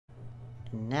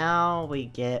Now we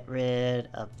get rid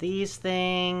of these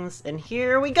things, and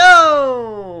here we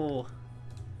go!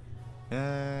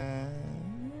 There's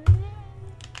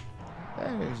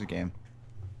a game.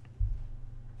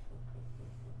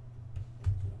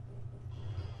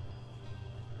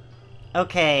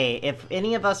 Okay, if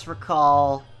any of us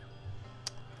recall...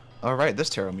 Alright, this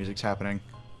tarot music's happening.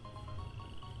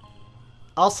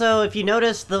 Also, if you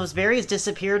notice, those berries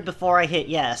disappeared before I hit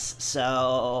yes,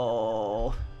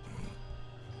 so...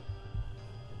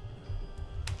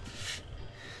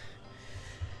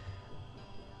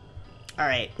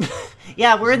 Alright.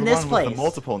 Yeah, we're in this place. With the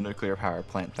multiple nuclear power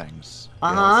plant things.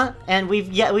 Uh-huh, and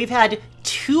we've had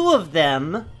 2 of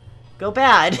them go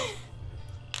bad.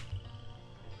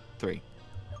 3.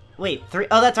 Wait, 3?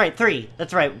 Oh, that's right, 3.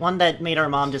 That's right, one that made our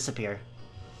mom disappear.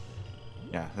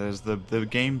 Yeah, there's the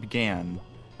game began,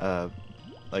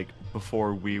 like,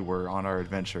 before we were on our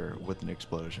adventure with an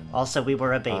explosion. Also, we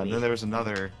were a baby. Then there's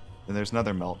another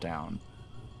meltdown,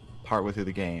 partway through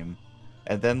the game.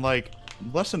 And then, like,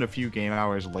 less than a few game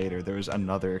hours later, there was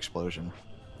another explosion.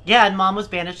 Yeah, and Mom was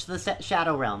banished to the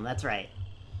Shadow Realm, that's right.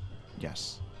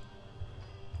 Yes.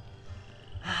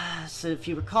 So if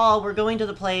you recall, we're going to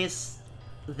the place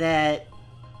that...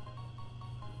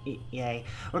 Yay.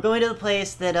 We're going to the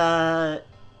place that,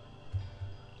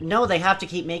 No, they have to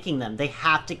keep making them. They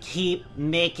have to keep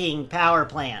making power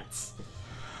plants.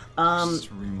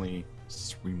 Extremely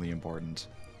important.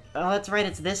 Oh, that's right,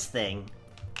 it's this thing.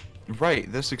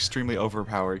 Right, this extremely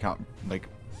overpowered,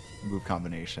 move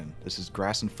combination. This is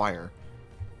grass and fire.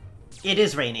 It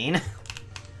is raining. It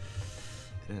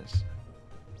is.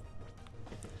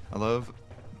 I love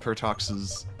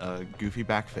Pertox's goofy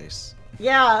backface.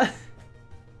 Yeah!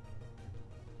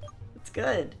 It's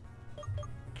good.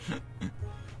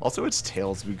 Also, its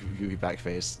tail's goofy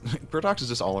backface. Pertox is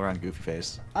just all around goofy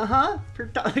face. Uh-huh.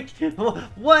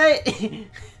 What?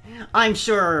 I'm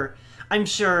sure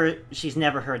she's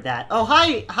never heard that. Oh,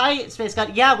 hi, Space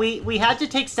God. Yeah, we had to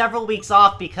take several weeks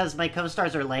off because my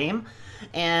co-stars are lame.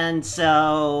 And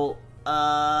so,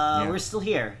 Yeah. we're still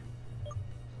here.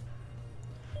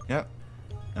 Yep.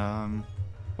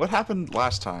 What happened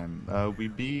last time? We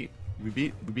beat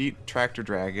Tractor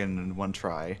Dragon in one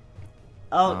try.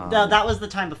 Oh, no, that was the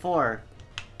time before.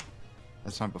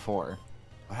 That's time before.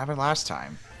 What happened last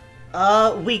time?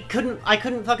 I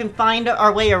couldn't fucking find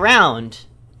our way around.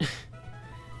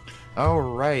 Oh,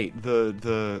 right.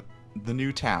 The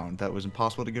new town that was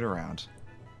impossible to get around.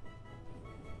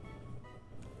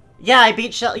 Yeah, I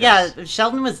beat Yes. Yeah,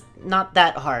 Sheldon was not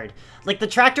that hard. Like, the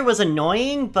tractor was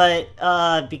annoying, but,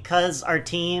 because our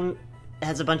team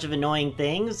has a bunch of annoying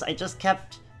things, I just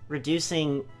kept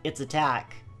reducing its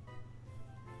attack.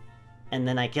 And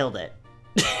then I killed it.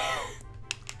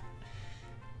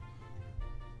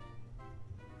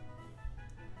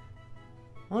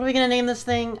 What are we gonna name this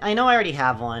thing? I know I already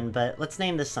have one, but let's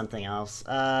name this something else.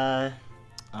 Maui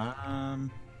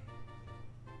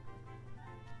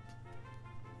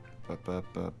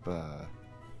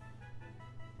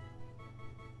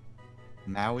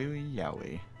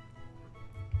Yowie.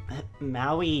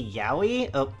 Maui Yowie?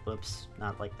 Oh, whoops.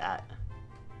 Not like that.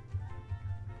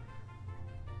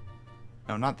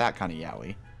 No, not that kind of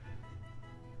Yowie.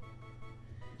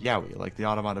 Yowie, like the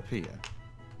onomatopoeia.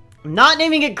 I'm not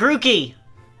naming it Grookey!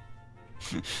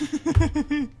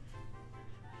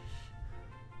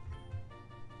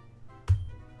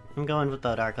 I'm going with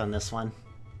Bodark on this one.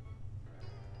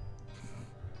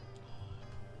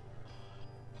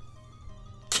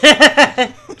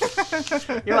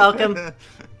 You're welcome.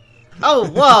 Oh,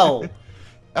 whoa!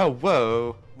 Oh,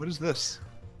 whoa. What is this?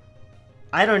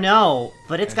 I don't know,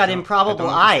 but it's got improbable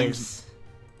eyes.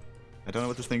 I don't know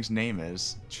what this thing's name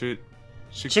is.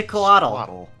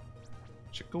 Chicoatl.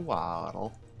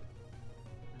 Chicoatl.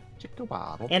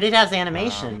 And it has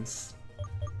animations.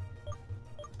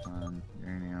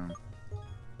 Uranium.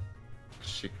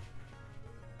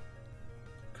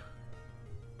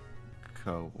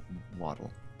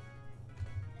 Chicoatl.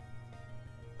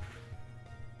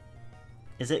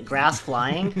 Is it grass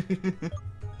flying?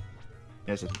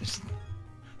 Yes, it is.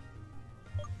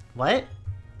 What?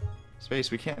 Space,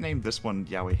 we can't name this one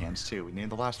Yowie Hands too. We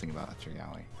named the last thing about after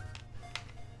Yowie.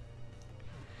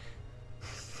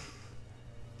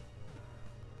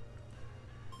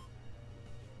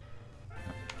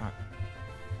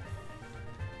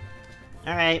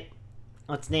 Alright.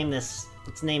 Let's name this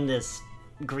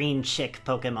green chick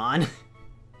Pokemon.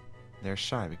 They're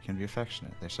shy, but can be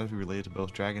affectionate. They're said to be related to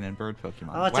both dragon and bird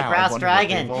Pokemon. Oh, it's wow, a grass I wonder what they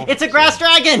dragon! evolved It's a into. grass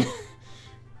dragon!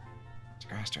 It's a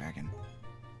grass dragon.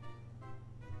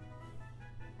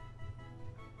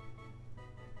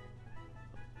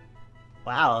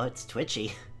 Wow, it's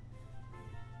twitchy.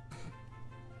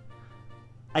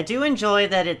 I do enjoy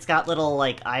that it's got little,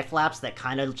 like, eye flaps that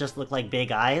kind of just look like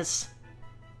big eyes.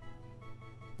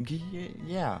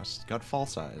 Yeah, it's got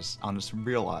false eyes on its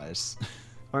real eyes.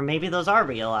 Or maybe those are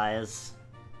real eyes.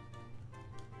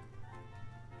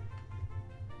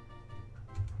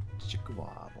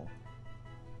 Chickawabble.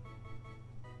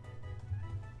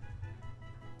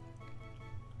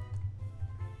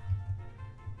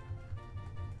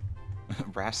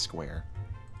 Brass square.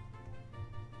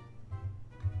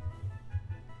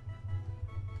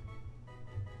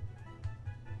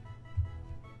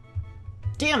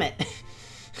 Damn it!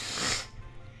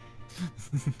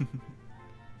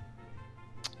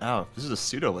 Oh, this is a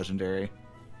pseudo-legendary.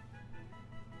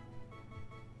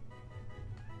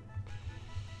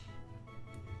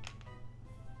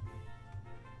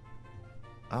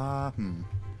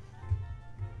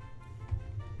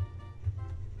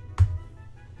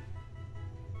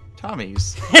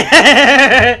 Tommy's.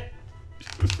 I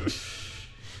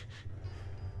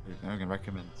can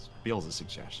recommend Beals a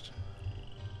suggestion.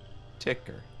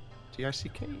 Ticker.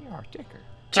 T-I-C-K-E-R. Ticker.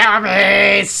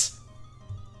 Tommy's!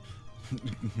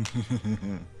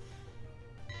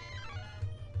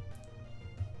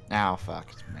 Ow, fuck.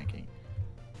 It's Mankey.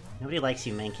 Nobody likes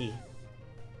you, Mankey.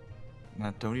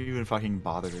 Nah, don't even fucking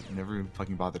bother to... Never even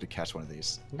fucking bother to catch one of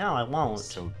these. No, I won't.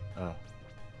 So,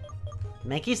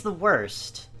 Mankey's the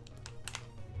worst.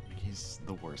 He's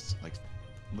the worst. Like,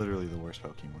 literally the worst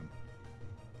Pokemon.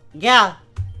 Yeah.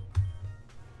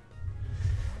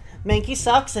 Mankey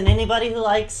sucks, and anybody who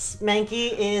likes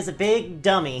Mankey is a big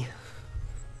dummy.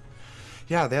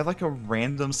 Yeah, they have like a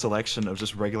random selection of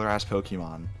just regular ass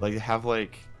Pokemon. Like they have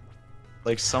like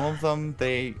some of them,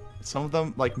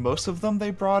 like most of them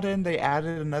they brought in, they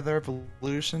added another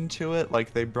evolution to it.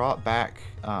 Like they brought back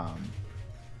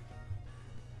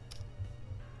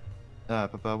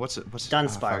what's it?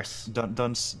 Dunsparce.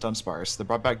 Dunsparce. They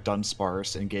brought back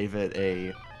Dunsparce and gave it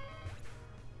a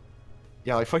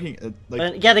like fucking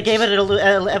yeah, they gave it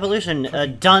an evolution,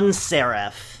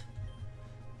 Dunsaref.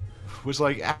 Was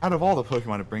like out of all the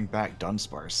Pokemon to bring back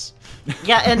Dunsparce.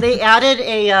 Yeah, and they added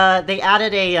a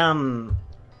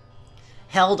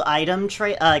held item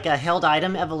trait, like a held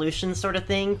item evolution sort of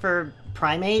thing for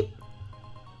Primate.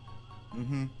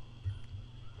 Mm-hmm.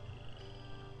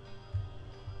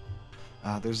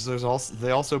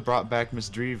 They also brought back Miss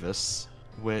Drevis,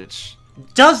 which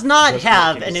does not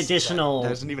have an additional.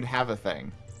 Doesn't even have a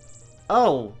thing.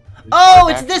 Oh. Oh,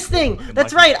 it's this thing!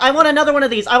 That's right, I want another one of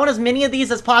these. I want as many of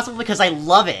these as possible because I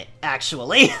love it,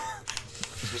 actually.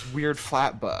 This weird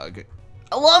flat bug.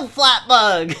 I love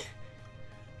Flatbug!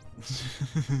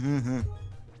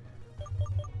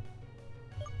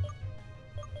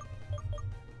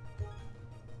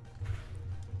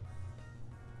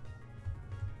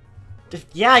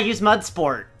 Yeah, use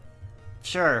Mudsport.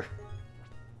 Sure.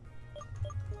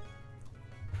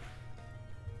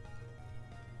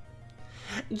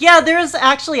 Yeah, there's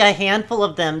actually a handful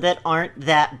of them that aren't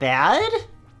that bad.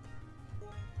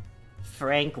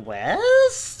 Frank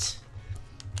West?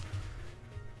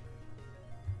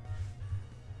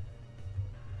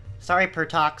 Sorry,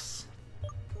 Pertox.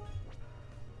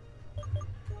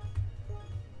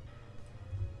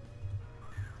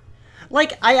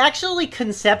 Like, I actually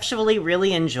conceptually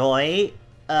really enjoy,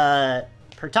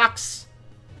 Pertox.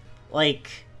 Like,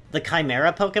 the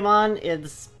Chimera Pokemon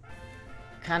is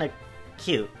kind of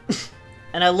cute.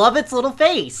 And I love its little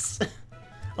face. I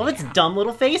love its dumb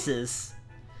little faces.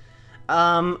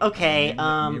 Okay,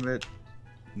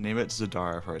 Name it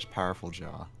Zadara for its powerful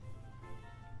jaw.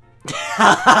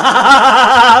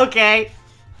 Okay.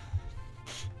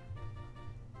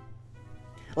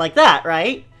 Like that,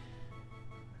 right?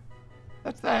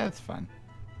 That's fine.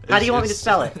 How do you want me to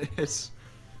spell it?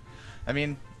 I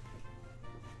mean...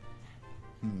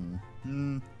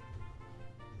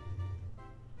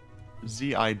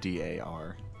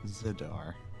 Z-I-D-A-R.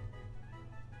 Zadar.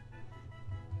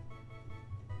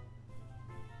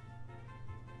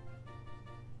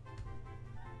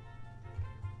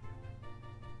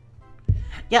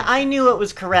 Yeah, I knew it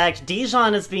was correct.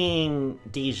 Dijon is being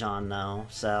Dijon, though,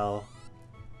 so...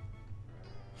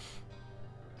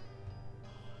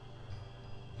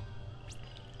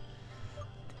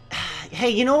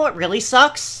 Hey, you know what really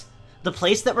sucks? The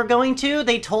place that we're going to,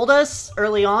 they told us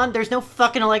early on, there's no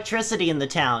fucking electricity in the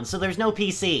town, so there's no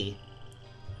PC.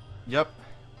 Yep.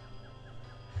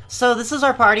 So this is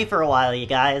our party for a while, you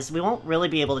guys. We won't really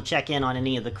be able to check in on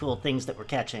any of the cool things that we're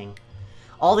catching.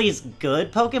 All these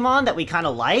good Pokemon that we kind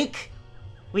of like,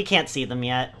 we can't see them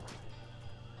yet.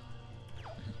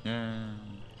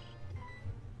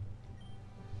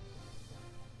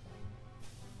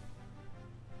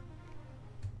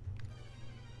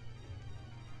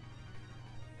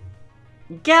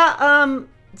 Yeah,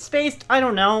 Spaced, I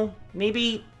don't know.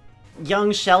 Maybe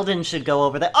young Sheldon should go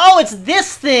over there. Oh, it's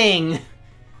this thing!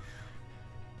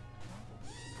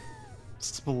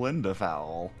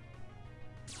 Splendifowl.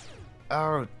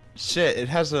 Oh, shit, it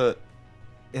has a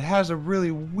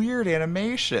really weird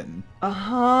animation.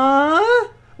 Uh-huh?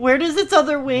 Where does its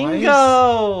other wing Why is-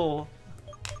 go?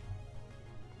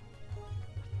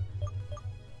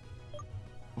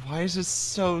 Why is it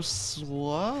so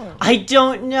slow? I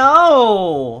don't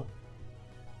know!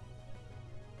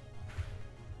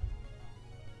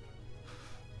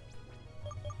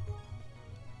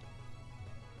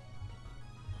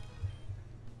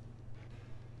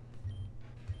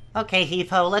 Okay,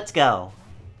 Heave-Ho, let's go.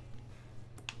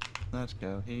 Let's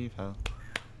go, heave-ho.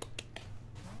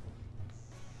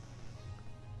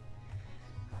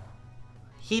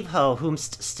 Heave-Ho, whom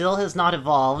still has not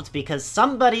evolved because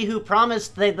somebody who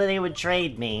promised that they would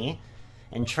trade me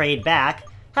and trade back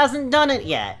hasn't done it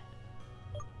yet.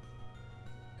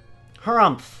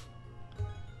 Harumph.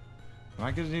 Am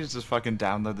I gonna need to just fucking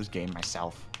download this game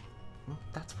myself?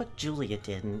 That's what Julia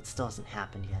did, and it still hasn't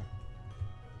happened yet.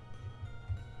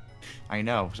 I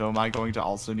know, so am I going to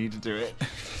also need to do it?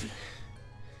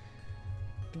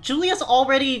 Julia's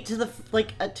already to the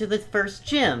to the first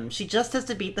gym. She just has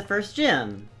to beat the first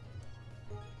gym.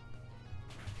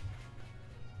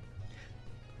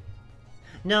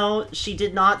 No, she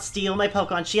did not steal my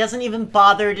Pokemon. She hasn't even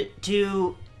bothered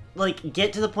to like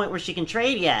get to the point where she can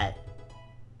trade yet.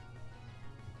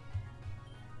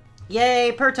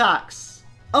 Yay, Pertox!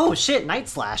 Oh shit, Night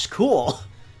Slash, cool.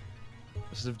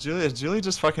 So if Julia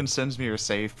just fucking sends me her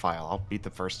save file, I'll beat the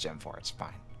first gym for it. It's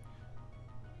fine.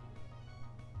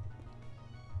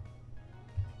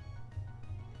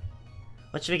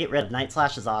 What should we get rid of? Night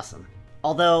Slash is awesome.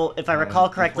 Although, if I recall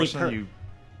correctly,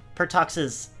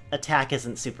 Pertox's attack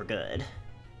isn't super good.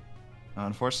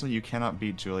 Unfortunately, you cannot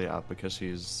beat Julia up because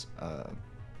she's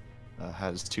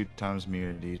has 2 times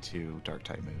immunity to dark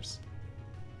type moves.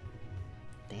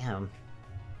 Damn.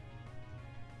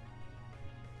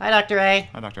 Hi, Dr. A.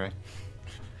 Hi, Dr. A.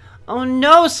 Oh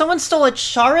no, someone stole a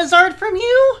Charizard from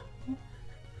you?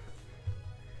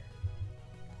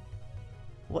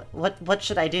 What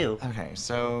should I do? Okay,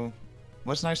 so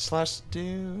what's Night Slash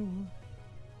do?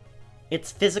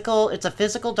 It's physical, it's a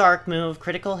physical dark move,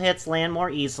 critical hits land more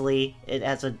easily, it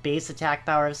has a base attack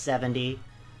power of 70.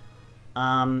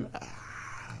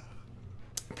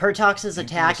 Pertox's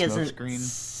attack isn't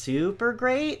super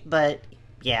great, but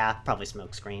yeah, probably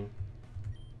Smokescreen.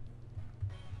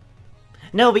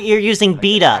 No, but you're using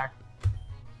Beat Up.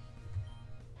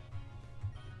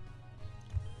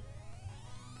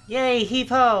 Yay,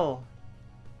 Heave-Ho!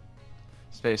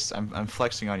 Space, I'm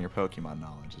flexing on your Pokemon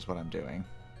knowledge is what I'm doing.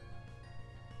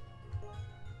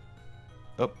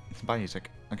 Oh, bye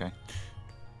music. Okay.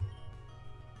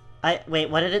 Wait,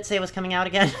 what did it say was coming out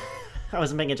again? I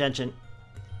wasn't paying attention.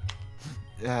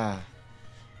 Yeah.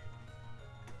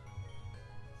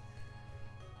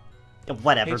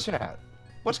 Whatever. Hey, chat.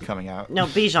 What's coming out? No,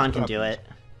 Bijan can do it.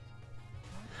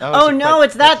 Oh, no,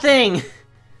 it's that thing!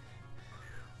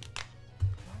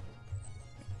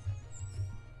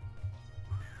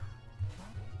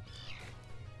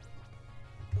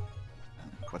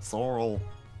 Quetzalcoatl.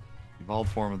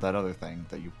 Evolved form of that other thing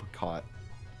that you caught.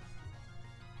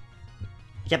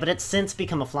 Yeah, but it's since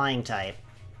become a flying type.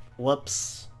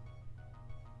 Whoops.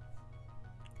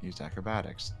 Use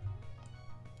acrobatics.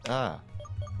 Ah.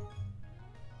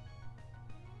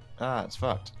 Ah, it's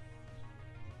fucked.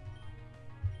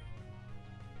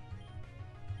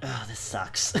 Oh, this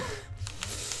sucks.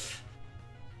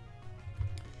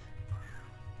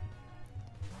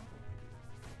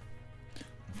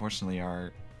 Unfortunately,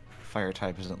 our fire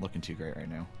type isn't looking too great right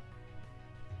now.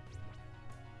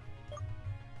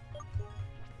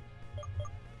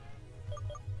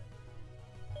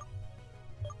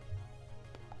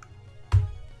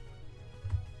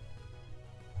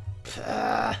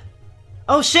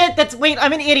 Oh shit, wait,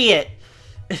 I'm an idiot!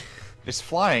 It's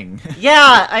flying!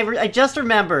 Yeah, I just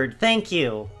remembered, thank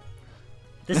you.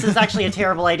 This is actually a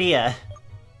terrible idea.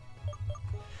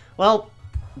 Well,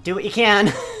 do what you can.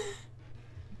 I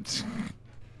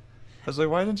was like,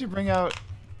 why didn't you bring out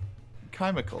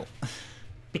Chemical?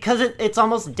 Because it's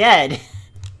almost dead.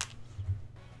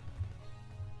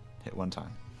 Hit one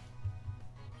time.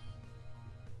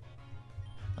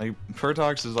 Like,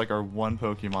 Pertox is like our one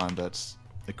Pokemon that's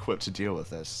equipped to deal with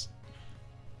this.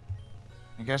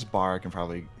 I guess Bar can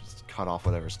probably cut off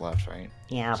whatever's left, right?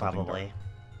 Yeah, Something probably.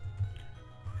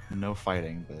 dark. No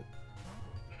fighting, but...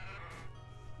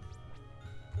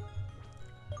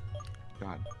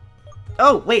 God.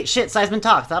 Oh, wait, shit, Seismin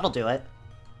Talk, that'll do it.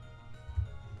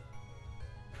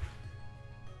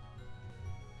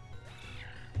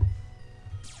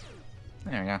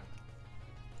 There we go.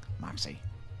 Moxie.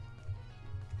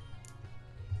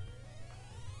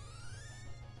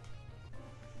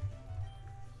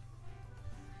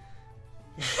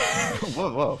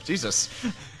 Whoa, whoa, Jesus.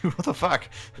 What the fuck?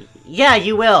 Yeah,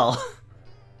 you will.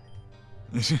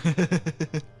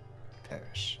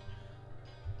 Perish.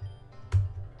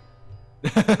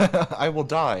 I will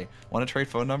die. Want to trade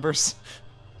phone numbers?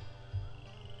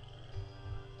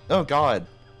 Oh god.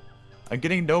 I'm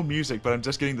getting no music, but I'm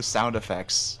just getting the sound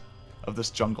effects of this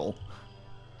jungle.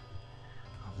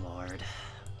 Oh, Lord.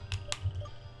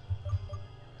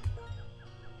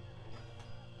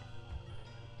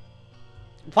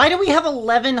 Why do we have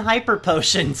 11 hyper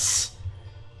potions?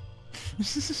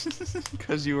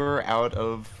 Because you were out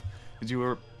of... You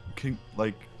were,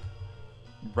 like,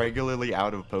 regularly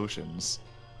out of potions.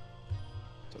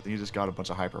 So I think you just got a bunch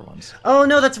of hyper ones. Oh,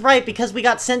 no, that's right, because we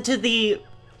got sent to the...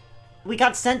 We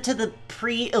got sent to the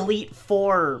pre-Elite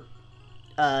Four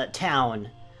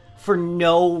town for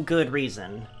no good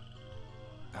reason.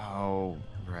 Oh,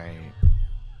 right.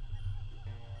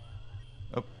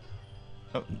 Oh.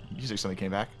 Oh, music suddenly came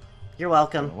back. You're I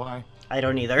welcome. don't know why. I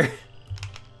don't either. Of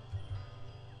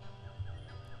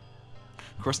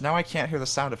course, now I can't hear the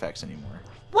sound effects anymore.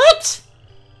 What?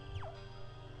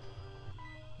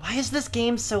 Why is this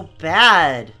game so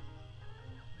bad?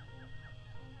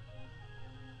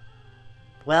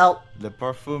 Well... Le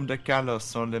parfum de Kalos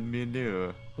sont les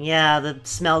mieux. Yeah, the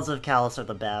smells of Kalos are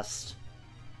the best.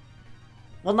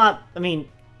 Well, not... I mean,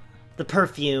 the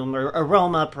perfume, or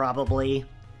aroma, probably.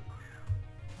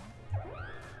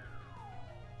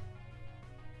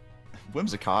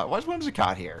 Whimsicott? Why is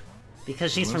Whimsicott here?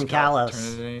 Because she's from Whimsicott turn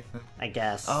Kalos, into anything? I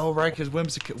guess. Oh, right, because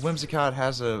Whimsicott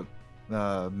has a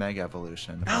Mega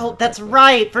Evolution. Oh, that's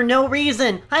right! For no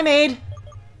reason! Hi, Maid!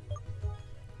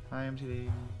 Hi, MTV.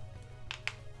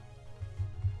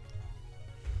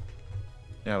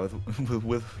 Yeah, with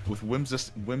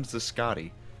Whimsicotty.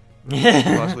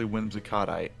 Possibly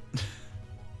Whimsicottite.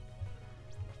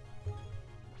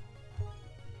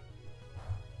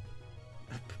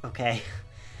 Okay.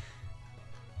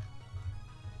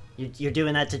 You're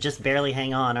doing that to just barely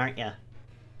hang on, aren't you?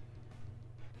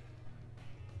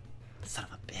 Son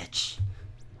of a bitch.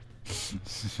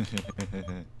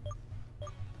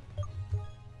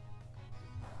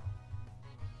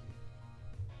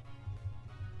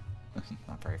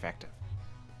 Not very effective.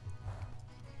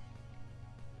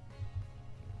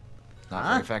 Not Huh?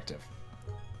 very effective.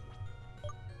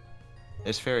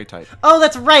 It's fairy type. Oh,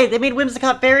 that's right! They made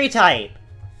Whimsicott fairy type!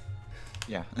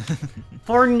 Yeah.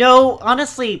 For no...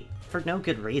 Honestly, for no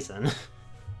good reason.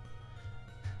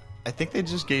 I think they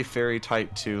just gave fairy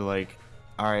type to, like,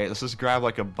 alright, let's just grab,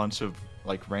 like, a bunch of,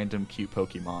 like, random cute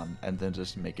Pokemon and then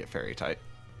just make it fairy type.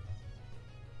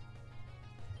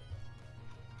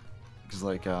 Because,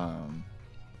 like,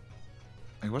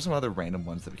 what are some other random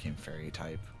ones that became fairy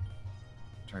type?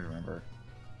 I'm trying to remember.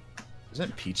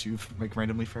 Isn't Pichu, like,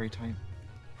 randomly fairy type?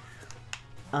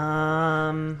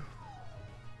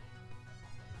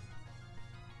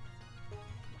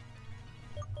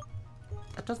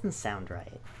 That doesn't sound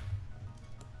right.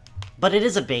 But it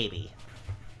is a baby.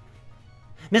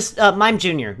 Mime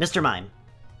Jr., Mr. Mime.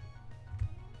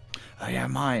 Oh, yeah,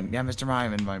 Mime. Yeah, Mr.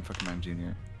 Mime and fucking Mime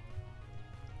Jr.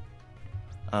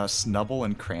 Snubble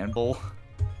and Cranbull.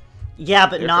 Yeah,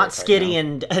 but They're not fairy type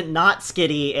Skitty and not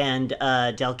Skitty and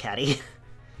Delcatty.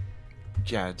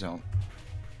 Yeah, don't.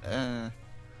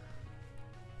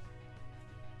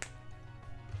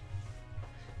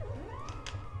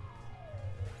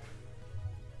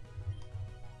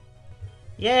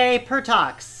 Yay,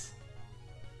 Pertox.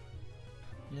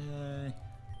 Yay.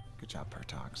 Good job,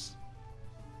 Pertox.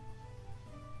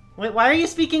 Wait, why are you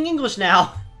speaking English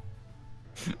now?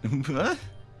 What?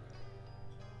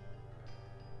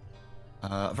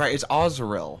 Right, it's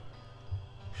Azurill.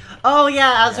 Oh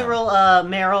yeah, Azurill,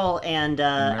 Meryl, and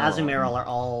Meryl. Azumarill are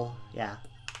all... Yeah.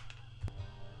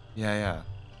 Yeah, yeah.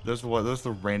 Those are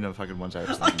the random fucking ones I was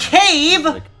A thinking of. cave?!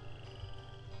 Like,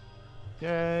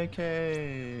 yay,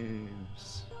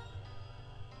 caves.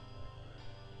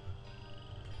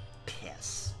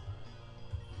 Piss.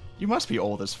 You must be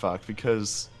old as fuck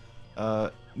because,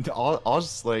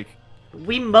 Oz, like...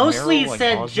 We mostly Meryl, like,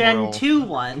 said Gen Azurill- 2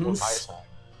 ones.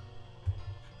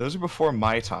 Those are before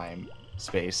my time,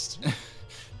 Spaced.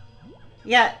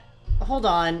 Yeah, hold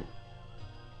on.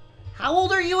 How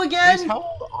old are you again? Spaced,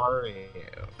 how old are you?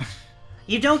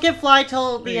 You don't get fly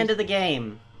till the Please. end of the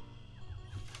game.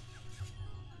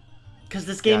 Because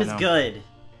this game Yeah, I is know. good.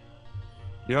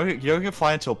 You don't get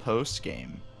fly until post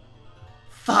game.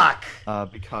 Fuck.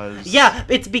 Because Yeah,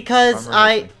 it's because Armor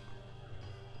Racing.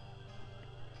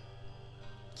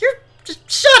 You're...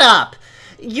 Just shut up!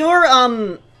 You're,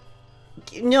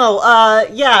 no,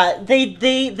 yeah, they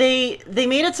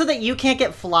made it so that you can't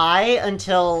get fly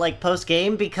until, like,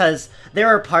 post-game, because there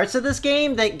are parts of this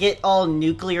game that get all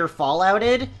nuclear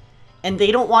fallouted, and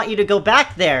they don't want you to go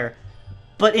back there.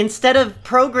 But instead of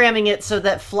programming it so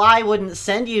that fly wouldn't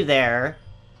send you there,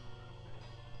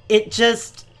 it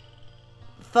just...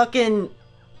 fucking...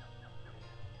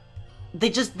 They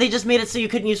just made it so you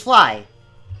couldn't use fly.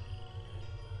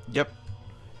 Yep.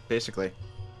 Basically.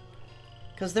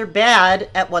 Because they're bad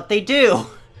at what they do.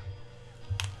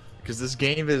 Because this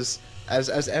game is, as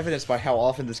evidenced by how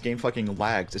often this game fucking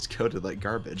lags, it's coded like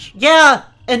garbage. Yeah,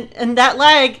 and that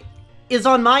lag is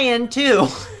on my end too.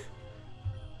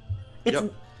 It's...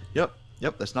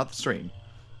 Yep, that's not the stream.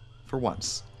 For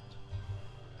once.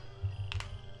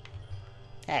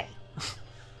 Hey.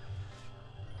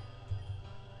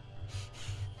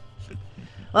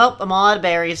 Well, I'm all out of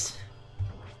berries.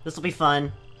 This'll be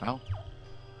fun. Well,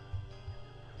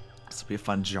 this'll be a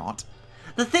fun jaunt.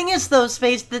 The thing is, though,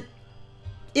 Space, that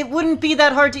it wouldn't be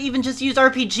that hard to even just use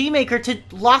RPG Maker to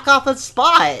lock off a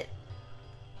spot.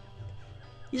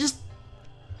 You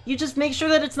just make sure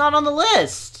that it's not on the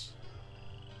list.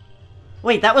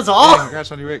 Wait, that was all? Yeah,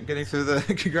 congrats on getting through the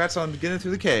congrats on getting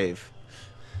through the cave.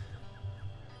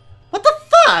 What the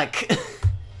fuck?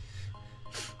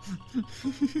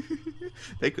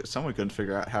 Someone couldn't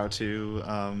figure out how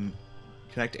to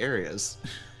connect areas.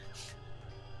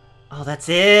 Oh, that's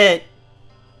it.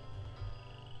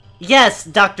 Yes,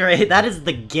 Dr. A, that is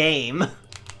the game.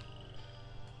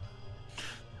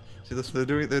 See,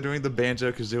 they're doing the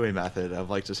Banjo-Kazooie method of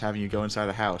like just having you go inside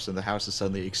a house and the house is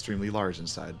suddenly extremely large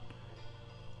inside.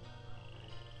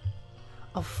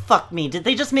 Oh, fuck me. Did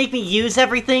they just make me use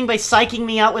everything by psyching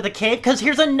me out with a cave? Because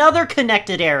here's another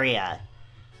connected area.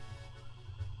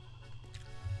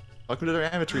 Welcome to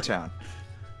their Amateur Town.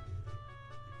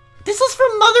 This is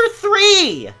from Mother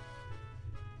 3!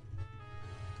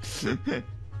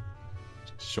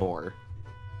 Sure.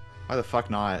 Why the fuck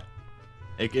not?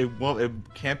 It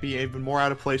can't be even more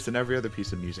out of place than every other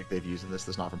piece of music they've used in this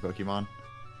that's not from Pokemon.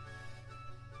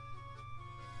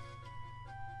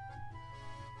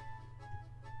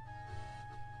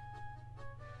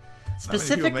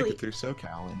 Specifically... Not many people make it through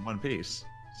SoCal in one piece,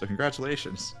 so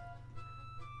congratulations.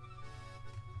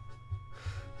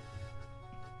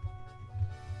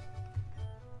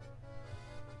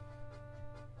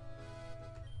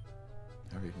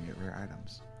 Now we can get rare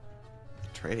items.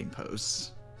 Trading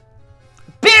posts.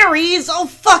 Berries? Oh,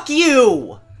 fuck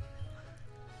you!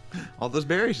 All those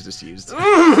berries you just used.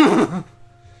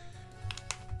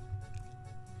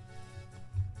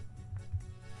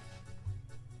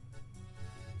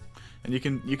 And you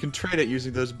can trade it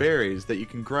using those berries that you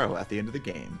can grow at the end of the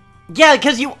game. Yeah,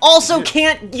 because you also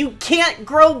can't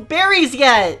grow berries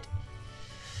yet.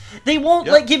 They won't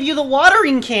like give you the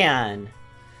watering can.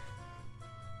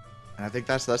 And I think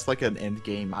that's like an end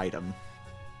game item.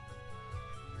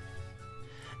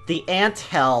 The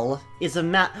Anthell is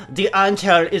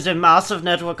a massive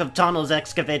network of tunnels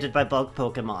excavated by bug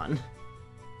Pokemon.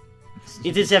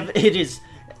 It is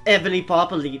heavily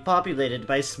populated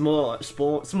by S'more,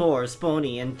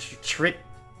 Spony, and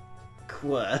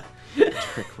Trickwa.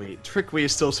 Trickwee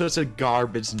is still such a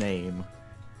garbage name.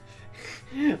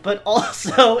 But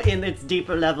also, in its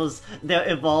deeper levels, their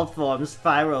evolved forms,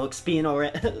 Spyro,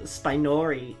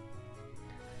 Spinori,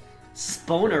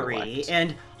 Sponery,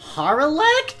 and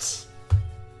Harelect?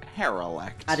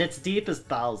 Harelect. At its deepest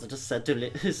bowels, it is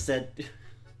said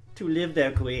to live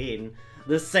their queen,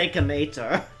 the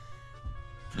Seikamator.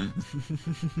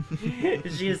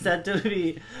 She is said to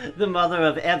be the mother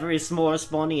of every S'more,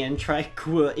 Spony, and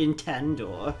Triqua in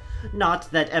Tandor. Not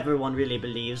that everyone really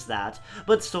believes that,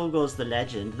 but so goes the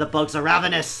legend. The bugs are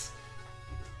ravenous!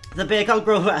 The bagel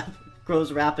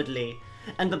grows rapidly,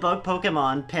 and the bug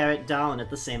Pokemon pare it down at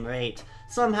the same rate.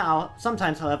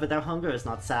 Sometimes, however, their hunger is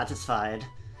not satisfied.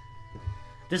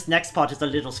 This next part is a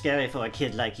little scary for a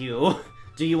kid like you.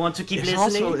 Do you want to keep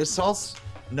listening? It's also...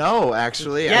 No,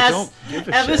 actually, yes, I don't give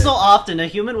a every shit. so often a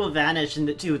human will vanish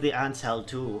into the Anthell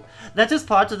too. That is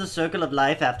part of the circle of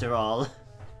life after all.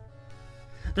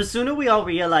 The sooner we all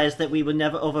realize that we would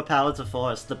never overpower the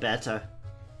forest, the better.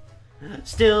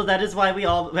 Still, that is why we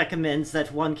all recommend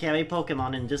that one carry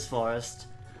Pokemon in this forest.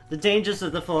 The dangers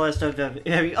of the forest are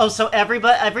very... Oh, so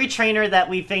every trainer that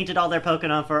we fainted all their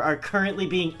Pokemon for are currently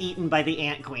being eaten by the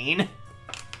Ant Queen.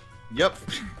 Yep.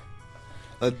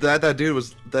 That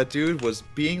dude was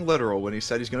being literal when he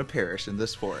said he's gonna perish in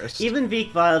this forest. Even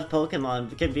weak wild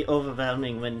Pokemon can be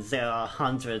overwhelming when there are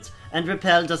hundreds, and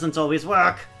repel doesn't always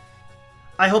work.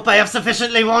 I hope I have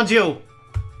sufficiently warned you!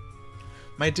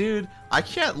 My dude, I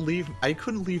couldn't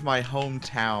leave my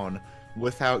hometown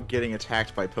without getting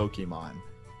attacked by Pokemon.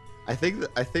 I think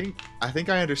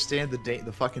I understand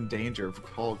the fucking danger of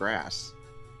tall grass.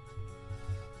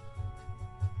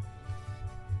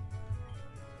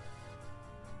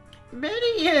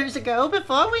 Many years ago,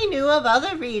 before we knew of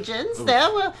other regions,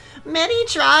 there were many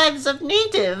tribes of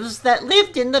natives that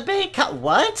lived in the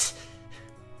What?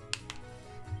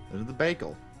 Lived in the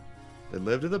Bagel. They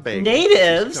lived in the Bagel.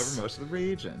 Natives? Cover most of the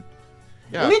region.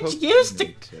 Yeah, which used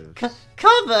to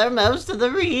cover most of the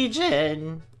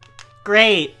region.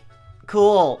 Great.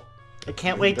 Cool. I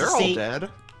can't wait to see. They're all dead.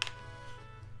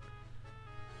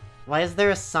 Why is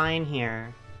there a sign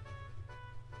here?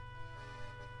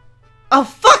 Oh,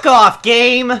 fuck off,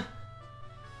 game!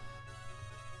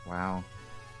 Wow.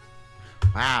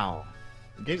 Wow.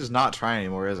 The game does not try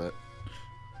anymore, is it?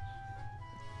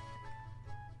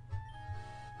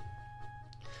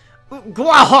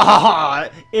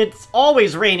 It's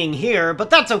always raining here, but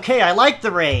that's okay, I like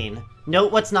the rain.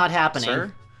 Note what's not happening.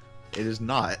 Sir, it is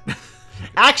not.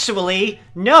 Actually,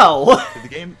 no!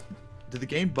 Did the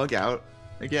game bug out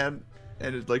again?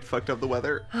 And it, like, fucked up the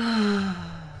weather?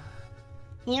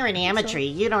 Here in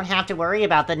Amatry, you don't have to worry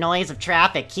about the noise of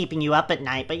traffic keeping you up at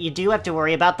night, but you do have to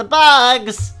worry about the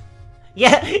bugs!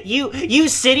 Yeah, you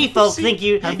city folk think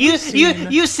you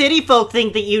city folk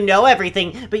think that you know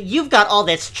everything, but you've got all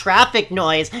this traffic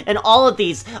noise and all of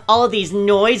these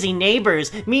noisy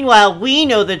neighbors. Meanwhile, we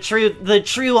know the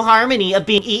true harmony of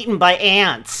being eaten by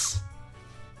ants.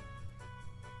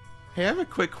 Hey, I have a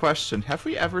quick question. Have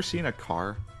we ever seen a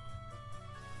car?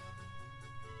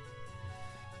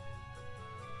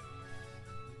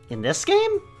 In this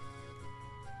game?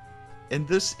 In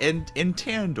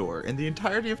Tandor, in the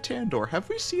entirety of Tandor, have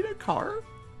we seen a car?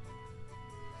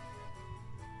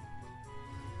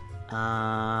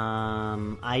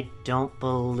 I don't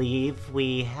believe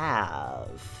we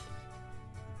have.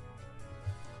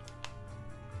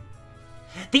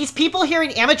 These people here in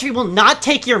Amatry will not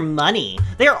take your money.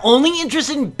 They are only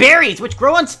interested in berries, which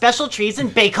grow on special trees in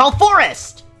Baikal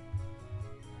Forest.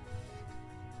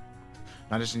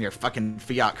 Not just in your fucking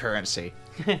fiat currency.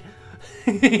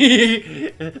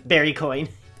 Berry coin.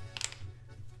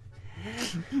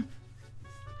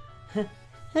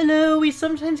 Hello, we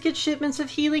sometimes get shipments of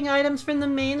healing items from the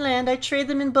mainland. I trade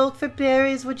them in bulk for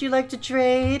berries. Would you like to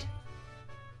trade?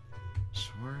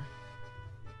 Sure.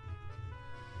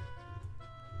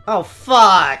 Oh,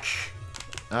 fuck!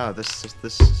 Oh,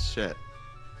 this shit.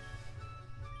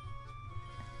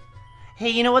 Hey,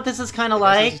 you know what this is kind of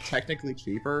like? like? This is technically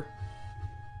cheaper.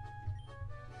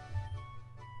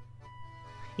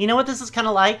 You know what this is kind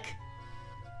of like?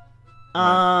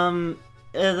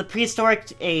 The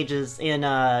prehistoric ages in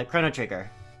Chrono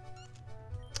Trigger.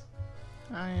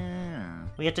 Oh, yeah.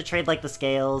 We have to trade, like, the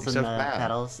scales Except and the bad.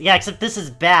 petals. Yeah, except this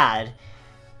is bad.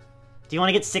 Do you want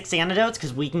to get 6 antidotes?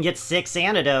 Because we can get 6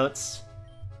 antidotes.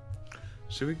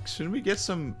 Shouldn't we get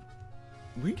some...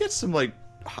 We can get some, like,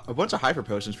 a bunch of hyper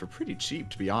potions for pretty cheap,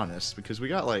 to be honest. Because we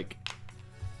got, like...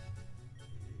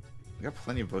 We got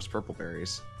plenty of those purple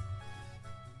berries.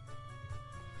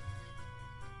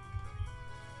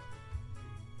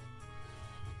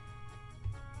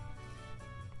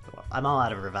 I'm all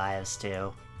out of revives,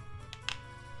 too.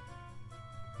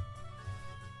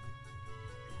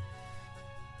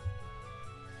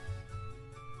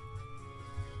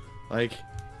 Like,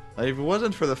 if it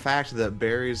wasn't for the fact that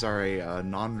berries are a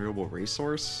non-renewable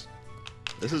resource,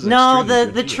 this is no.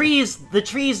 The The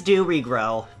trees do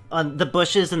regrow. On the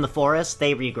bushes in the forest,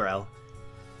 they regrow.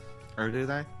 Or do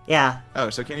they? Yeah. Oh,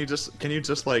 so can you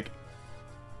just like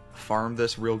farm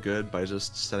this real good by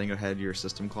just setting ahead your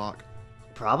system clock?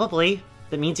 Probably.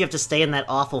 That means you have to stay in that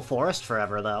awful forest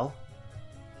forever, though.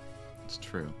 It's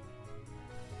true.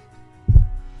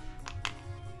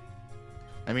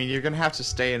 I mean, you're gonna have to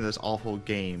stay in this awful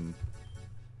game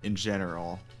in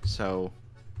general, so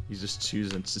you just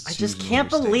choose and I just can't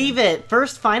believe it!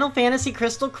 First Final Fantasy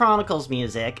Crystal Chronicles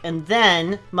music, and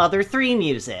then Mother 3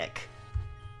 music.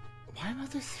 Why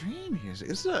Mother 3 music?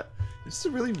 This is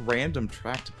a really random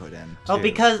track to put in, too. Oh,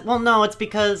 because... Well, no, it's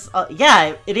because...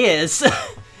 yeah, it is.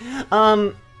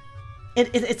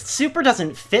 It super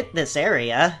doesn't fit this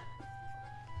area.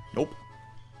 Nope.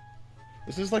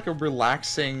 This is like a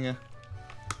relaxing...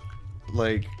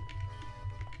 Like...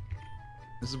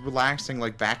 This is a relaxing,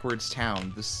 like, backwards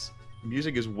town. This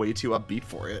music is way too upbeat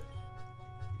for it.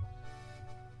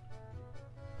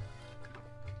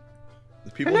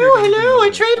 Hello, I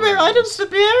trade rare items for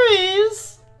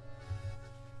berries!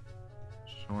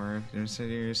 Sure.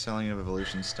 You're selling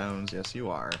evolution stones. Yes, you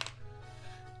are.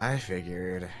 I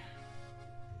figured.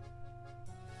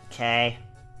 Okay.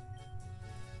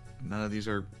 none of these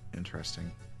are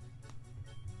interesting.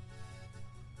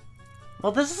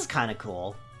 Well, this is kind of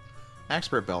cool.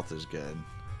 Expert belt is good.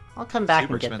 I'll come back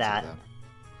Super and get that. expensive, though.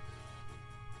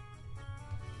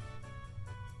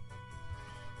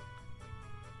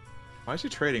 Why is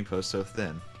your trading post so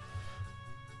thin?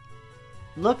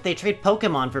 Look, they trade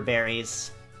Pokemon for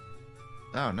berries.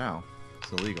 Oh no,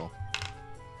 it's illegal.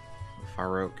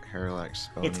 Farouk,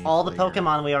 Heralex, Phony, It's all the Flair.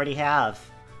 Pokemon we already have.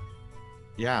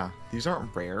 Yeah, these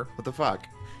aren't rare. What the fuck?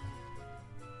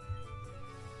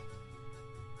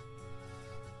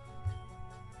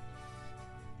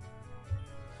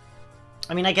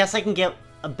 I mean, I guess I can get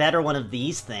a better one of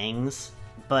these things,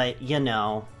 but, you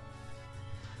know.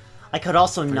 I could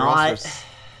also But you're not... also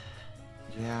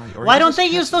yeah. or Why you don't just they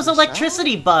catch use it those yourself?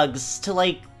 electricity bugs to,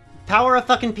 like, power a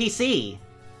fucking PC?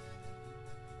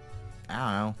 I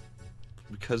don't know.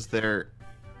 Because they're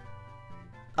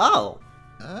Oh.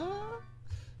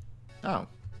 oh,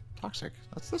 toxic.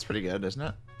 That's pretty good, isn't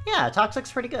it? Yeah,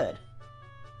 Toxic's pretty good.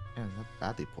 Yeah,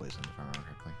 that'd be poisoned if I remember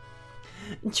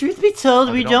correctly. Truth be told,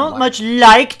 Oh, we they don't don't much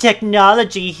like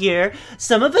technology here.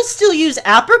 Some of us still use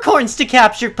apricorns to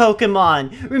capture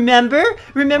Pokemon. Remember?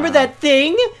 Remember Wow. that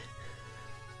thing?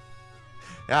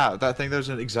 Yeah, that thing. There's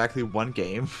exactly one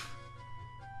game.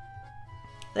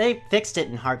 They fixed it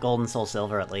in Heart Gold and Soul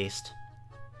Silver, at least.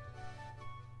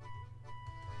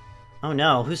 Oh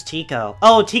no, who's Tico?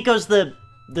 Oh, Tico's the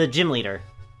gym leader.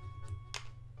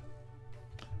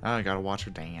 Oh, I gotta watch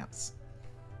her dance.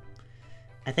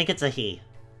 I think it's a he.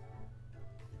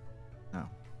 Oh,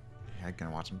 yeah, I'm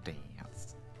gonna watch him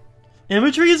dance.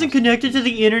 Amatry isn't connected to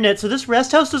the internet, so this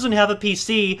rest house doesn't have a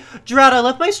PC. Drat, I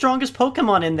left my strongest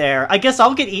Pokemon in there. I guess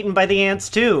I'll get eaten by the ants,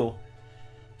 too.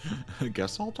 I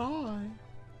guess I'll die.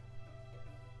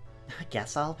 I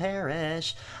guess I'll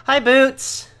perish. Hi,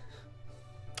 Boots!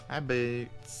 Hi,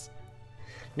 Boots.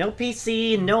 No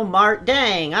PC, no mart.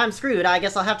 Dang, I'm screwed. I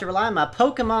guess I'll have to rely on my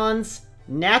Pokemon's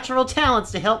natural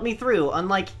talents to help me through,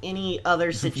 unlike any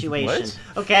other situation.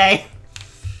 Okay.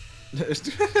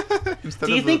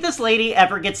 Do you think this lady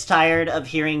ever gets tired of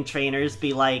hearing trainers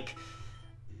be like,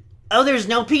 "Oh, there's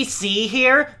no PC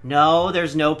here"? No,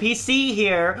 there's no PC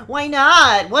here. Why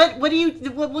not? What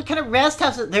kind of rest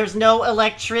house? There's no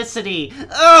electricity.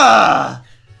 Ugh!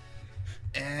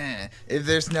 If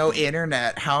there's no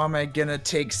internet, how am I gonna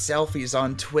take selfies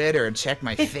on Twitter and check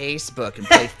my Facebook and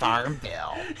play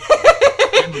Farmville?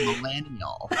 I'm a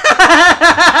millennial.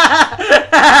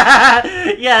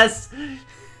 Yes.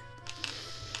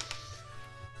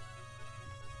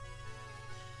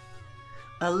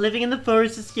 Living in the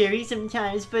forest is scary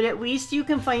sometimes, but at least you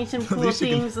can find some cool least you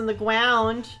can- things on the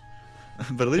ground.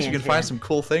 But at least you can Can't find hear. some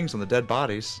cool things on the dead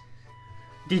bodies.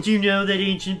 Did you know that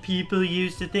ancient people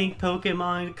used to think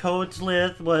Pokemon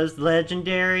Coatlith was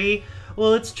legendary?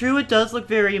 Well, it's true, it does look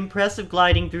very impressive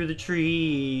gliding through the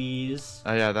trees.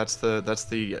 Oh yeah, that's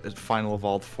the final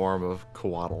evolved form of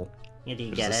Coatl. Yeah, do you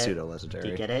Which get is a it? pseudo-legendary. Do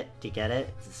you get it? Do you get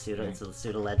it? It's a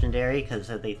pseudo legendary because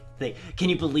they can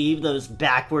you believe those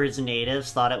backwards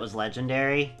natives thought it was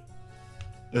legendary?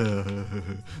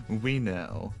 We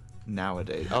know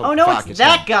nowadays. Oh no, fuck, it's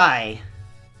that him. guy.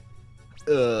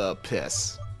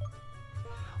 Piss.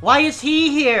 Why is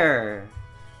he here?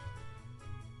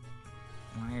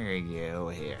 Why are you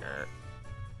here?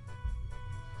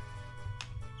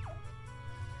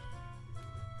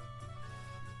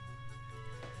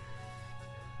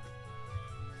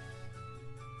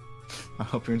 I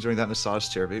hope you're enjoying that massage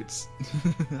chair, Boots.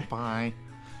 Bye.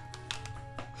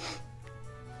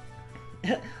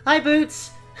 Hi,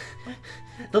 Boots.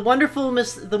 The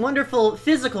wonderful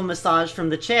physical massage from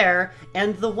the chair,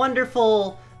 and the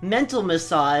wonderful mental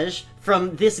massage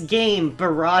from this game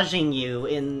barraging you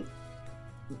in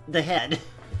the head.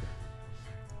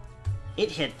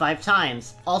 It hit 5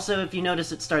 times. Also, if you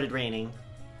notice, it started raining.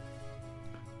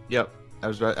 Yep. I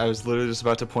was literally just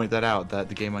about to point that out, that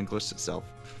the game unglitched itself.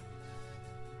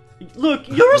 Look,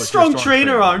 you're a strong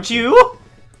trainer, aren't you?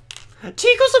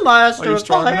 Tico's a master Are you of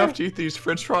strong fire. enough to eat these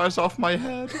french fries off my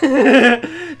head?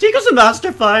 Tico's a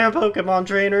master fire Pokemon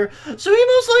trainer, so he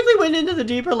most likely went into the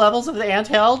deeper levels of the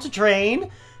Anthell to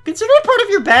train. Consider it part of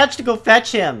your badge to go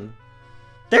fetch him.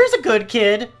 There's a good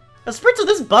kid. A spritz of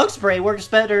this bug spray works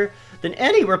better than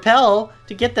any repel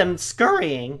to get them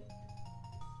scurrying.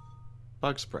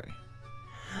 Bug spray.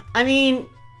 I mean,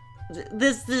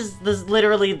 this is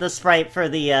literally the sprite for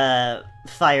the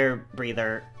fire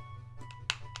breather.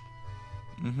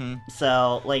 Mm-hmm.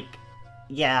 So, like,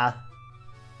 yeah.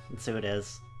 That's who it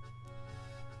is.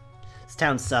 This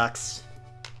town sucks.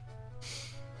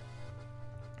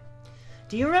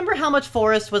 Do you remember how much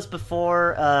forest was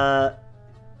before,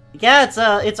 Yeah,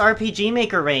 it's RPG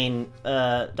Maker Rain,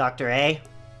 Dr. A.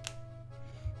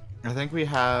 I think we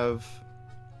have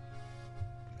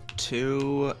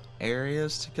 2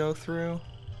 areas to go through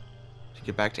to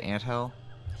get back to Anthell.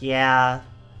 Yeah.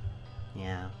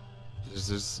 Yeah.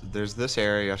 There's this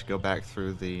area, you have to go back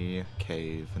through the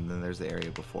cave, and then there's the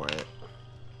area before it.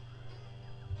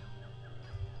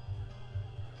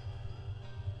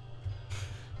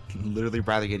 Literally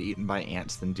rather get eaten by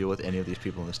ants than deal with any of these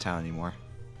people in this town anymore.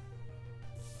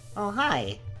 Oh,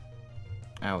 hi.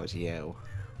 Oh, it's you.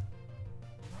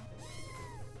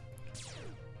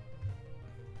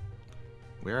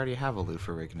 We already have a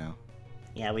loofah rig now.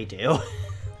 Yeah, we do.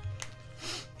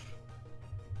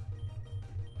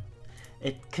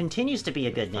 It continues to be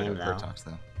a good name, though. Loofah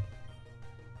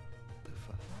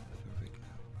rig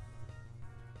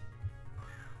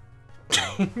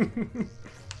now.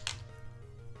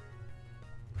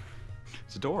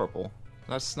 It's adorable.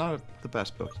 That's not the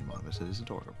best Pokemon, but it is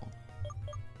adorable.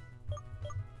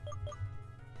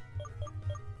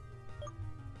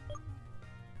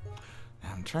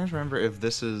 I'm trying to remember if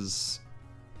this is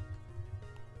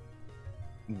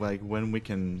like when we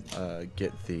can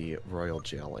get the royal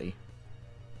jelly.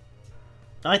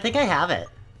 Oh, I think I have it.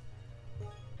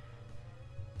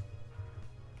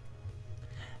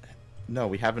 No,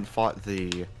 we haven't fought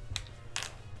the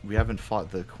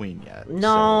queen yet. No,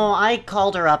 so... I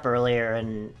called her up earlier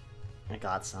and I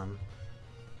got some.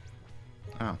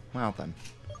 Oh, well then.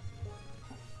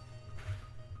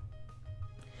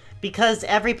 Because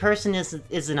every person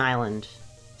is an island.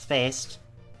 Spaced.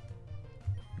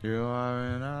 You are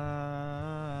an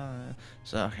eye.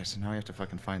 So, okay, so now we have to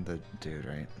fucking find the dude,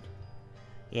 right?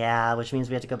 Yeah, which means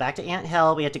we have to go back to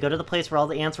Anthell. We have to go to the place where all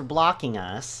the ants were blocking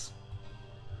us.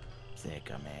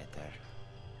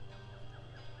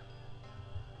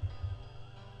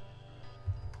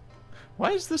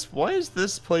 Why is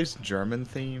this place German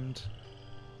themed?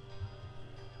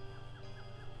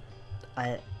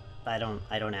 I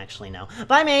don't actually know.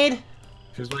 Bye, maid.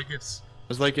 Because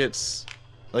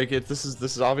this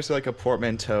is obviously like a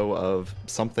portmanteau of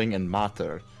something and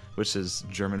Mater, which is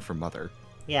German for mother.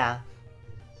 Yeah.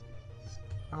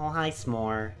 Oh, hi,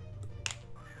 S'more.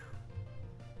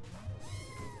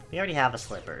 We already have a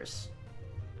slippers.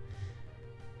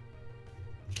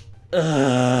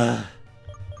 Ugh.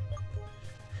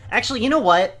 Actually, you know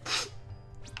what?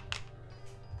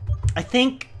 I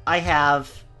think I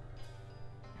have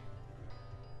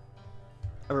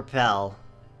a repel.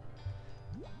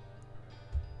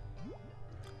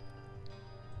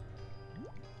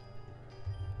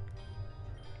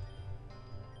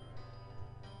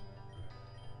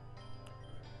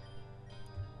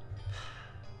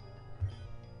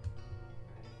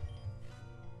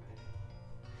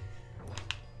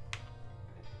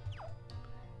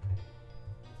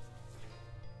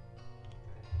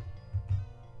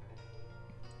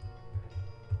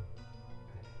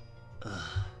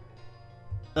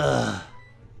 Ugh.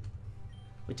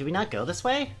 Wait, did we not go this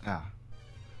way? Ah.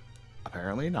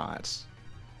 Apparently not.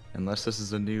 Unless this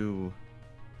is a new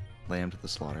lamb to the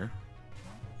slaughter.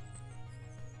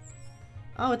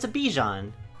 Oh, it's a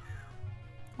Bijan.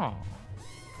 Oh.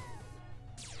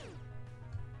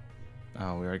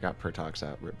 Oh, we already got Pertox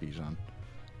out. Rip Bijan.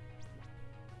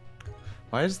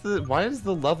 Why is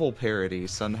the level parity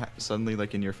suddenly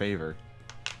like in your favor?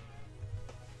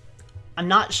 I'm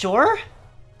not sure.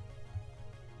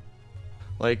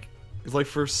 Like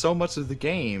for so much of the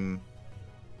game,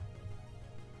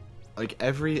 like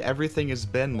everything has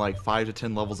been like 5 to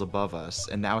 10 levels above us,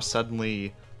 and now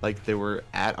suddenly like they were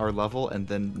at our level, and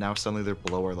then now suddenly they're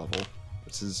below our level,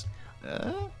 which is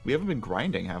we haven't been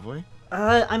grinding, have we?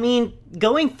 I mean,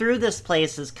 going through this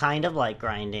place is kind of like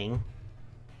grinding.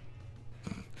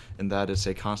 And that is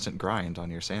a constant grind on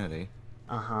your sanity.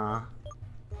 Uh-huh.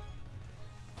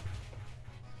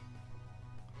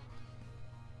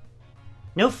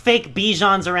 No fake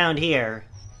Bijans around here.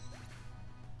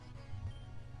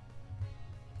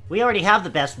 We already have the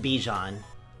best Bijan.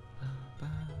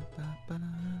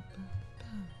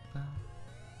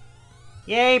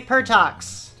 Yay,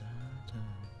 Pertox!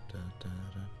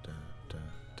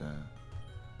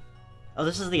 Oh,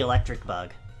 this is the electric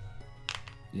bug.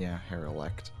 Yeah,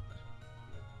 Herelect.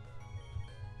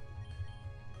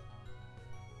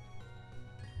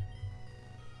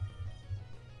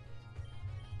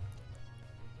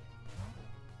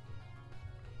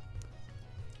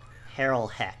 Harel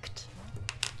Hecht.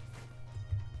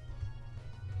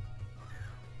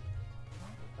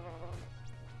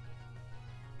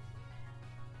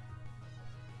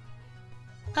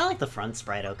 I like the front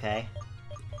sprite okay.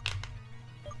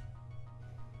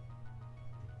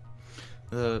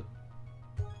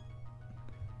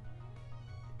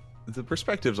 the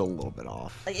perspective's a little bit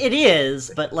off. It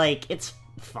is, but, like, it's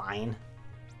fine.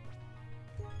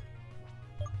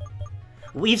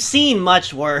 We've seen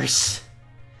much worse.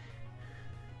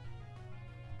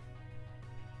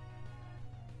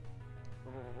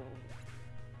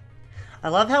 I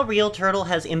love how Real Turtle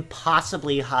has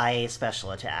impossibly high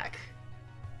special attack.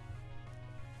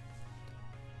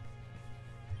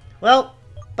 Well,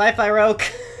 bye, Fyroke.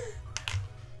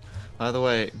 By the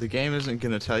way, the game isn't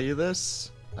going to tell you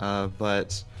this,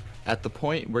 but at the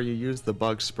point where you use the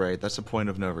bug spray, that's a point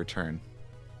of no return.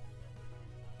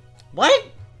 What?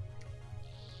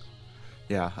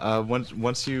 Yeah,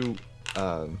 once you,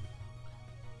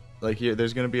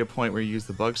 there's going to be a point where you use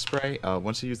the bug spray.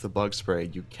 Once you use the bug spray,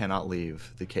 you cannot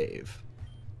leave the cave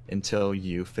until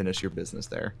you finish your business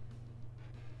there.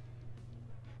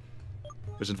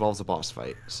 Which involves a boss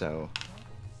fight, so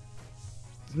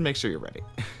make sure you're ready.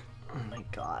 Oh my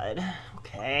god.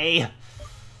 Okay.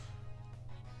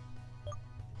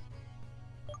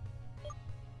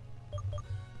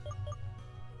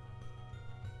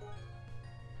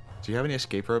 Do you have any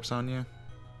escape ropes on you?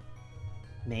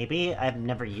 Maybe. I've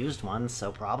never used one,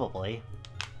 so probably.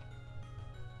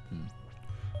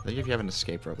 I think if you have an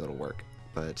escape rope, that'll work,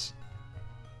 but...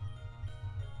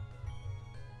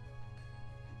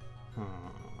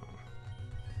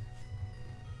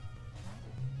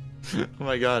 Oh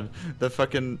my god, the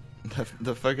fucking,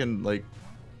 like,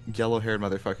 yellow-haired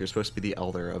motherfucker is supposed to be the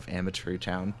elder of Amateur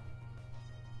Town.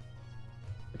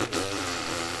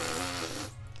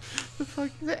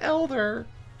 The elder!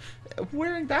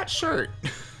 Wearing that shirt!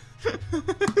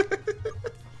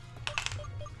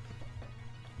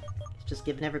 Just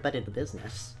giving everybody the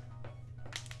business.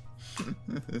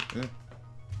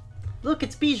 Look,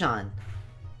 it's Bijan.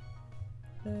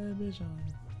 Bijan.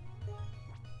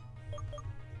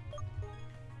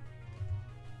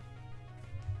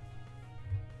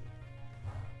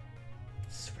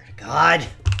 Swear to God.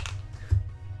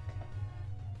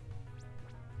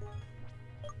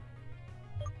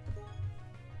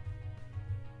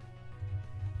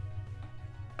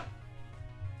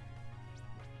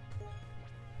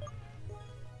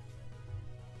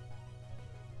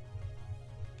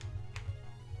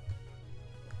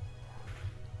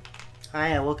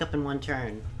 Hi, I woke up in one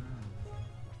turn.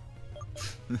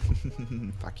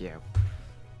 Fuck you.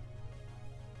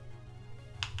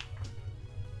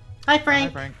 Hi, Frank.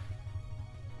 Hi, Frank.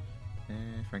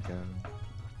 Franco.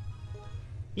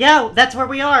 Yeah, that's where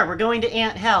we are. We're going to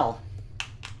Anthell.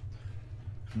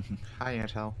 Hi,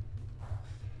 Anthell.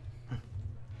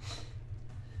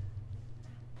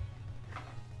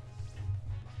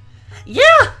 Yeah!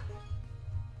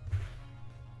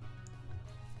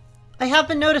 I have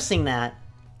been noticing that.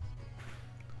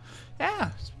 Yeah,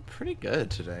 it's been pretty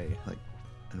good today, like,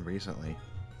 and recently.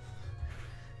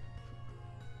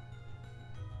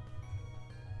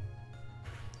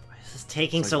 Why is this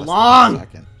taking It's so like long? less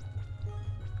than a second.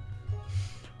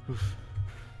 Oof.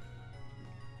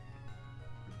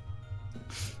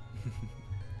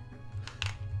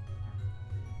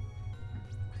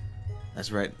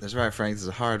 That's right, Frank. This is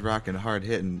a hard rockin', hard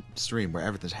hitting stream where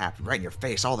everything's happening right in your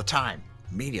face all the time,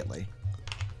 immediately.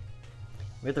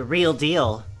 We're the real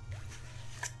deal.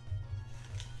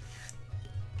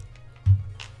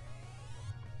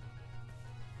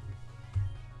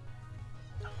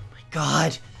 Oh my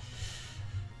god.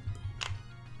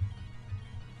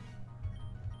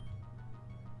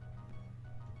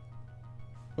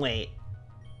 Wait.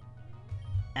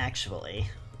 Actually.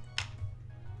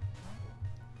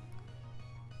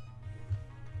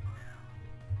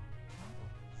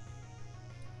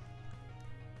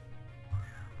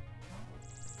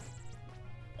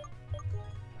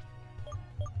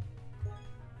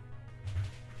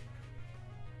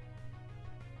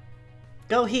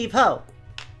 Go heave ho!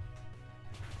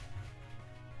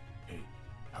 Hey,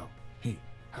 ho, he,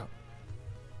 ho.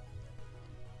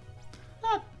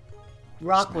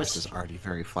 Rock Smash was... this already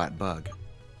very flat bug.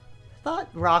 I thought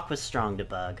Rock was strong to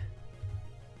bug.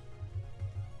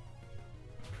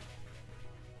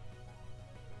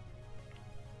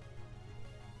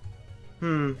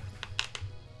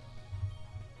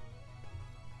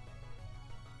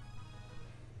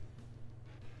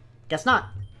 Guess not.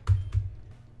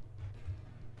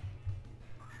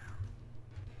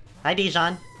 Hi,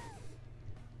 Dijon.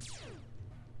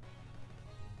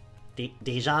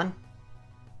 Dijon?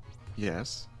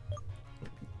 Yes.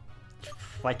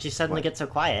 Why'd you suddenly What? get so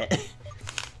quiet?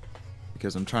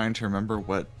 Because I'm trying to remember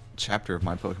what chapter of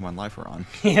my Pokemon Life we're on.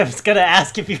 I was gonna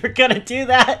ask if you were gonna do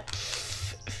that.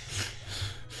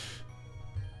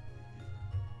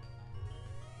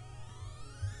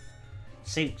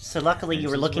 So luckily you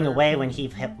were looking away when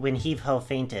Heave-Ho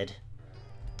fainted.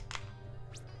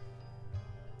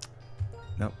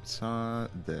 Nope, saw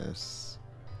this.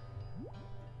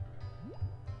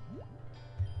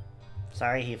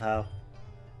 Sorry, Heave-Ho.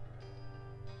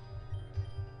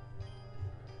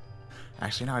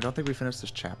 Actually, no, I don't think we finished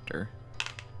this chapter.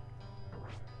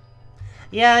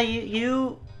 Yeah,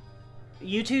 you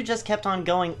two just kept on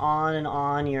going on and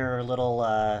on your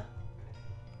little,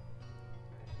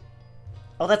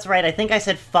 Oh, that's right, I think I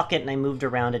said fuck it and I moved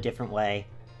around a different way.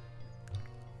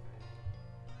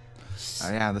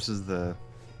 Oh yeah, this is the...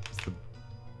 It's a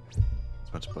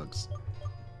bunch of bugs.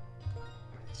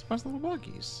 It's a bunch of little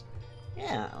buggies.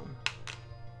 Yeah.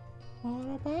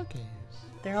 Little buggies.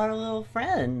 They're our little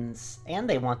friends, and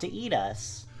they want to eat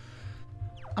us.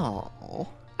 Oh,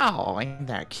 ain't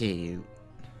that cute?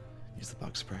 Use the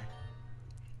bug spray.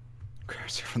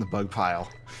 Grabs her from the bug pile.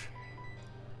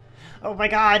 Oh my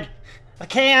god! A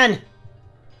can!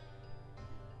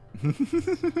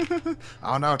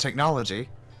 Oh no, technology.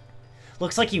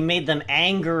 Looks like you made them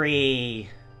angry.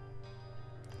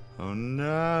 Oh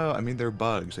no, I mean they're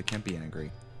bugs, they can't be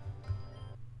angry.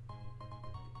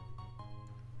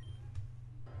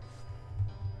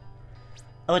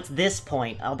 Oh, it's this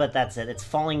point. I'll bet that's it. It's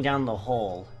falling down the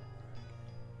hole.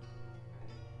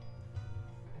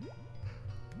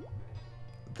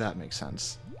 That makes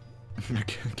sense. I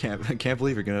can't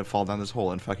believe you're gonna fall down this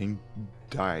hole and fucking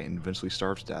die and eventually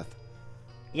starve to death.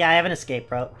 Yeah, I have an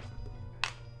escape rope.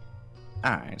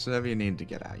 Alright, so whatever you need to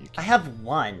get out, you can. I have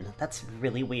one. That's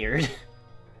really weird.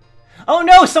 Oh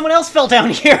no! Someone else fell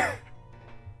down here!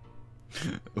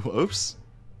 Whoops.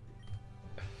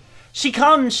 She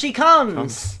comes! She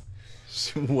comes!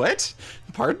 What?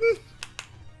 Pardon?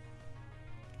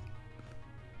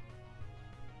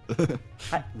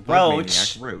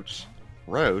 Roach. Roach.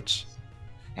 Roach?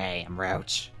 Hey, I'm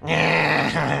Roach. Oh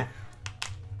no,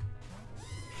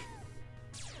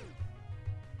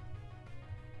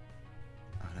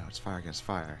 it's fire against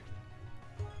fire.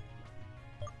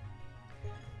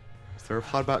 Is there a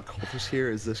plot about cultists here?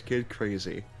 Is this kid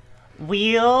crazy?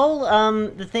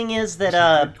 The thing is that,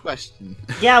 That's a good question.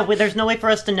 yeah, there's no way for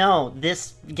us to know.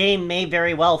 This game may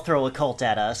very well throw a cult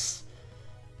at us.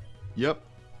 Yep.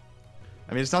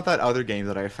 I mean, it's not that other game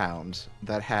that I found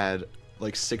that had,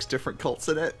 like, 6 different cults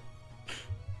in it.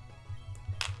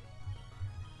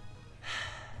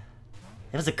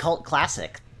 It was a cult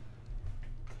classic.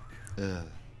 Ugh.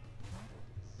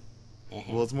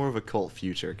 Well, it's more of a cult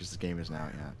future, because the game isn't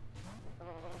out yet.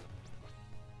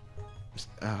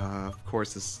 Of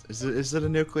course, is it a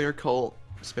nuclear cult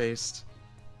spaced?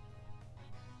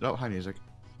 Oh, hi music.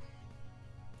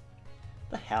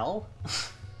 The hell?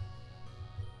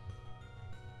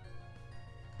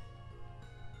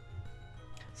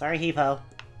 Sorry, Heave-Ho.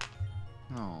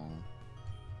 Oh.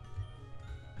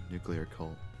 A nuclear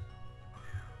cult.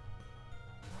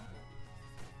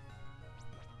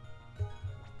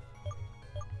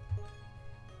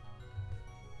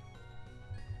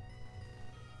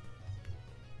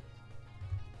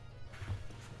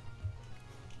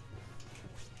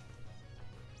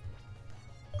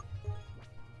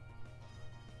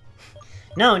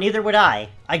 No, neither would I.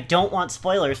 I don't want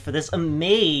spoilers for this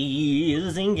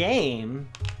amazing game.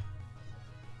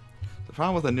 The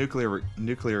problem with a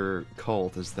nuclear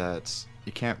cult is that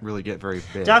you can't really get very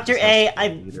big. Dr. A, I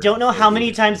don't know how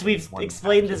many times times we've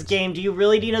explained this game. Do you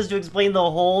really need us to explain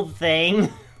the whole thing?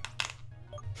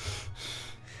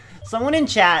 Someone in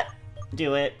chat,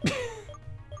 do it.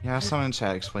 Yeah, someone in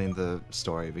chat explained the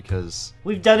story because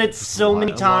We've done it so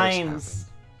many a lot has times. happened.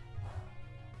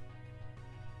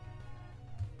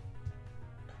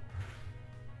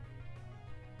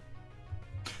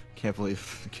 Can't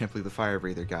believe the fire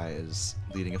breather guy is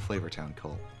leading a Flavortown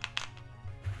cult.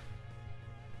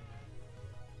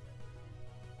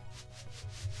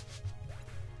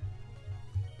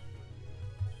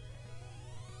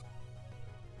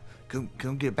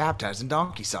 Go get baptized in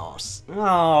donkey sauce.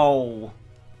 Oh.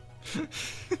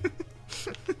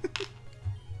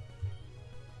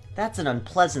 That's an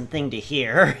unpleasant thing to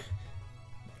hear.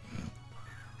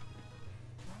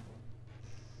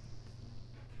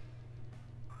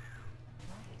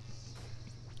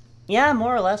 Yeah,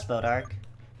 more or less, Bodark.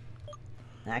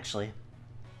 Actually.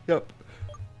 Yep.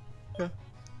 Yeah.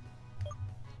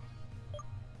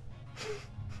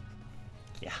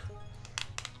 Yeah.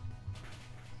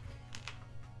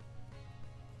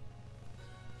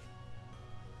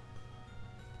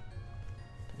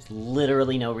 There's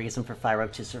literally no reason for Fyro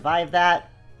to survive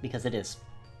that, because it is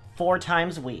 4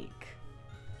 times weak.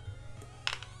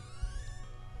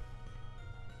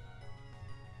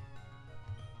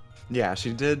 Yeah,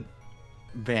 she did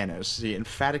vanished. He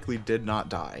emphatically did not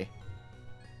die.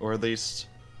 Or at least...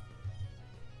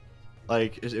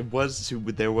 Like,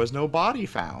 there was no body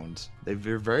found. They're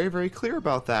very, very clear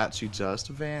about that. She just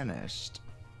vanished.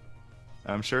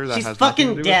 I'm sure that She's has nothing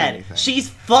to fucking do dead. with anything. She's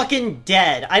fucking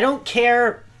dead. I don't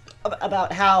care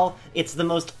about how it's the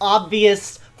most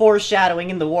obvious foreshadowing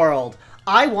in the world.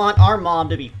 I want our mom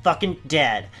to be fucking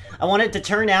dead. I want it to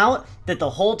turn out that the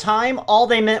whole time all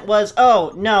they meant was,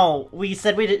 oh no, we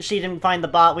said she didn't find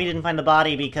we didn't find the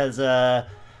body because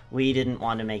we didn't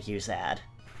want to make you sad.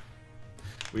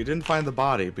 We didn't find the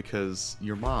body because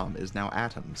your mom is now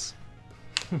atoms.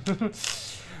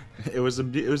 It was a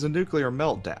nuclear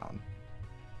meltdown.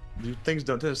 Things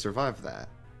don't tend to survive that.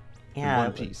 Yeah. In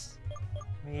one piece.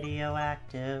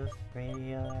 Radioactive,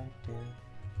 radioactive.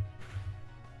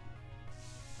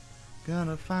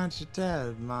 Gonna find you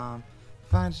dead, Mom.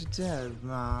 Find you dead,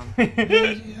 Mom.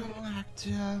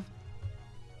 Radioactive.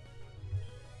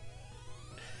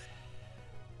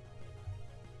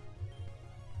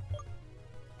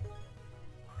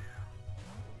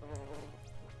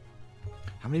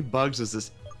 How many bugs does this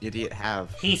idiot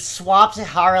have? He swapped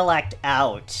Harlech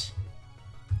out.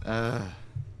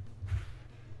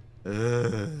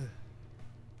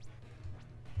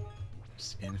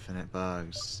 Just infinite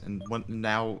bugs. And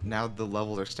now the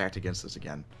levels are stacked against us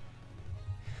again.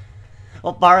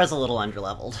 Well, Bara's a little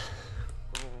underleveled.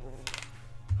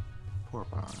 Poor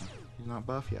Bara. He's not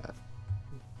buff yet.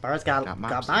 Bara's got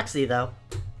Moxie, though.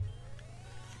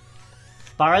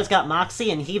 Bara's got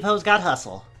Moxie and Heave-Ho's got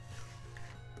Hustle.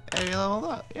 Hey, you leveled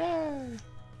up. Yay!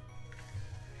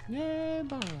 Yay,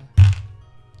 Bara.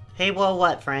 Hey, whoa,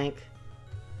 what, Frank?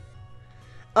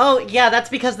 Oh, yeah, that's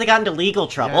because they got into legal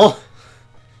trouble. Yeah.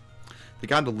 They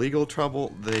got into legal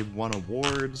trouble, they won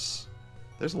awards.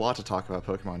 There's a lot to talk about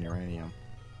Pokemon Uranium.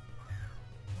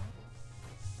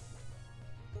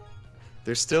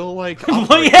 They're still, like...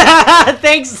 Well, yeah,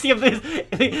 thanks!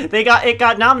 It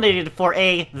got nominated for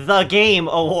a The Game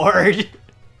Award.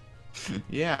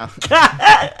 Yeah.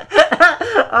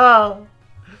 Oh.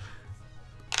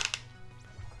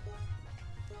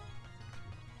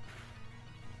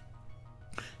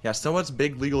 Yeah, so much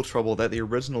big legal trouble that the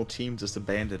original team just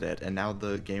abandoned it, and now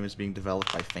the game is being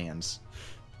developed by fans.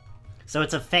 So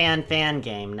it's a fan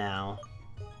game now.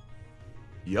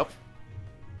 Yup.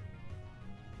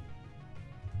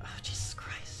 Oh, Jesus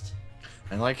Christ.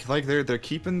 And like they're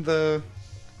keeping they're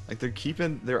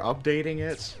updating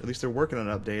it. At least they're working on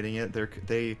updating it.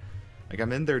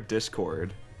 I'm in their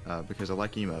Discord because I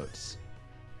like emotes,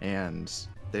 and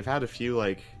they've had a few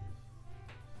like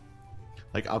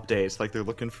updates. Like they're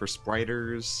looking for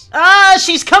spriters. Ah,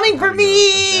 she's coming for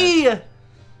me!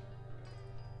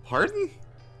 Pardon?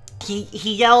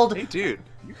 He yelled. Hey, dude,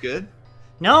 you good?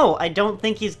 No, I don't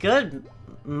think he's good,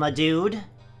 my dude.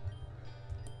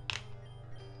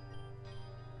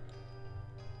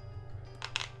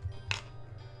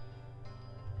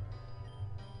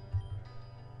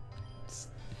 Let's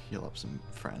heal up some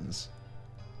friends.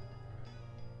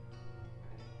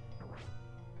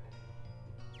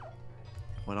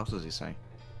 What else does he say?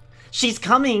 She's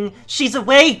coming! She's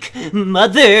awake!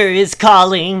 Mother is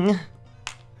calling!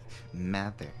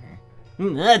 Mother.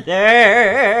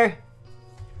 Mother!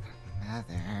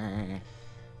 Mother.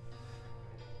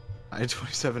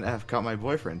 I-27F got my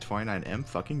boyfriend, 29M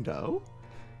fucking dough?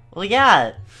 Well,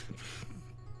 yeah.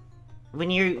 When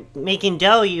you're making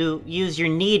dough, you use your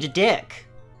knead dick.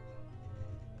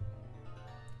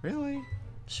 Really?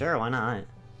 Sure, why not?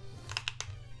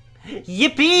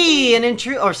 Yippee! An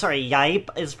yipe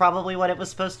is probably what it was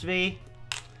supposed to be.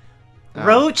 Oh.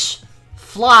 Roach,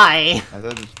 fly. I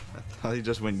thought he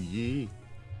just went yee.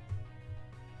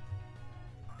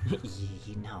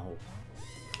 No.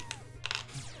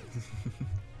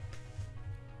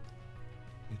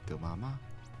 Little mama.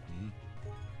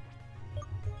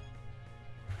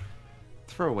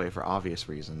 Throwaway for obvious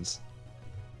reasons.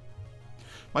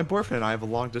 My boyfriend and I have a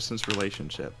long-distance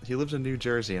relationship. He lives in New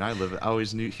Jersey, and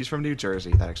he's from New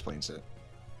Jersey. That explains it.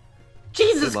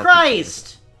 Jesus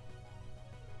Christ!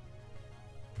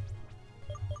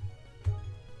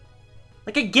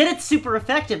 Like, I get it's super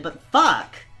effective, but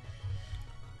fuck!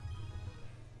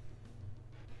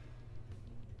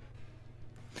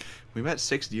 We met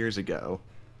 6 years ago,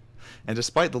 and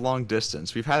despite the long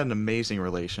distance, we've had an amazing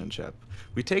relationship.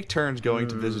 We take turns going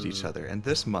to visit each other, and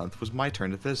this month was my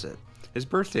turn to visit. His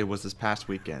birthday was this past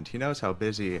weekend. He knows how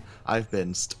busy I've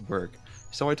been work,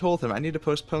 so I told him I need to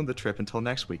postpone the trip until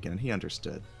next weekend, and he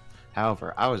understood.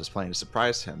 However, I was just planning to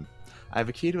surprise him. I have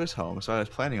a key to his home, so I was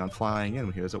planning on flying in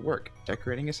when he was at work,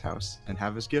 decorating his house, and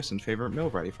have his gifts and favorite meal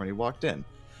ready for when he walked in.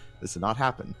 This did not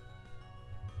happen.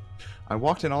 I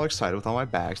walked in all excited with all my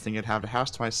bags, thinking I'd have the house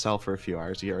to myself for a few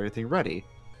hours to get everything ready.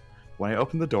 When I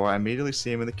opened the door, I immediately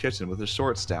see him in the kitchen with his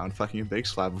shorts down, fucking a big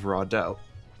slab of raw dough.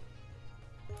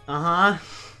 Uh-huh.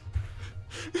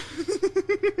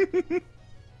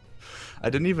 I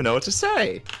didn't even know what to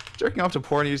say. Jerking off to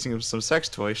porn using some sex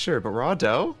toy, sure, but raw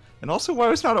dough? And also, why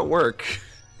was not at work?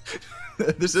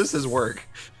 This is his work.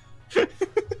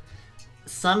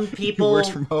 Some people works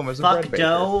from home as a fuck bread baker.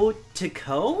 dough to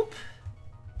cope?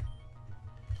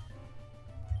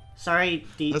 Sorry,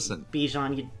 Listen.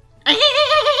 Bijan, you...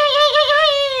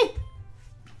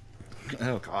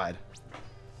 Oh God.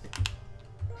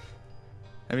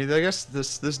 I mean, I guess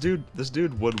this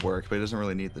dude would work, but he doesn't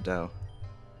really need the dough.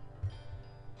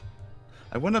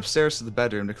 I went upstairs to the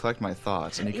bedroom to collect my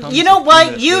thoughts, and he comes. You know a few what?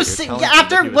 minutes You later said telling me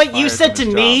after that he was what you fired said from to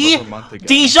his me, job over a month ago.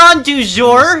 Dijon du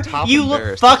jour, He's top you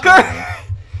embarrassed to tell fucker. me.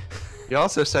 He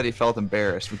also said he felt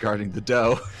embarrassed regarding the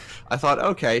dough. I thought,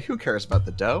 okay, who cares about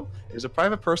the dough? It was a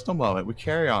private, personal moment. We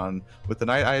carry on with the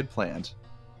night I had planned.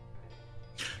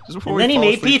 Just before And then we he fall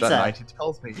made asleep pizza. that night, he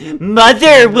tells me,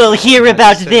 Mother will hear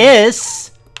about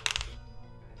this.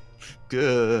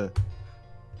 Gah.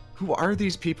 Who are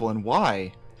these people and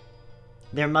why?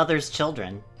 Their mother's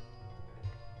children.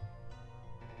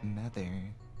 Mother.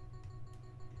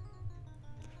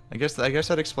 I guess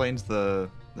that explains the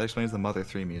Mother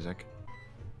 3 music.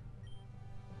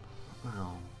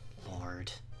 Oh,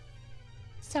 Lord.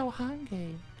 So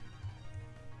hungry.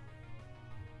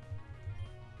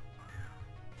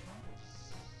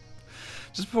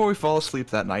 Just before we fall asleep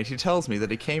that night, he tells me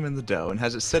that he came in the dough and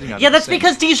has it sitting on Yeah, the that's sink.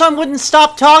 because Dijon wouldn't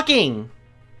stop talking.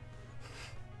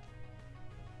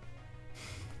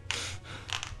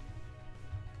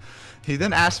 He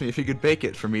then asked me if he could bake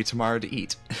it for me tomorrow to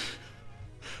eat.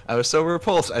 I was so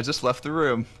repulsed, I just left the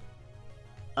room.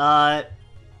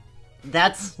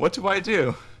 That's... What do I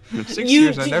do? In 6 You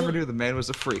years, I d- never knew the man was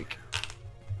a freak.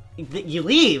 You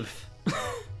leave.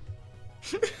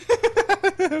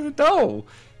 No!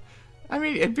 I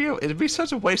mean, it'd be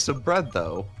such a waste of bread,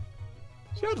 though.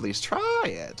 You at least try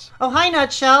it. Oh, hi,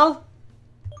 Nutshell.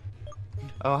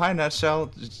 Oh, hi,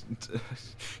 Nutshell.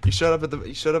 You showed up at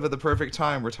the perfect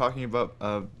time. We're talking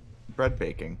about bread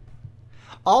baking.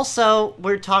 Also,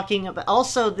 we're talking about...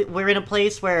 Also, we're in a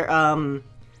place where,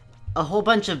 a whole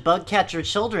bunch of bug catcher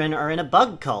children are in a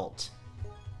bug cult.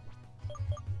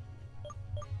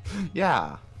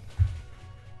 Yeah.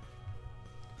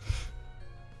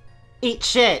 Eat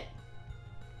shit.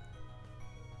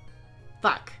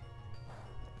 Fuck.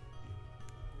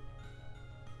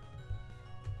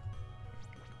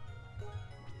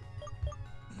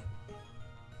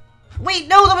 Wait,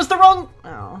 no, that was the wrong...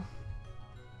 Oh.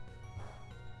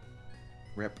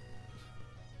 Rip.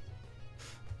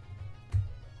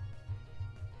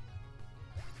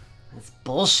 That's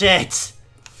bullshit.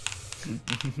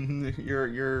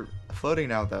 You're floating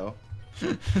now, though.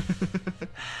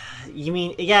 You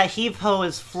mean... Yeah, Heave Ho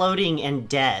is floating and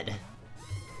dead.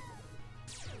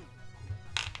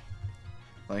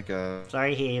 Like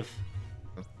Sorry, Heave.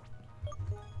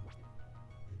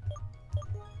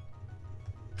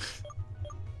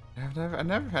 I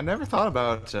never thought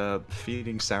about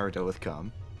feeding sourdough with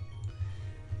cum.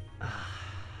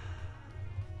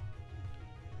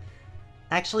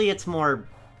 Actually, it's more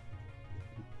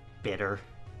bitter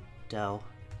dough.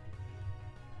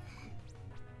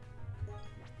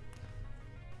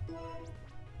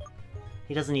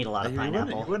 He doesn't eat a lot of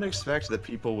pineapple. You wouldn't expect that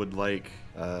people would like,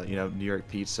 you know, New York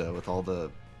pizza with all the,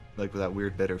 like, with that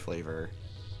weird bitter flavor.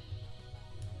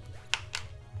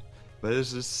 But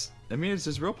it's just, I mean, it's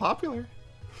just real popular.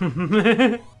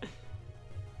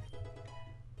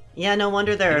 Yeah, no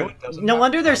wonder they're no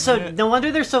wonder they're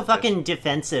so fucking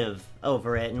defensive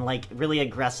over it and like really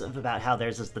aggressive about how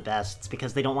theirs is the best. It's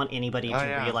because they don't want anybody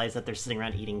to realize that they're sitting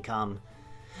around eating cum.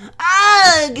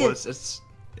 Ugh! Well,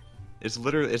 it's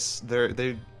literally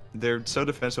they're so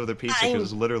defensive of their pizza because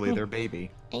it's literally their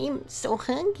baby. I'm so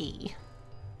hungry.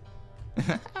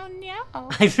 Oh no.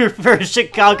 I prefer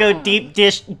Chicago deep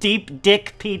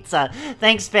dick pizza.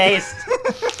 Thanks, Based.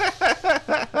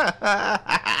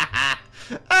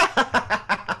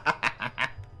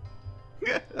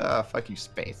 Fuck you,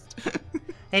 Space.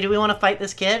 Hey, do we want to fight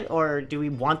this kid, or do we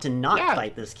want to not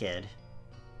fight this kid?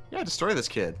 Yeah, destroy this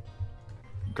kid.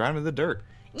 Grind him in the dirt.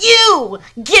 You!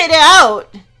 Get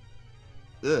out!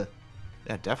 Ugh.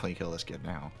 Yeah, definitely kill this kid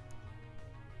now.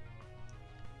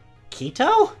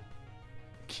 Keto?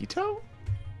 Keto?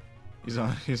 He's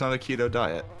on a keto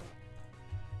diet.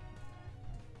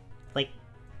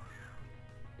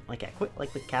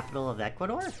 Like the capital of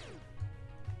Ecuador?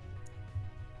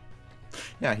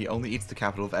 Yeah, he only eats the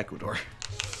capital of Ecuador.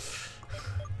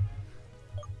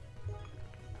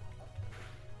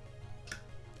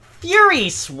 Fury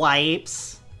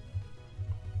swipes?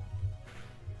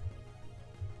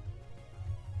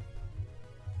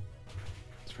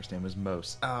 His first name was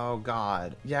Mos. Oh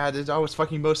god. Yeah, it's always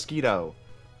fucking Mosquito.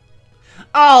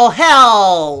 Oh,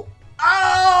 hell!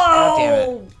 Oh! God damn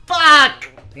it. Fuck!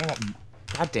 Damn it.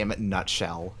 God damn it,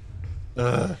 Nutshell.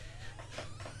 Ugh.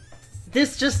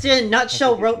 This just in,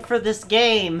 Nutshell wrote for this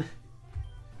game.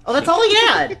 Oh, that's all he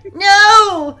had!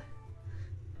 No!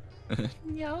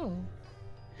 No.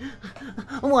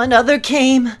 One other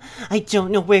came. I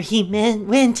don't know where he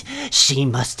went. She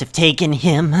must have taken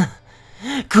him.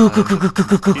 Coo coo coo coo coo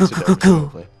coo coo coo coo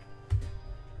coo.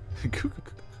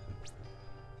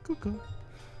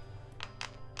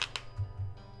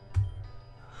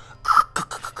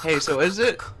 Hey, so is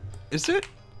it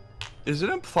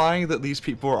implying that these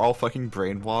people are all fucking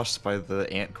brainwashed by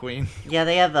the Ant Queen? Yeah,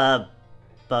 they have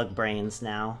bug brains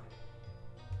now.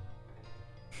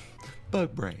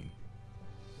 Bug brain.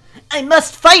 I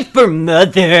must fight for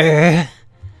Mother.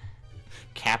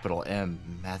 Capital M,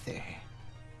 Mother.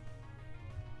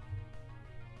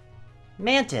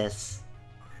 Mantis.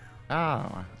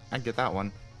 Oh, I get that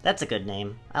one. That's a good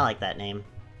name. I like that name.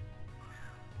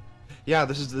 Yeah,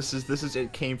 this is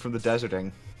it came from the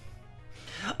deserting.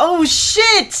 Oh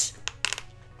shit!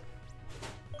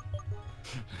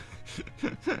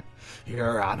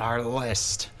 You're on our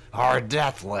list. Our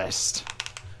death list.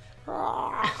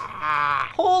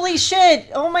 Holy shit!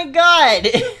 Oh my god!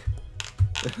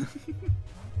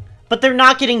 But they're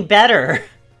not getting better.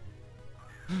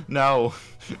 No.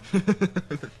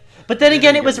 But then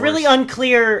again, it Get was really worse.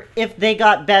 unclear if they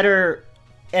got better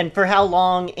and for how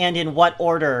long and in what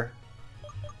order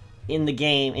in the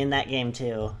game, in that game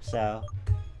too, so.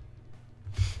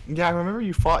 Yeah, I remember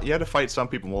you had to fight some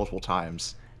people multiple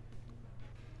times.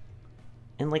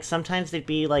 And like sometimes they'd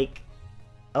be like,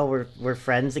 oh, we're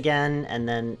friends again, and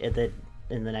then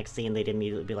in the next scene they'd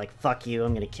immediately be like, fuck you,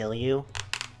 I'm gonna kill you.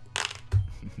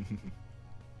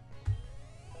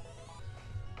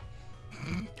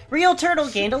 Real Turtle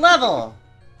gained a level!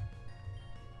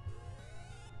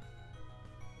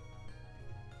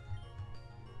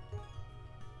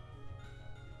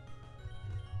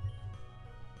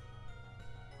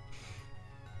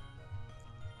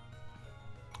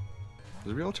 Does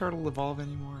the real turtle evolve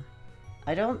anymore?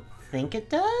 I don't think it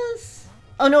does?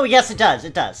 Oh no, yes it does,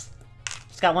 it does.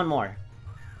 It's got one more.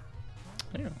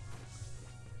 Yeah.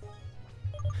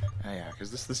 Oh yeah,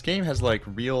 because this game has like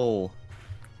real,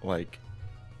 like,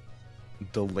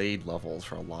 delayed levels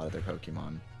for a lot of their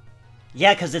Pokemon.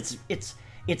 Yeah, because it's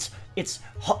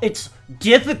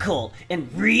difficult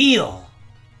and real.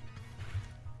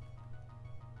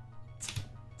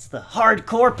 It's the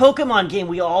hardcore Pokemon game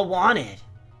we all wanted.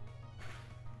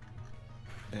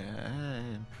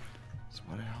 It's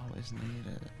what I always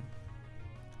needed.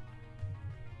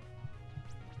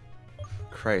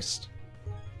 Christ.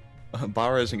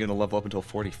 Bara isn't going to level up until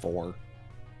 44.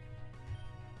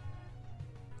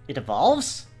 It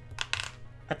evolves?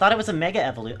 I thought it was a Mega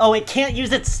Evolution. Oh, it can't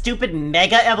use its stupid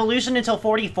Mega Evolution until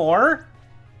 44?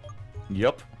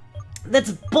 Yep.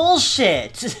 That's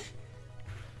bullshit!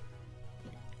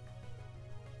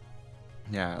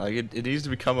 Yeah, like it needs to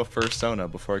become a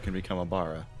Fursona before it can become a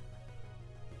Bara.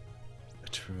 A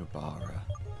true Bara.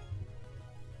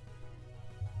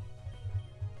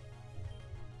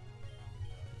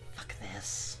 Fuck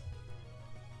this.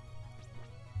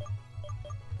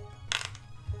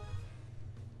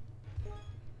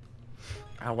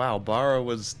 Oh wow, Bara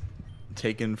was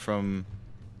taken from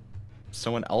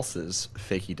someone else's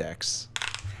fakey dex.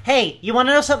 Hey, you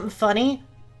wanna know something funny?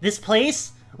 This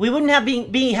place? We wouldn't have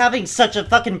be having such a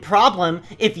fucking problem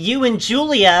if you and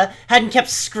Julia hadn't kept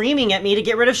screaming at me to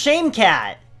get rid of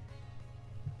Shamecat.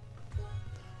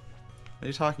 What are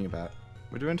you talking about?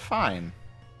 We're doing fine.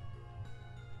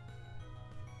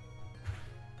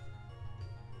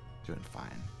 Doing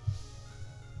fine.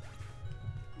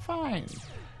 Fine.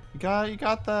 You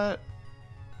got that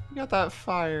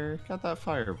fire. Got that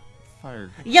fire.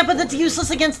 Yeah, but that's useless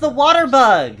against the water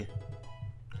bug.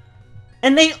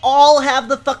 And they all have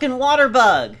the fucking water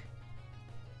bug.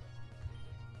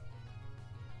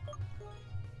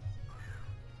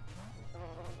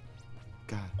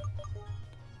 God.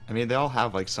 I mean, they all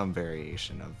have like some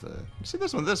variation of the. See,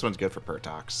 this one's good for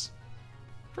Pertox.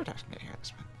 Pertox can get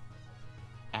this one.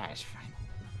 Ah, it's fine.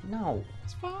 No.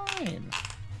 It's fine.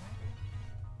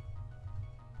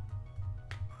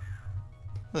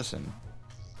 Listen.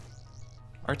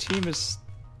 Our team is.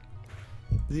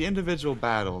 The individual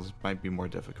battles might be more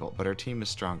difficult, but our team is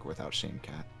stronger without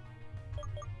Shamecat.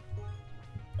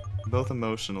 Both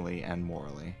emotionally and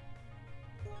morally.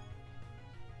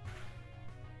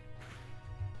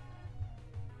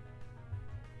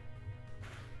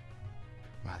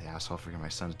 the asshole forget my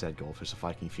son's dead goldfish, a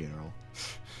Viking funeral.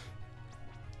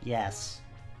 Yes.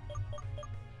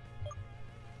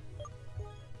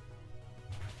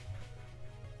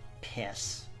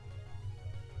 Piss.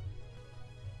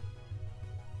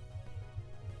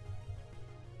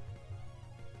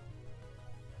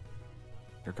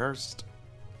 You're cursed.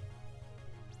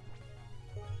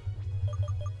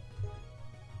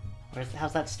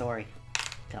 How's that story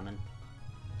coming?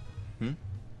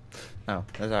 Oh,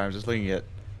 that's I'm just looking at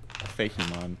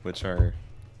Fakemon, which are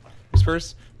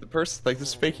this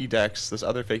fakey dex, this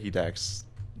other fakey dex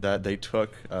that they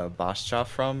took Boschaf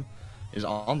from is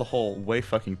on the whole way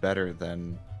fucking better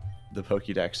than the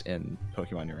Pokédex in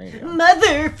Pokemon Uranium.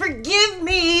 Mother, forgive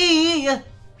me! I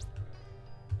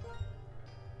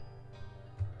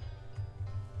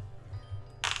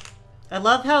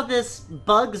love how this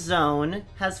bug zone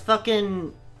has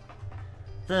fucking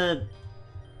the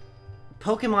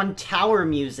Pokemon Tower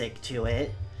music to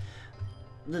it.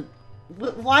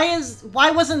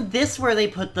 Why wasn't this where they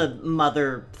put the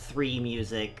Mother 3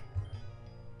 music?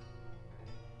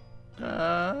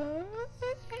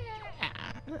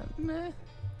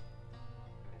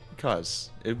 Because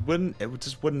it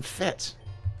just wouldn't fit.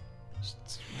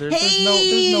 There's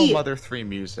no Mother 3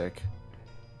 music.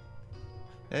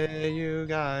 Hey, you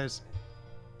guys.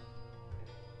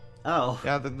 Oh.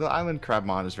 Yeah, the Island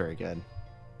Crabmon is very good.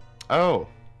 Oh.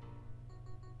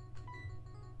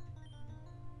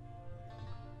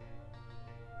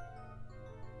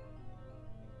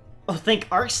 Oh, think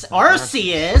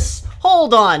Arceus?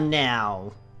 Hold on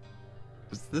now.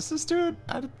 Is this dude?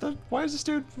 Why is this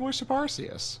dude worship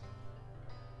Arceus?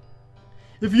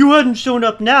 If you hadn't shown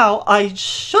up now, I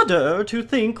shudder to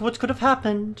think what could have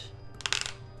happened.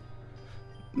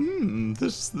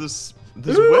 This web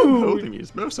holding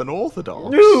is most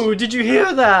unorthodox. Ooh, did you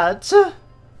hear that?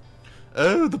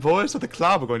 Oh, the boys of the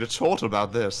club are going to chortle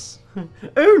about this.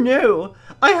 Oh no,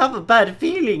 I have a bad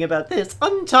feeling about this.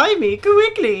 Untie me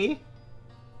quickly.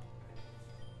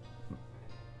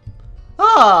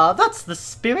 Ah, that's the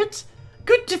spirit.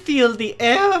 Good to feel the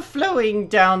air flowing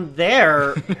down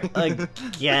there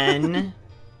again.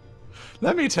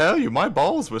 Let me tell you, my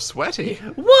balls were sweaty.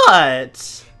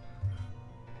 What?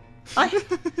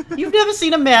 You've never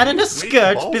seen a man in a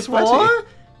skirt before? Sweaty.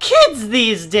 Kids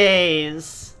these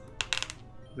days!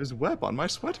 There's web on my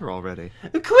sweater already.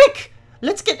 Quick!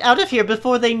 Let's get out of here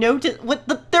before they notice.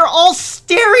 They're all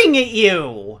staring at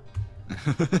you!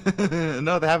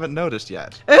 No, they haven't noticed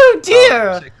yet. Oh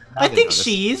dear! I think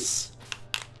she's...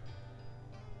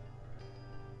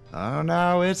 Oh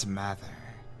no, it's Mather.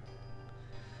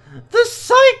 The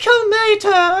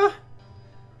Psychomator!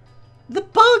 The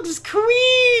bug's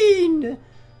queen!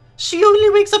 She only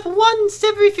wakes up once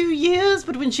every few years,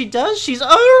 but when she does, she's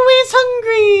always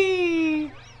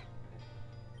hungry!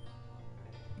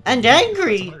 And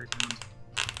angry!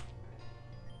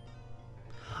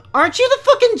 Aren't you the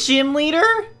fucking gym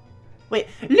leader? Wait,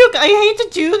 look, I hate to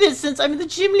do this since I'm the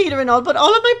gym leader and all, but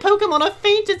all of my Pokemon are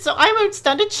fainted, so I won't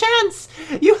stand a chance!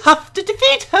 You have to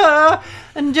defeat her!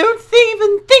 And don't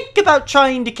even think about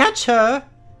trying to catch her!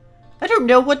 I don't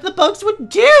know what the bugs would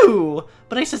do,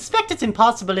 but I suspect it's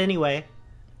impossible anyway.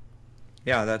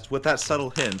 Yeah, that's with that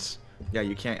subtle hint. Yeah,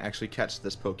 you can't actually catch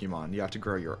this Pokemon. You have to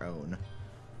grow your own.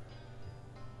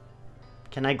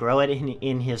 Can I grow it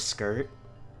in his skirt?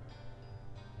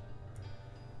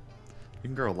 You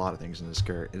can grow a lot of things in this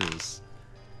skirt. It is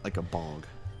like a bog.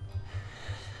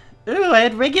 Ooh, I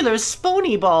had regular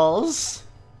spony balls.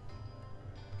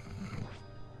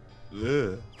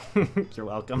 Ugh. You're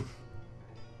welcome.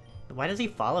 Why does he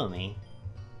follow me?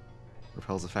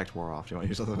 Repel's effect wore off. Do you want to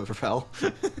use something with Repel?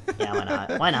 Yeah, why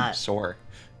not? Why not? Sure.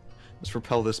 Let's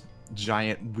repel this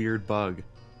giant weird bug.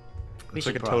 It's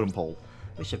like a totem pole.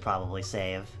 We should probably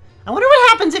save. I wonder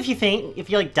what happens if you faint, if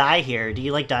you like die here. Do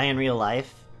you like die in real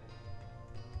life?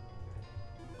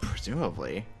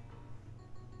 Presumably.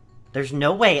 There's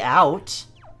no way out.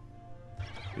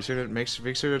 Be sure to make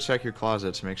sure to check your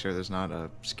closet to make sure there's not a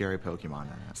scary Pokemon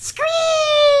in it. Scream!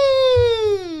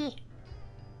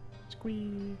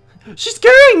 Squee. She's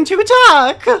going to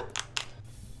attack!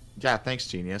 Yeah, thanks,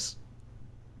 genius.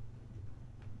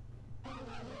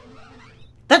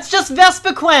 That's just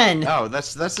Vespiquen! Oh,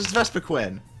 that's just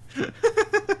Vespiquen. You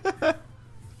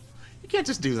can't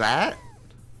just do that.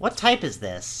 What type is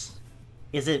this?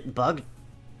 Is it bug?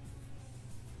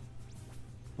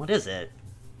 What is it?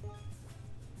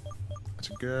 That's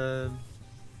good.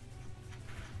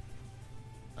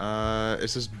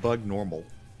 It's just bug normal.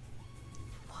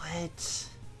 What?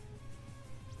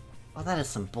 Oh, that is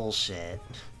some bullshit.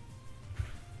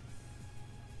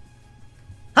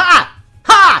 Ha!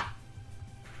 Ha!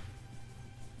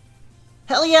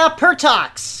 Hell yeah,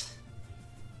 Pertox!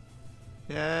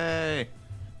 Yay!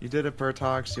 You did it,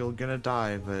 Pertox. You're gonna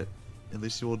die, but at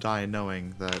least you will die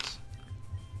knowing that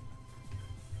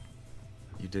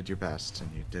you did your best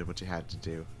and you did what you had to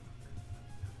do.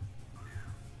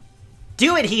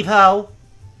 Do it, Heave-Ho!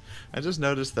 I just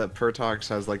noticed that Pertox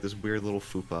has like this weird little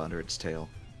fupa under its tail.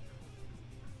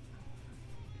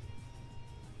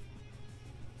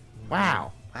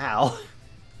 Wow. Wow.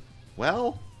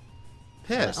 Well,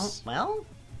 piss. Well?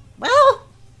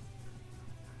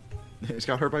 It's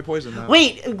got hurt by poison though.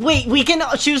 Wait, we can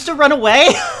choose to run away?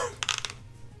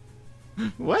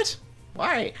 What?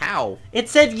 Why? How? It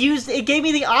said use, it gave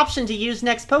me the option to use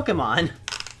next Pokemon.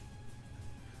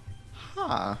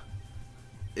 Huh.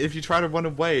 If you try to run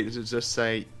away, does it just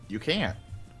say you can't?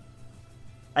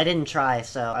 I didn't try,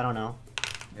 so I don't know.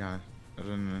 Yeah, I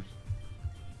don't know.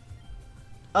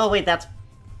 Oh wait, that's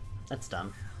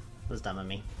dumb. That was dumb of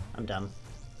me. I'm dumb.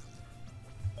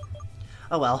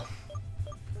 Oh well.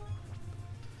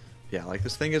 Yeah, like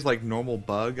this thing is like normal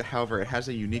bug, however it has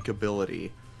a unique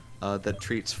ability that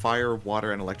treats fire,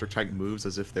 water, and electric type moves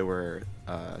as if they were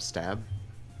stab.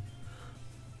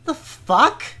 The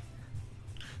fuck?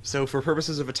 So for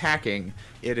purposes of attacking,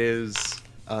 it is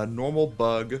a normal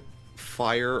bug,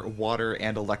 fire, water,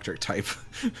 and electric type.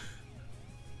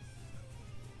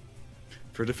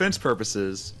 For defense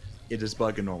purposes, it is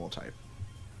bug and normal type.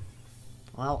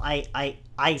 Well, I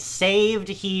saved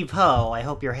Heave-Ho. I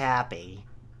hope you're happy.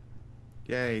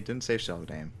 Yay, didn't save Shell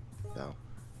Name, though.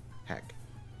 Heck.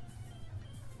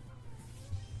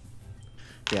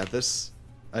 Yeah, this,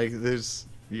 like, there's,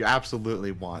 you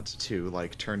absolutely want to,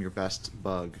 like, turn your best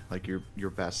bug, like, your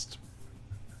best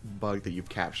bug that you've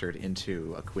captured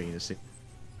into a queen as soon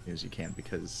as you can,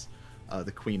 because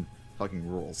the queen fucking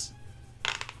rules.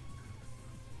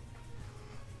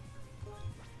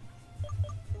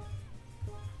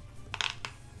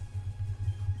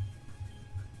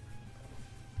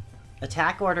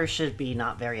 Attack order should be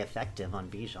not very effective on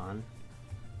Bijan.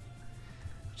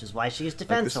 Which is why she used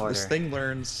defense order. This thing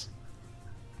learns...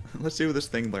 Let's see what this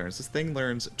thing learns. This thing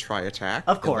learns Tri-Attack.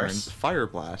 Of course. It learns Fire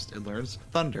Blast. It learns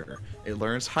Thunder. It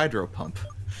learns Hydro Pump.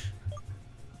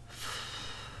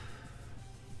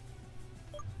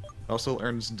 It also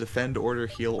learns Defend Order,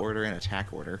 Heal Order, and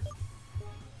Attack Order.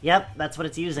 Yep, that's what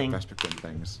it's using. Best between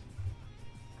things.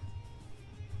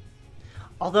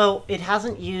 Although, it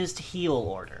hasn't used heal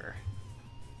order.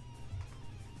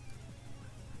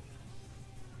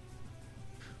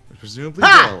 Presumably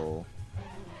Ha! will.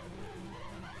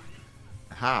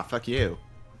 Aha, fuck you.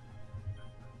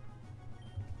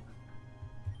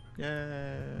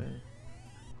 Yay.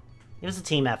 It was a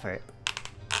team effort.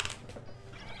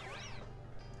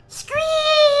 Scream!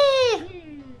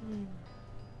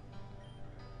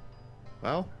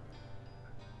 Well.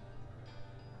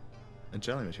 A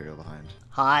jelly material behind.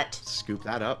 Hot. Scoop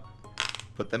that up.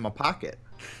 Put them in my pocket.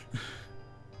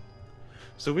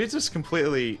 So we just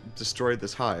completely destroyed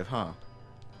this hive, huh?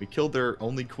 We killed their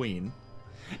only queen.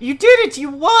 You did it!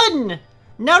 You won!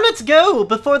 Now let's go,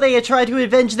 before they try to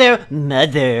avenge their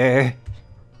mother.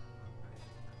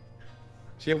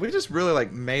 So yeah, we just really,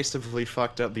 like, massively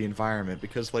fucked up the environment,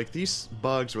 because, like, these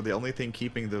bugs were the only thing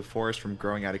keeping the forest from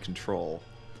growing out of control.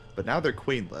 But now they're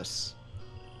queenless.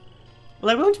 Well,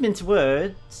 I won't mince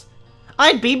words.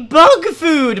 I'd be bug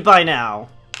food by now!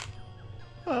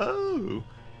 Oh!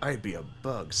 I'd be a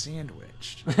bug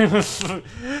sandwich.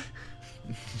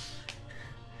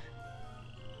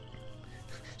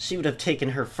 She would have taken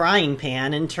her frying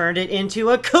pan and turned it into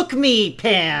a cook-me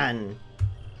pan!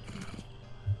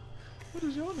 What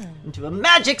is your name? Into a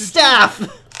magic staff!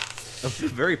 A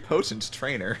very potent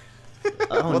trainer.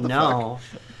 Oh What the no.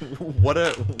 fuck?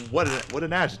 What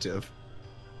an adjective.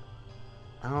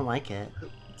 I don't like it.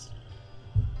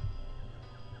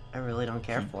 I really don't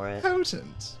care for it.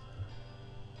 Potent.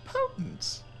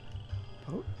 Potent.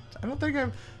 Potent? I don't think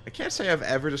I can't say I've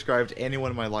ever described anyone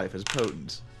in my life as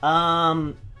potent.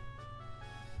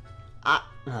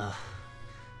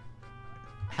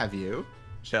 Have you?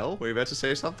 Shell, were you about to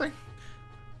say something?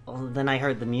 Well, then I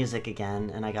heard the music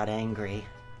again, and I got angry.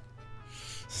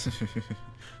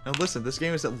 Now listen, this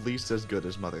game is at least as good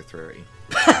as Mother 3.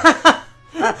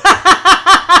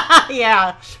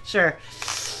 Yeah, sure.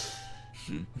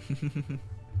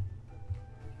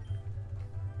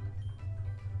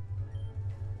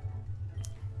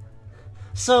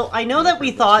 So, I know that we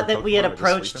thought that we had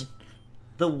approached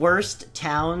the worst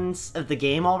towns of the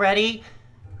game already.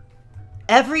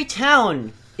 Every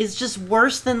town is just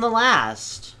worse than the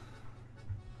last.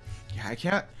 Yeah, I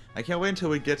can't wait until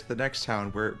we get to the next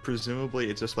town where presumably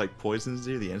it just like poisons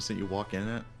you the instant you walk in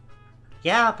it.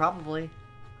 Yeah, probably.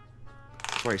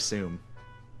 That's what I assume.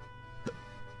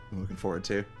 I'm looking forward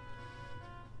to.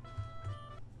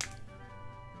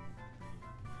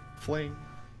 Fling.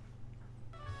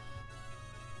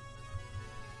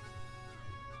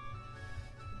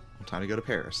 Time to go to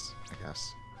Paris, I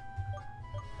guess.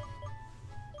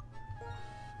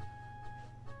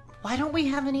 Why don't we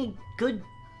have any good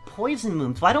poison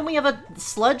moves? Why don't we have a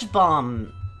sludge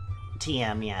bomb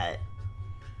TM yet?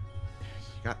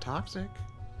 You got toxic.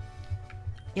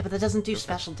 Yeah, but that doesn't do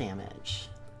special damage.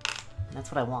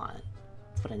 That's what I want.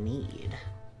 That's what I need.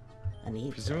 I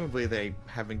need. Presumably they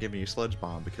haven't given you sludge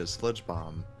bomb because sludge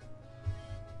bomb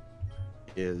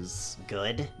is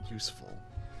good. Useful.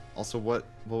 Also, what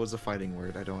was the fighting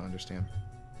word? I don't understand.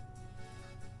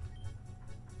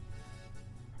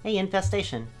 Hey,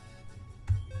 infestation.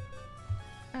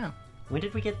 Oh. When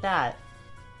did we get that?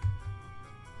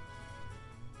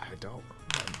 I don't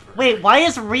remember. Wait, why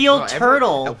is real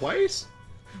turtle? What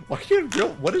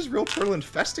is real turtle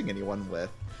infesting anyone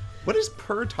with? What is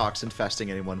Pertox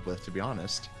infesting anyone with, to be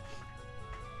honest?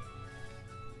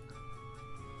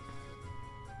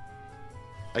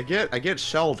 I get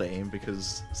shell dame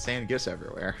because sand gets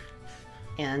everywhere.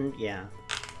 And yeah.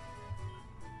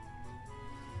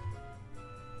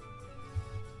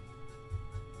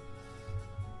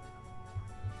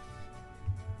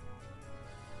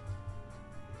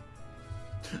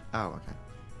 Oh,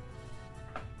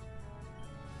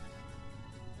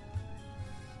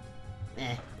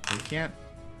 okay. You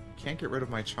can't get rid of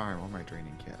my charm or my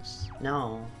draining kiss.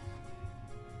 No.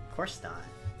 Of course not.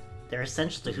 They're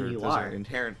essential to who you are.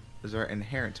 Those are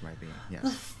inherent to my being. Yes.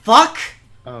 The fuck?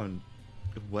 Oh,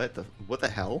 what the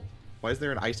hell? Why is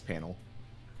there an ice panel?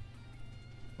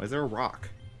 Why is there a rock?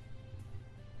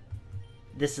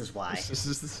 This is why.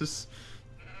 This is...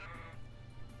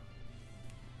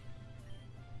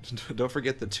 Don't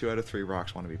forget that 2 out of 3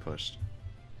 rocks want to be pushed.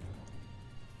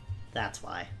 That's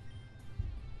why.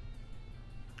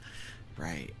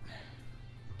 Right.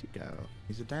 To go.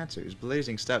 He's a dancer. His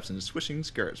blazing steps and his swishing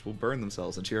skirts will burn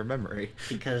themselves into your memory.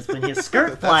 Because when his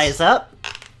skirt flies up...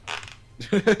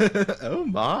 Oh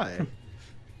my.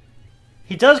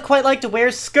 He does quite like to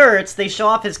wear skirts. They show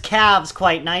off his calves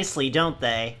quite nicely, don't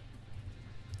they?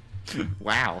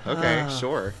 Wow. Okay,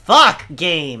 sure. Fuck,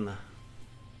 game!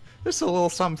 This is a little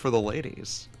something for the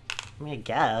ladies. I mean, I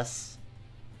guess.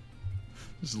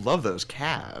 Just love those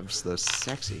calves. Those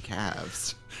sexy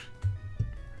calves.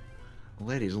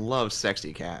 Ladies love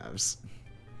sexy calves.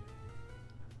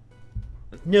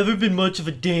 I've never been much of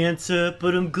a dancer,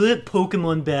 but I'm good at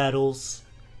Pokemon battles.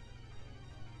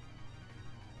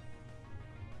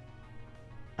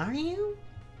 Are you?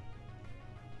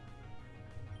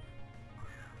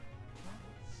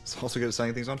 It's also good at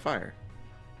setting things on fire.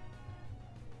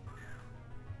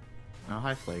 Oh,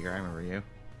 hi, Flager. I remember you.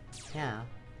 Yeah.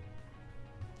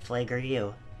 Flager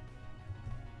you.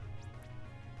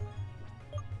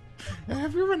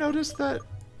 Have you ever noticed that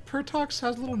Pertox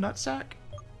has a little nutsack?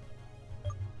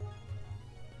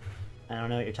 I don't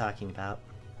know what you're talking about.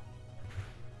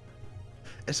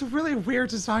 It's a really weird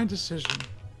design decision.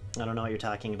 I don't know what you're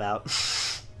talking about.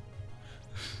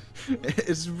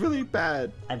 It's really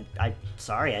bad. I'm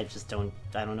sorry, I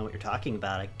don't know what you're talking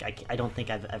about. I don't think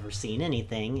I've ever seen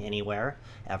anything anywhere,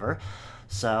 ever.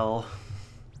 So...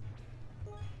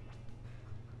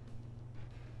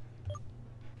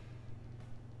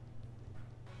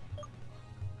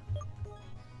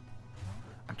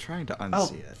 I'm trying to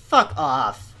unsee it. Fuck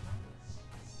off.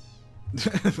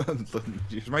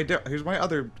 Here's my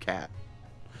other cat.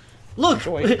 Look!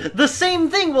 Enjoy. The same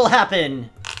thing will happen!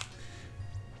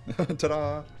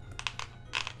 Ta-da!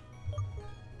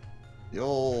 The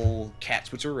old cat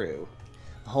switcheroo.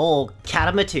 Whole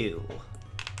Katamatu.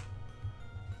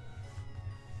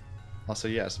 Also,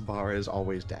 yes, Bar is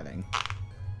always dabbing.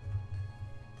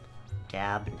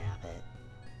 Dab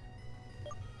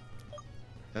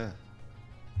nabbit.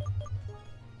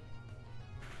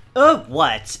 Oh,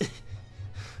 what?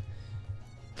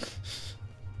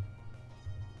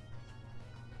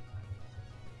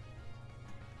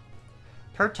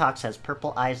 Pertox has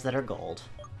purple eyes that are gold.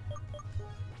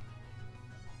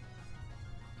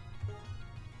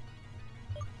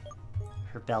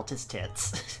 Her belt is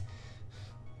tits.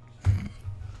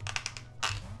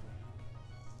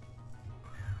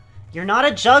 You're not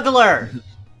a juggler!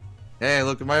 Hey,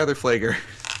 look at my other Flager.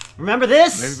 Remember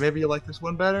this? Maybe you like this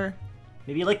one better?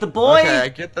 Maybe you like the boy? Okay, I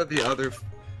get that the other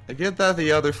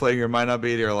Flager might not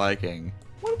be to your liking.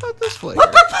 What about this Flager?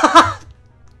 What the fuck?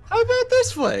 How about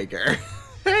this Flager?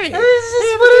 Hey! What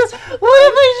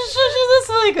if I just showed you this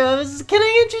Flager? Can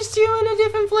I interest you in a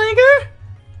different Flager?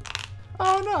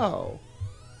 Oh no.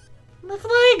 The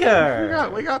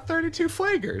Flager! We got 32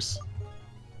 Flagers.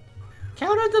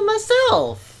 counted them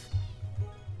myself.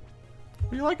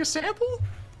 Would you like a sample?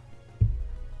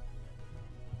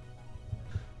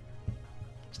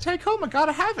 Take home a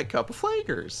gotta have it cup of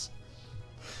flankers.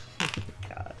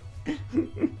 God.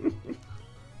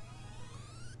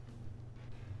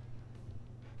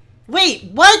 Wait,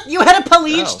 what? You had a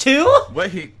Paleach too?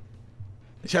 Wait, he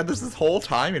had this whole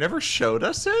time? He never showed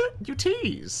us it? You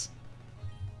tease.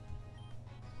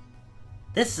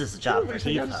 This is a job for I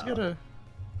Tifa. just gotta...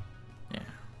 Yeah.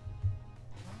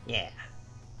 Yeah.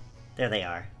 There they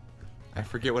are. I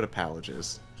forget what a Palage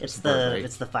is. It's a the bird, right?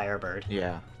 it's the Firebird.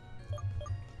 Yeah.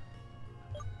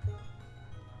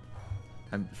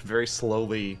 I'm very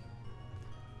slowly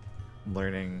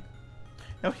learning.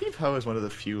 Now, Heave Ho is one of the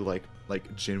few like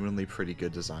genuinely pretty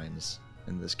good designs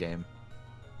in this game.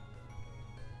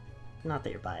 Not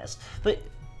that you're biased, but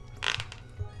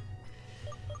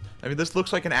I mean, this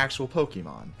looks like an actual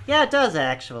Pokemon. yeah, it does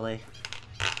actually.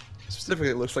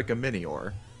 Specifically, it looks like a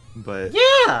Minior, but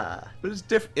Yeah, but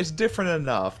it's different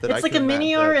enough that it's like a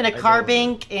Minior and a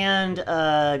Carbink and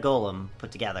a Golem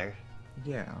put together.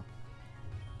 Yeah.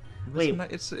 Wait.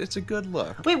 It's a good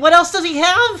look. Wait, what else does he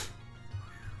have?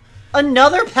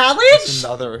 Another It's Palage?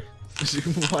 another.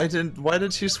 Why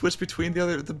did you switch between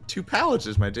the two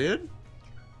Palages, my dude?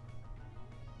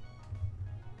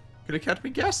 Could have kept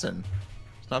me guessing.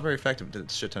 It's not very effective. It did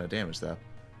a shit ton of damage though.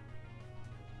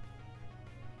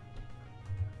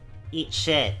 Eat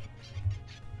shit.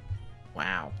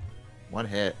 Wow. One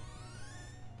hit.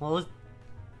 Well,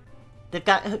 they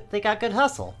got good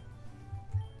hustle.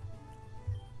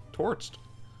 Torched.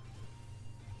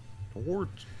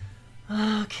 Torched.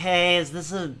 Okay, is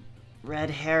this a red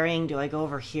herring? Do I go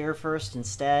over here first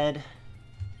instead?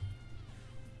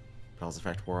 Repel's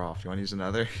effect wore off. Do you want to use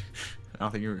another? I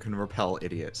don't think you can repel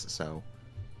idiots, so.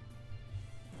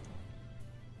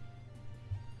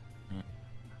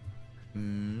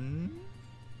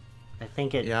 I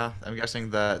think it... Yeah, I'm guessing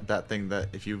that thing that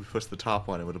if you push the top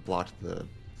one, it would have blocked the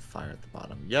fire at the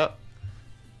bottom. Yep.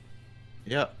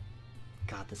 Yep.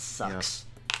 God, this sucks.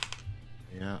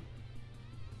 Yeah.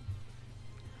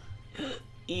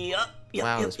 Yep.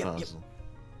 Wow, this puzzle.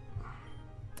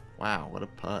 Wow, what a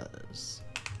puzz.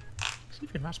 See if you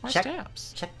can match my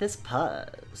steps. Check this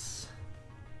puzz.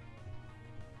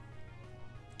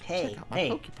 Hey, Check out my hey.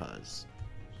 Pokepuzz.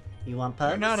 You want puzz?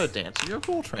 You're not a dancer, you're a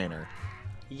pool trainer.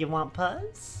 You want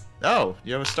puzz? Oh,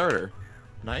 you have a starter.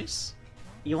 Nice.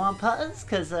 You want puzz?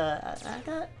 Cause I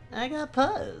got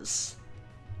puzz.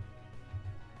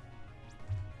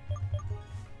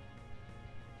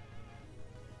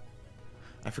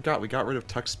 I forgot we got rid of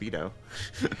Tuxedo.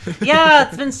 Yeah,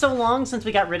 it's been so long since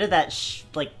we got rid of that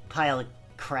like pile of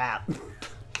crap.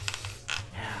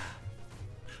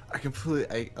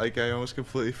 I almost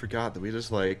completely forgot that we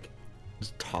just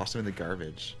tossed him in the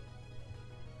garbage.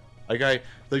 Like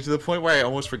to the point where I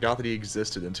almost forgot that he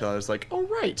existed until I was like, oh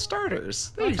right,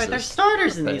 starters. They That's right, there's exist.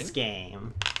 starters in Thing. this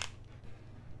game.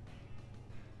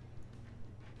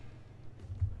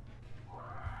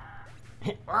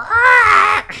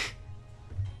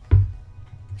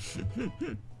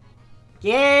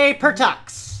 Yay,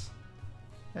 Pertux!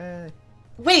 Eh,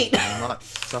 Wait! I will not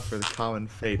suffer the common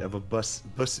fate of a bussy.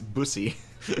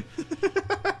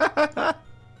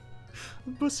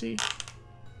 Bussy.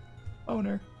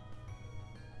 Owner.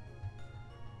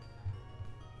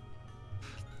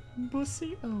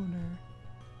 Bussy owner.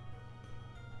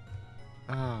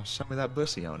 Ah, show me that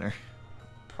bussy owner.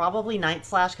 Probably Night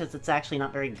Slash, because it's actually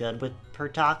not very good with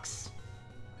Pertox.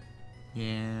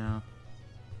 Yeah.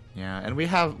 Yeah, and we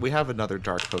have another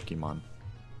dark Pokemon.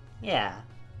 Yeah.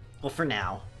 Well, for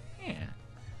now. Yeah.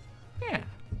 Yeah.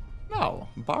 No,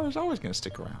 Bar's always gonna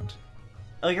stick around.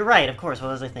 Oh, you're right, of course. What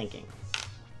was I thinking?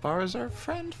 Bar is our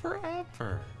friend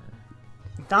forever.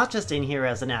 Not just in here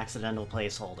as an accidental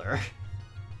placeholder.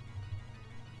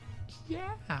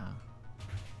 Yeah.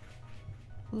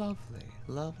 Lovely,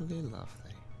 lovely,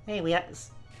 lovely. Hey, I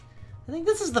think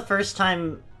this is the first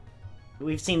time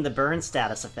we've seen the burn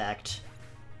status effect.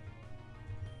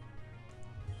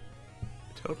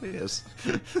 It totally is.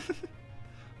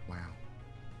 Wow.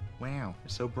 Wow,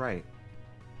 it's so bright.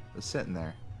 It's sitting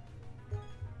there.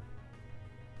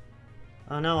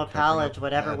 Oh no, a pallet,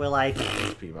 whatever will I...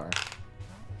 HP bar.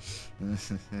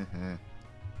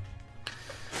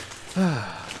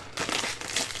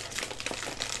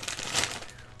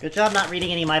 Good job not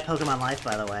reading any My Pokemon Life,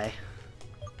 by the way.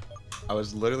 I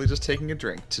was literally just taking a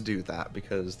drink to do that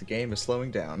because the game is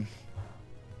slowing down.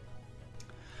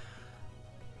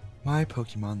 My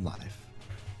Pokemon Life.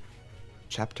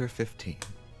 Chapter 15.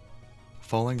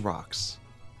 Falling Rocks,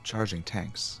 Charging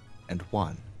Tanks, and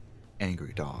one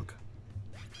Angry Dog.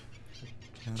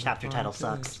 chapter title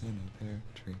sucks.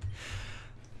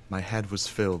 My head was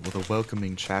filled with a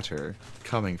welcoming chatter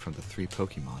coming from the 3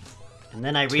 Pokemon. And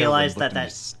then I Tailwind realized looked that at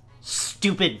that me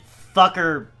stupid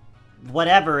fucker,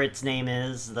 whatever its name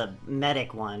is, the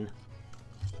medic one.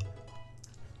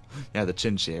 Yeah, the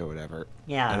Chinchi or whatever.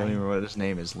 Yeah. I don't even remember what his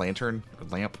name is. Lantern? Or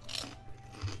Lamp?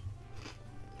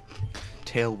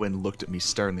 Tailwind looked at me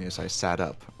sternly as I sat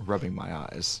up, rubbing my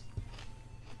eyes.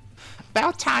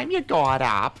 About time you got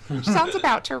up. Sun's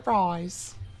about to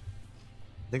rise.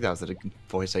 I think that was the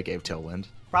voice I gave Tailwind.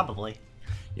 Probably.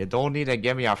 You don't need to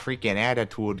give me a freaking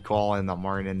attitude call in the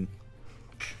morning.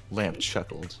 Lamp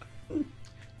chuckled.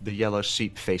 The yellow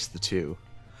sheep faced the 2.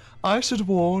 I should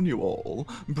warn you all,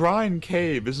 Brine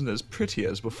Cave isn't as pretty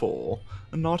as before.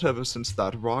 Not ever since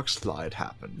that rock slide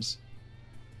happens.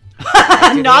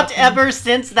 Not ever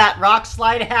since that rock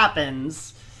slide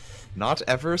happens. Not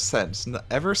ever since.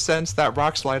 Ever since that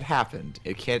rock slide happened,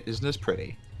 it isn't as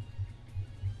pretty.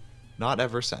 Not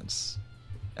ever since.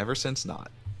 Ever since not.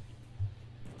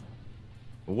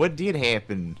 What did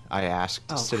happen? I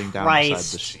asked, sitting down beside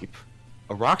the sheep.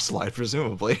 A rock slide,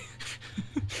 presumably.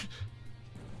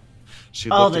 She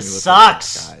looked at me this with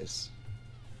sucks. her eyes.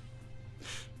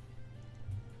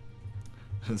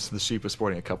 The sheep was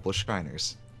sporting a couple of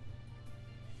shiners.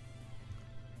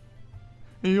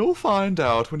 You'll find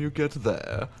out when you get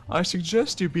there. I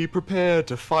suggest you be prepared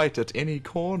to fight at any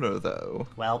corner, though.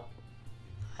 Well,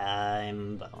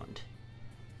 I'm boned.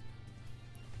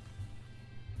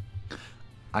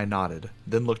 I nodded,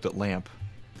 then looked at Lamp.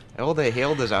 How the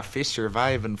hell does a fish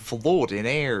survive and float in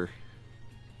air?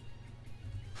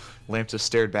 Lamp just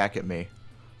stared back at me.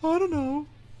 I don't know,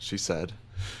 she said.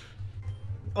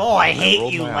 Oh, I hate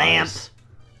rolled you, my Lamp. eyes.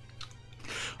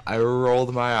 I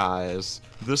rolled my eyes.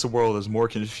 This world is more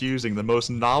confusing than most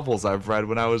novels I've read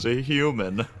when I was a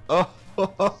human. Oh,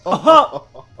 oh, oh,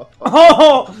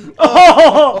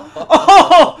 oh,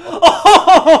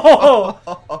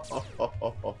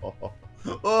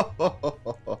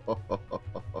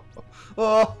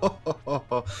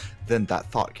 oh. Then that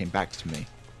thought came back to me.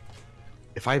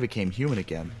 If I became human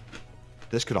again,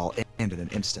 this could all end in an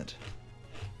instant.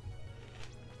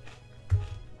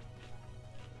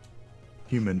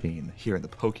 Human being here in the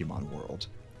Pokemon world.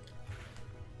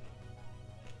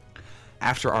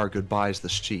 After our goodbyes to the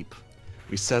sheep,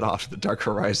 we set off to the Dark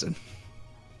Horizon.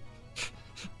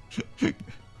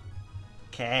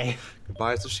 Okay.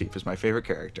 Goodbyes to sheep is my favorite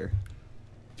character.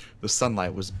 The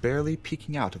sunlight was barely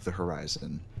peeking out of the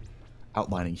horizon,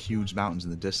 outlining huge mountains in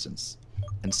the distance,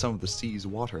 and some of the sea's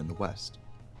water in the west.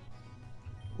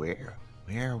 Where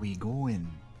are we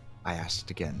going? I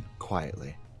asked again,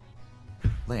 quietly.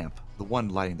 Lamp, the one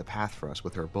lighting the path for us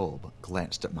with her bulb,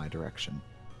 glanced at my direction.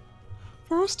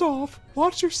 First off,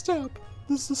 watch your step.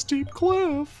 This is a steep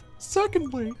cliff.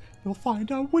 Secondly, you'll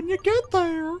find out when you get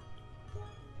there.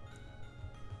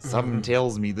 Something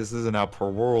tells me this isn't a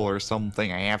parole or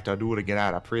something I have to do to get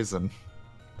out of prison.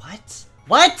 What?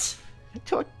 What?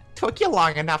 Took you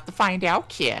long enough to find out,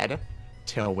 kid.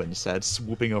 Tailwind said,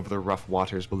 swooping over the rough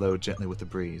waters below gently with the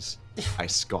breeze. I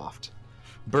scoffed.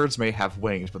 Birds may have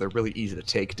wings, but they're really easy to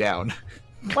take down.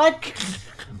 What?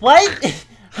 What?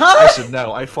 Huh? I should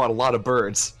know. I fought a lot of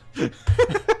birds. And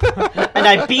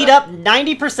I beat up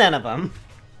 90% of them.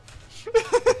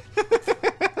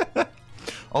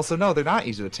 Also, no, they're not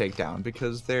easy to take down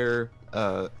because they're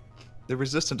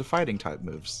resistant to fighting type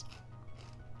moves.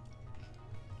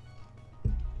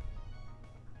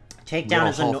 Takedown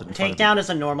is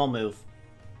a normal move.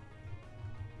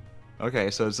 Okay,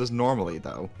 so it's just normally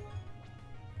though.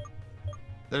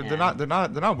 They're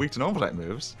not weak to normal type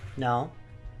moves. No.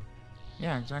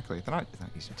 Yeah, exactly. They're not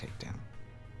easy to take down.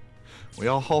 We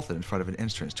all halted in front of an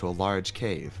entrance to a large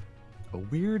cave. A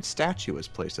weird statue was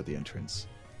placed at the entrance.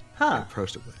 I Huh.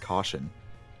 approached it with caution.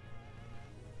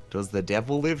 Does the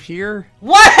devil live here?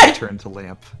 What? I turned to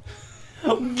Lamp.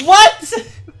 What?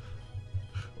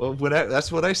 Well,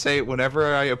 that's what I say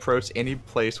whenever I approach any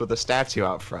place with a statue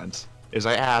out front. Is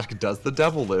I ask, does the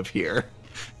devil live here?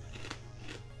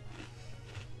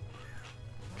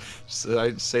 So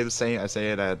I say the same. I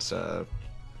say it at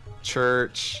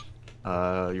church,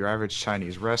 your average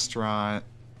Chinese restaurant,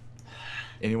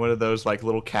 any one of those like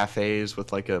little cafes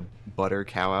with like a butter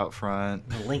cow out front.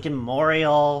 The Lincoln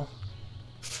Memorial.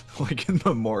 Lincoln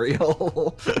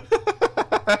Memorial.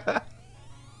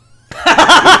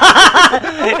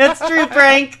 It's true,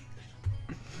 Frank.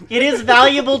 It is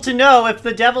valuable to know if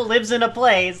the devil lives in a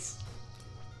place.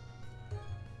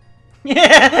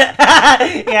 Yeah,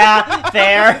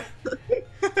 fair.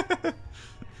 To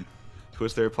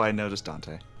which they replied, no, just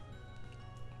Dante.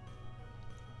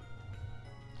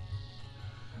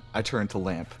 I turned to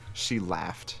Lamp. She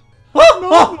laughed.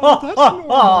 No, that's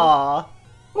normal.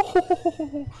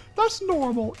 Oh, that's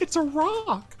normal. It's a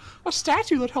rock. A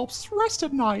statue that helps us rest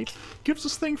at night. Gives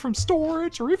us things from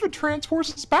storage, or even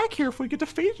transports us back here if we get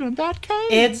defeated in that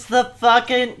cave. It's the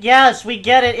fucking... Yes, we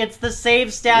get it. It's the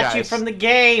save statue Yes. from the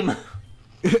game.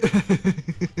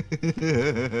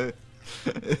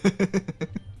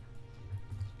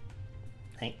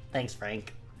 Thanks,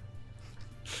 Frank.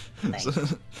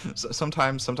 Thanks.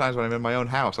 Sometimes when I'm in my own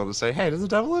house, I'll just say, "Hey, does the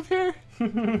devil live here?"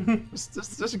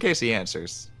 just in case he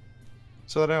answers,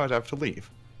 so that I don't have to leave.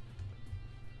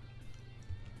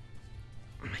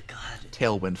 Oh my god.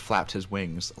 Tailwind flapped his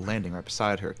wings, landing right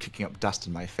beside her, kicking up dust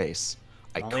in my face.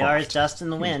 I All we are is coughed. dust in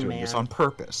the He was wind, doing man. this on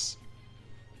purpose.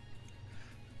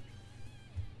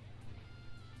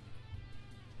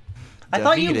 I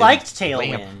thought you Defeated liked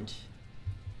Lamp.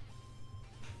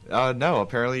 Tailwind. No,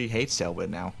 apparently he hates Tailwind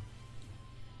now.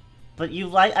 But you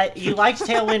liked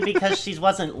Tailwind because she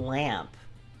wasn't Lamp.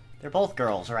 They're both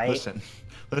girls, right?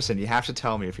 Listen, you have to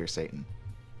tell me if you're Satan.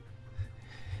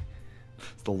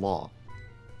 It's the law.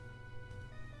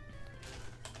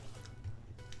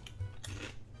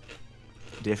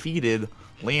 Defeated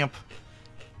Lamp.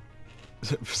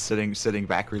 sitting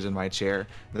backwards in my chair.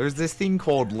 There's this thing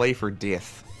called life or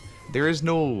death. There is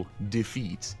no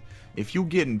defeat. If you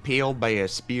get impaled by a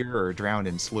spear or drowned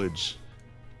in sludge,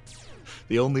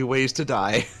 the only ways to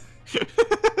die.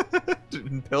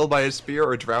 Impaled by a spear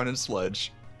or drowned in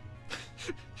sludge.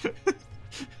 What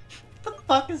the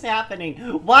fuck is happening?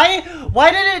 Why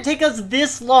did it take us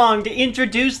this long to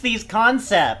introduce these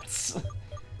concepts?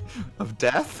 Of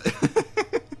death?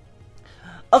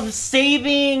 Of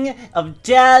saving, of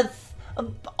death,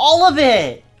 of all of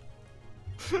it.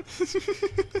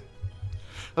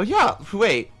 Oh yeah,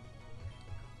 wait.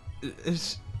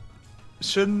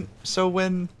 Shouldn't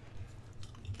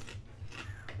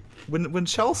when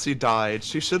Chelsea died,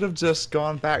 she should have just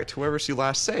gone back to wherever she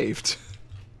last saved.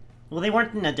 Well, they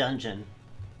weren't in a dungeon.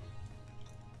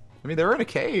 I mean, they were in a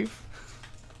cave.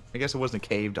 I guess it wasn't a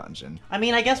cave dungeon. I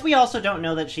mean, I guess we also don't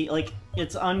know that she, like,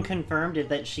 it's unconfirmed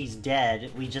that she's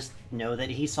dead. We just know that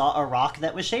he saw a rock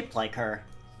that was shaped like her.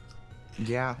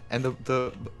 Yeah, and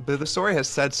the story has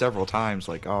said several times,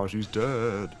 like, oh, she's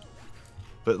dead.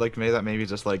 But, like, maybe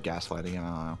just, like, gaslighting him, I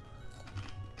don't know.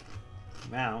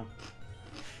 Wow.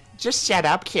 Just shut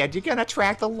up, kid. You're gonna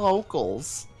attract the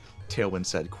locals. Tailwind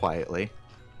said quietly,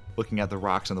 looking at the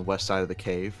rocks on the west side of the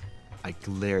cave. I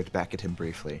glared back at him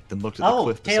briefly, then looked at the Oh,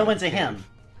 cliff beside Tailwind's the a cave. him.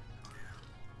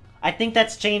 I think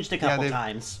that's changed a couple they've-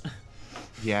 times.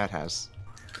 Yeah, it has.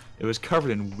 It was covered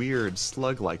in weird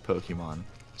slug-like Pokemon.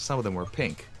 Some of them were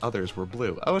pink, others were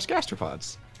blue. Oh, it's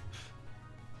gastropods.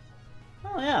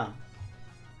 Oh, yeah.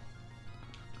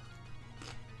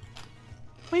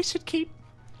 We should keep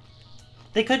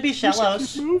They could be We should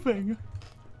Shellos. keep moving.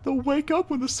 They'll wake up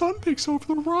when the sun peeks over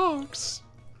the rocks.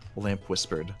 Lamp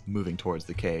whispered, moving towards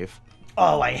the cave.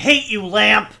 Oh, I hate you,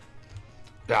 Lamp!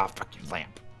 Ah, fuck you,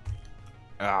 Lamp.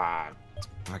 Ah,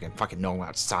 fucking know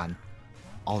that, son.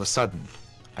 All of a sudden,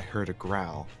 I heard a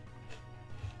growl.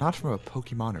 Not from a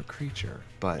Pokemon or creature,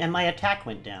 but And my attack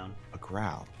went down. a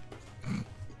growl.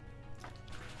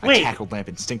 Wait. I tackled Lamp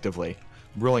instinctively,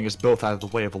 rolling us both out of the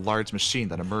way of a large machine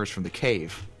that emerged from the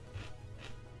cave.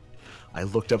 I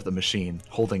looked up at the machine,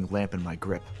 holding Lamp in my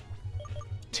grip.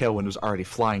 Tailwind was already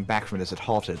flying back from it as it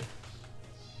halted.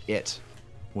 It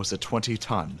was a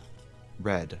 20-ton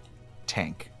red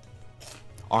tank,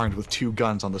 armed with 2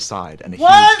 guns on the side and a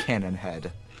What? huge cannon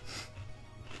head.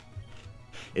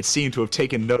 It seemed to have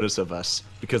taken notice of us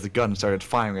because the gun started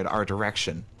firing in our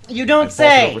direction. You I don't vaulted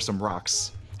say! over some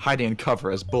rocks, hiding in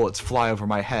cover as bullets fly over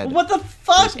my head. What the It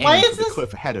fuck? was Why aiming is for the this?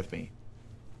 cliff ahead of me.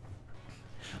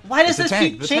 Why does It's a this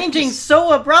tank. keep The tank changing is-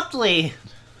 so abruptly?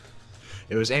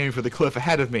 It was aiming for the cliff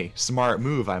ahead of me. Smart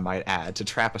move, I might add, to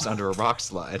trap us under a rock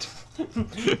slide.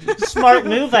 Smart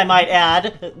move, I might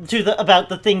add, to the about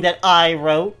the thing that I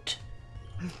wrote.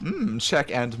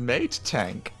 Check and mate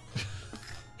tank.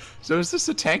 So is this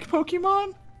a tank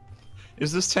Pokemon?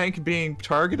 Is this tank being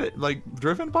targeted, like,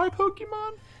 driven by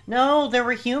Pokemon? No, there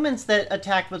were humans that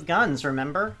attacked with guns,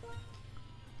 remember?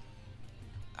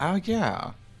 Oh,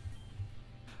 yeah.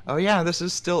 Oh, yeah, this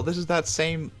is that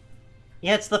same...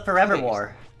 Yeah, it's the Forever Nice.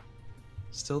 War.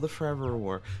 Still the Forever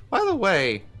War. By the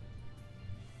way,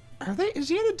 is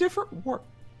he in a different war?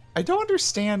 I don't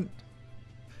understand,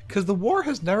 because the war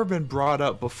has never been brought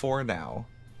up before now.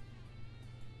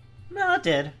 No, it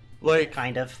did. Like,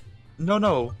 Kind of.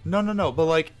 no, but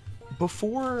like,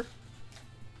 before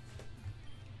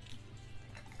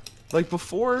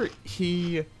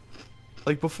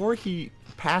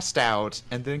passed out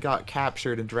and then got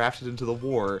captured and drafted into the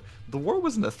war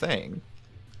wasn't a thing.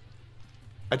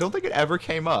 I don't think it ever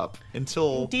came up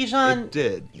until Dijon, it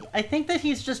did. I think that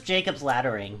he's just Jacob's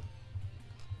laddering.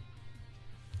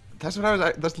 That's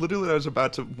literally what I was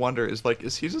about to wonder. Is like,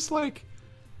 is he just like,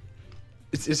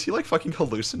 is he like fucking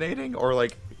hallucinating or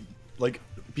like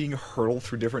being hurled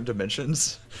through different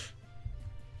dimensions?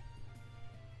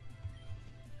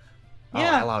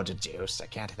 Yeah. Oh, hello, Deduce. I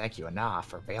can't thank you enough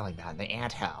for bailing me out in the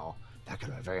Anthell. That could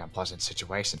have been a very unpleasant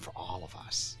situation for all of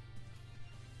us.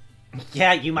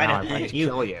 Yeah, you might Now have. I'm ready to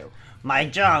kill you. My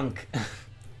junk.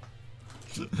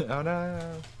 Oh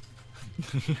no.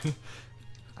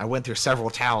 I went through several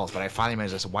towels, but I finally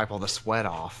managed to wipe all the sweat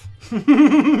off.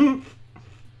 It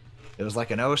was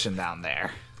like an ocean down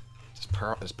there.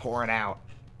 Just pouring out.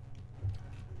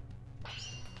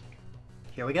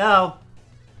 Here we go.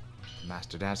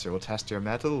 Master Dancer will test your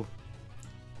mettle.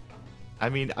 I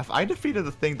mean, if I defeated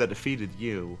the thing that defeated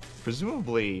you,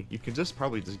 presumably you can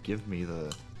probably just give me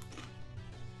the...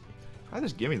 Probably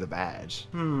just give me the badge.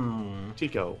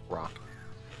 Tico, rock.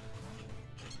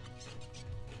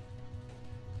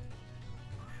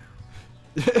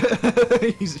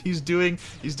 he's doing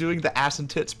the ass and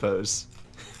tits pose.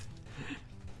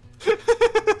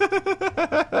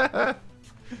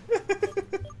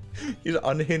 He's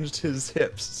unhinged his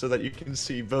hips so that you can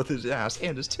see both his ass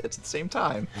and his tits at the same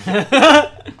time.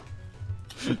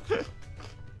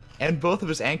 And both of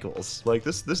his ankles. Like,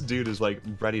 this dude is, like,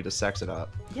 ready to sex it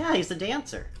up. Yeah, he's a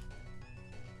dancer.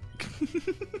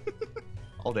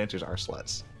 All dancers are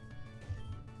sluts.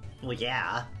 Well,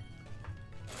 yeah.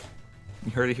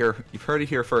 You've heard it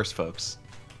here first, folks.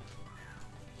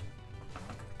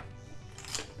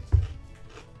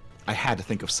 I had to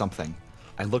think of something.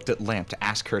 I looked at Lamp to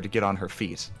ask her to get on her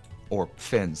feet. Or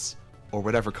fins. Or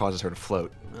whatever causes her to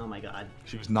float. Oh my god.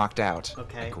 She was knocked out.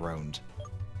 Okay. I groaned.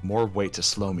 More weight to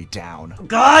slow me down.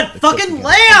 God, fucking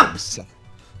Lamp!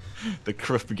 The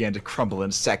cliff began to crumble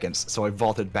in seconds, so I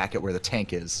vaulted back at where the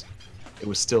tank is. It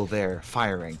was still there,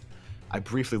 firing. I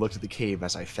briefly looked at the cave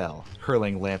as I fell,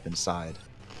 hurling Lamp inside.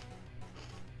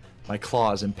 My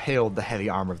claws impaled the heavy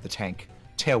armor of the tank.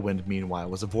 Tailwind, meanwhile,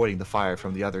 was avoiding the fire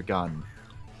from the other gun.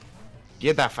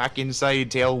 Get the fuck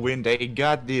inside, Tailwind, I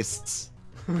got this!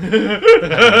 I had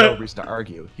no reason to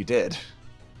argue. He did.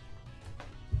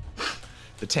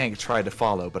 The tank tried to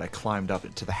follow, but I climbed up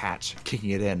into the hatch, kicking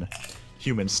it in.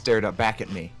 Humans stared up back at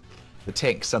me. The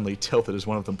tank suddenly tilted as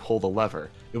one of them pulled a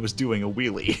lever. It was doing a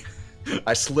wheelie.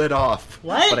 I slid off,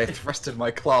 What? but I thrusted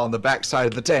my claw on the backside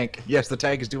of the tank. Yes, the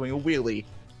tank is doing a wheelie.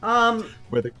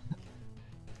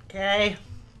 Okay.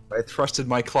 I thrusted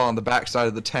my claw on the backside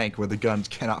of the tank where the guns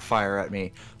cannot fire at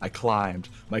me. I climbed,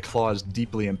 my claws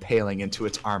deeply impaling into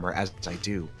its armor as I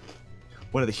do.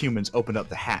 One of the humans opened up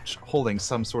the hatch, holding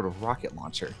some sort of rocket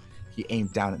launcher. He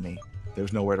aimed down at me. There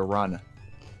was nowhere to run.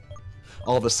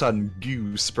 All of a sudden,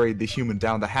 goo sprayed the human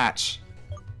down the hatch.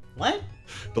 What?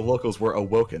 The locals were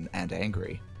awoken and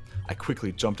angry. I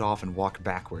quickly jumped off and walked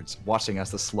backwards, watching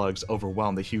as the slugs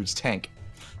overwhelmed the huge tank.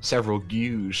 Several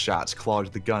goo shots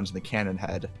clogged the guns in the cannon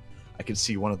head. I could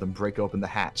see one of them break open the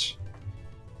hatch.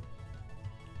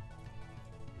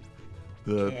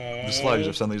 The slugs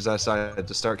have suddenly decided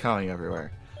to start coming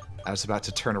everywhere. I was about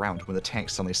to turn around when the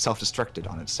tank suddenly self-destructed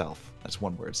on itself. That's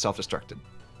one word, self-destructed.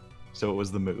 So it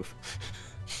was the move.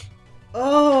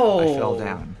 Oh! I fell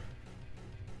down.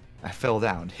 I fell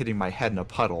down, hitting my head in a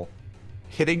puddle.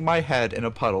 Hitting my head in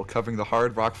a puddle, covering the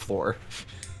hard rock floor.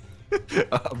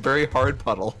 A very hard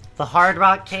puddle. The Hard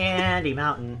Rock Candy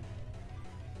Mountain.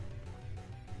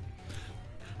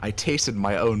 I tasted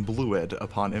my own fluid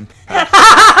upon impact.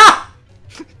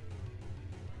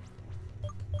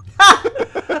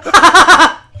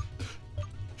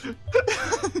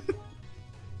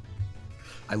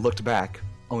 I looked back,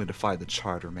 only to find the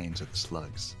charred remains of the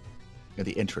slugs, and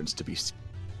the entrance to be seized.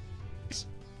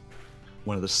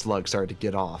 One of the slugs started to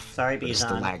get off. Sorry, but a Bijan.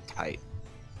 stalactite.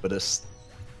 But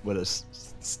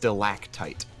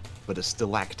a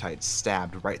stalactite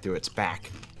stabbed right through its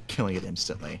back, killing it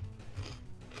instantly.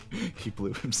 He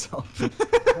blew himself.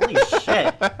 Holy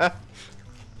shit.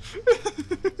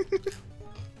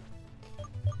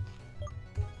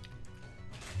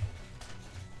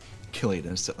 Killing it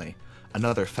instantly.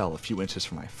 Another fell a few inches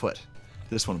from my foot.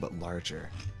 This one but larger.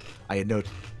 I had no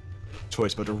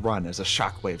choice but to run as a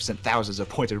shockwave sent thousands of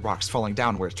pointed rocks falling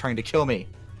downwards, trying to kill me.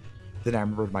 Then I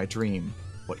remembered my dream,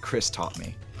 what Chris taught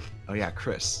me. Oh yeah,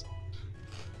 Chris.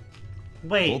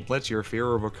 Wait. Don't let your fear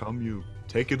overcome you.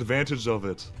 Take advantage of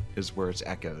it. His words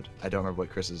echoed. I don't remember what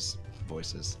Chris's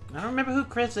voice is. I don't remember who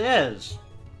Chris is.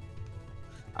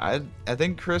 I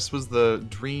think Chris was the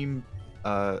dream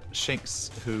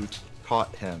Shinx who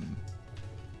taught him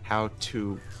how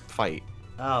to fight.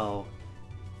 Oh.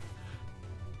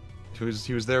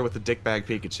 He was there with the dickbag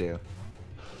Pikachu.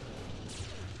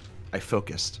 I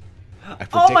focused. I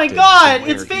Oh my predicted god!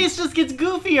 where Its face just gets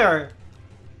goofier!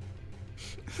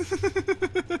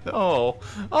 oh,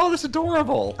 that's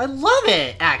adorable. I love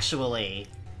it, actually.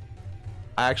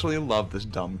 I actually love this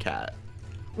dumb cat.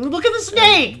 Look at the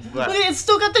snake! Look, it's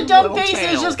still got the dumb little face, and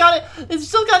it's tail. just got it's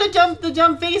still got the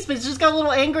dumb face, but it's just got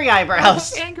little angry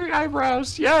eyebrows. Angry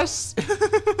eyebrows, yes.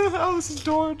 Oh, this is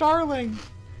darling.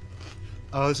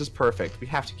 Oh, this is perfect. We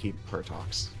have to keep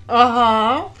Pertox.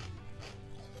 Uh-huh.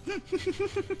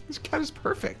 This cat is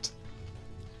perfect.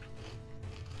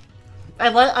 I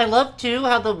love too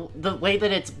how the way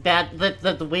that it's bad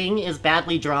that the wing is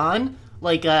badly drawn.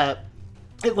 Like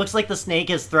it looks like the snake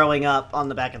is throwing up on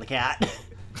the back of the cat.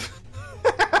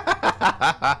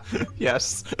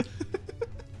 Yes.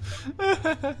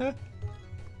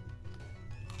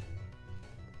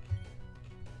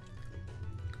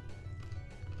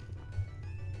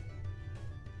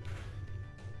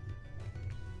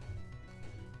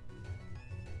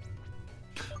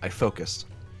 I focused.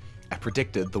 I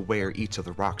predicted where each of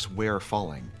the rocks were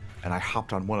falling, and I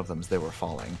hopped on one of them as they were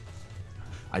falling.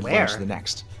 I lunged to the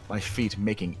next, my feet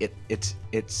making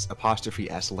its apostrophe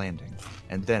S landing,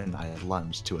 and then I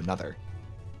lunged to another.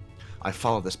 I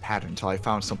followed this pattern until I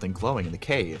found something glowing in the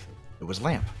cave. It was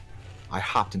lamp. I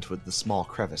hopped into the small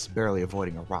crevice, barely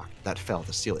avoiding a rock that fell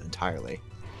to seal it entirely.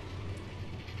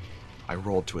 I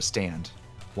rolled to a stand,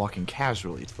 walking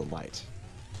casually to the light.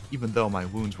 Even though my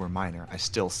wounds were minor, I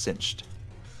still cinched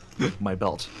my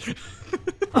belt.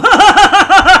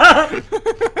 I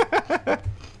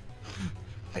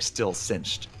still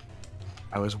cinched.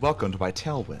 I was welcomed by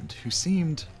Tailwind, who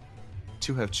seemed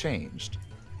to have changed.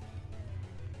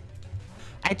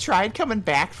 I tried coming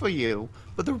back for you,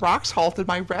 but the rocks halted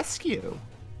my rescue,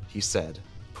 he said,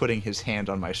 putting his hand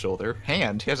on my shoulder.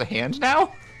 Hand? He has a hand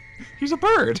now? He's a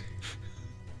bird.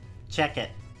 Check it.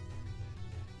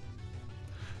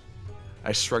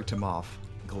 I shrugged him off,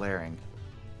 glaring.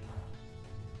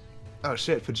 Oh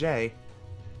shit, Pajay.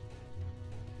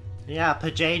 Yeah,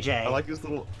 PJJ. I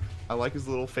like his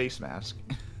little face mask.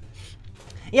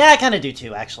 Yeah, I kind of do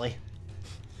too, actually.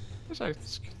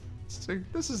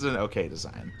 This is an okay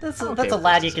design. That's I'm a, okay that's a with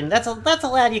lad this you can design. that's a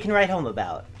lad you can write home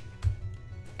about.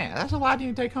 Yeah, that's a lad you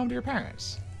can take home to your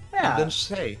parents. Yeah. And then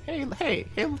say, hey,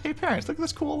 parents, look at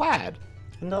this cool lad.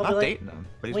 And they'll Not be like, dating him,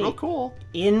 but he's wait. real cool.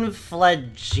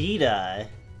 Inflagita.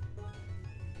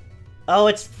 Oh,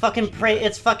 it's fucking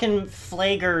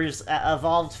Flager's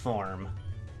evolved form.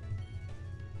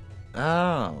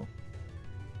 Oh.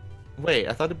 Wait,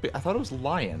 I thought it was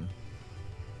lion.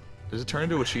 Does it turn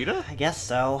into a cheetah? I guess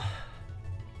so.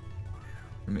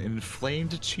 An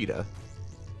inflamed cheetah.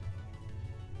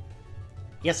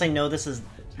 Yes, I know this is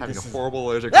Having this a is-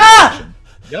 horrible allergic Ah! reaction.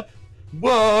 Yep.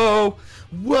 Whoa!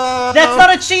 Whoa! That's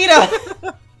not a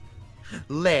cheetah.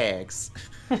 Legs.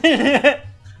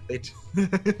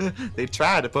 They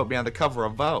tried to put me on the cover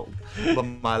of Vogue, but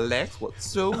my legs were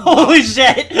so Holy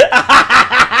shit!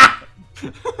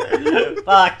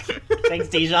 Fuck. Thanks,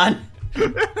 Dijon.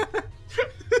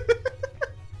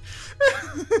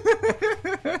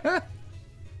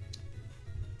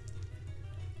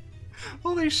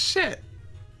 Holy shit!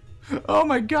 Oh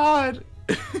my god!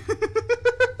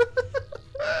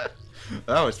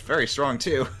 Oh, it's very strong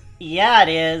too. Yeah, it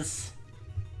is.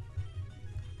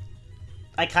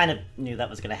 I kind of knew that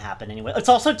was going to happen anyway. It's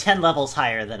also 10 levels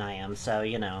higher than I am, so,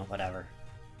 you know, whatever.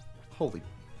 Holy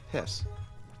piss.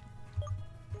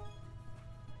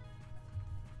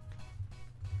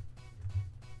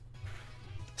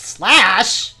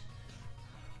 Slash?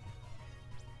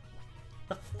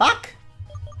 The fuck?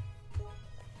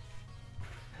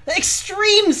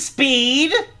 Extreme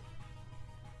speed?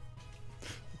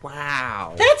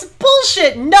 Wow. That's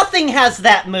bullshit! Nothing has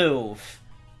that move!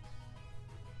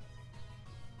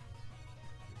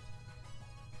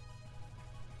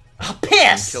 Oh,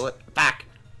 piss! Kill it. Back.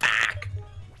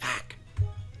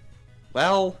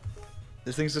 Well,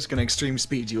 this thing's just gonna extreme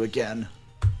speed you again.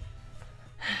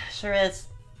 Sure is.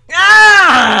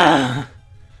 Ah!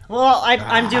 Well,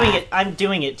 I'm doing it. I'm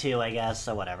doing it too, I guess.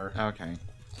 So whatever. Okay.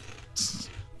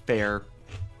 Fair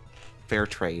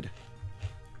trade.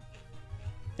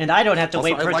 And I don't have to Also,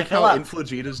 wait for I it like to fill how up.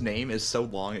 Inflagita's name is so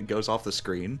long it goes off the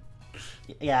screen.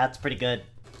 Yeah, it's pretty good.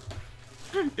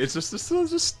 It's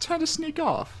just trying to sneak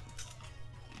off.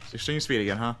 It's extreme speed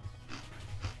again, huh?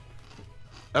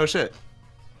 Oh shit.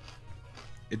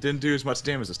 It didn't do as much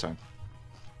damage this time.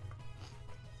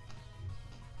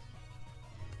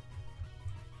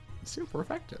 It's super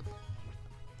effective.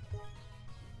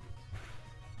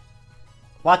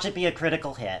 Watch it be a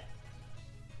critical hit.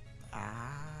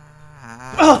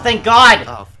 Oh, thank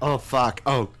God! Oh, fuck.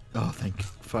 Oh, thank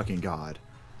fucking God.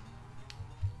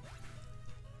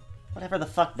 Whatever the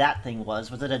fuck that thing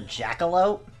was it a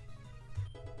jackalope?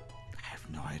 I have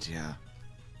no idea.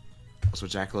 Also,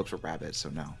 jackalopes are rabbits, so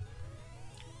no.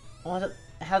 Well, it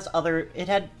has it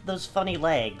had those funny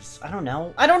legs. I don't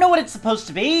know. I don't know what it's supposed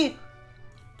to be!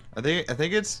 I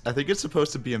think it's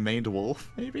supposed to be a maned wolf,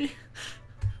 maybe?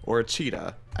 Or a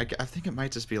cheetah. I think it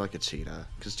might just be like a cheetah,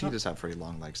 because cheetahs have pretty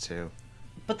long legs, too.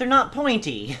 But they're not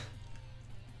pointy.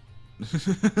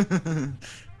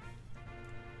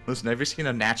 Listen, have you seen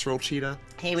a natural cheetah?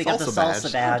 Hey, we got the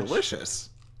salsa badge. Oh, delicious.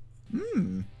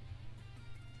 Mmm.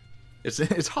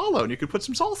 It's hollow, and you could put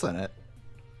some salsa in it.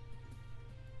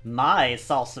 My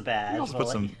salsa badge. You also put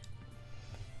some...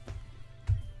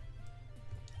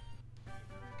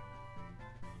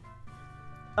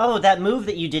 Oh, that move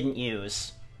that you didn't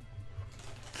use.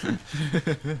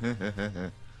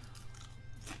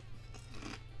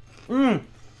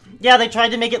 Yeah, they tried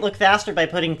to make it look faster by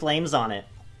putting flames on it.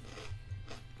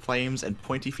 Flames and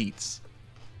pointy feet.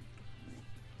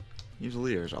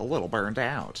 Usually there's a little burned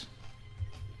out.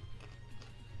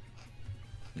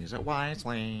 Use it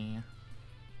wisely.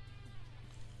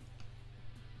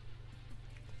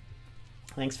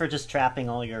 Thanks for just trapping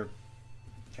all your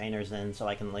trainers in so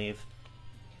I can leave.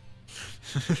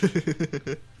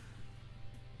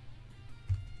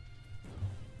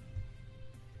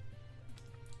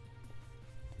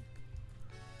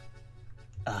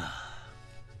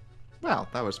 Well,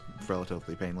 that was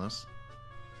relatively painless.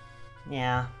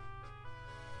 Yeah.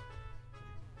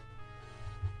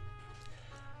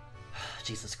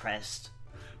 Jesus Christ.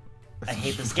 I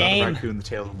hate this game. The raccoon, the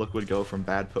tail, the look would go from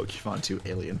bad Pokemon to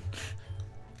alien.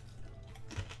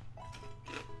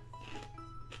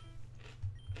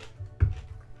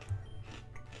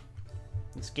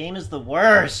 This game is the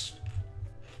worst.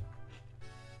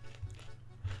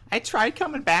 I tried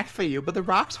coming back for you, but the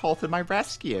rocks halted my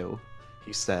rescue,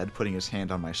 he said, putting his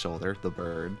hand on my shoulder, the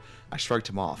bird. I shrugged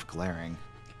him off, glaring.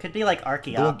 Could be like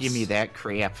Archeops. Don't give me that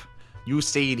crap. You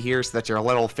stayed here so that your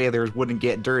little feathers wouldn't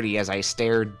get dirty as I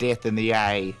stared death in the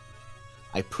eye.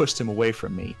 I pushed him away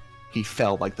from me. He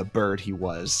fell like the bird he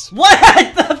was. What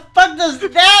the fuck does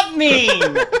that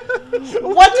mean?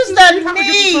 What does that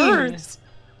mean?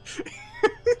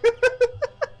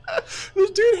 This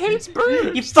dude hates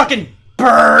birds. You fucking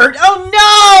bird!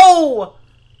 Oh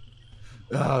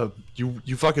no!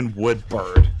 You fucking wood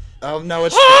bird. Oh no,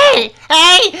 it's Hey!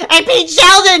 I beat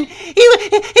Sheldon! He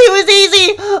was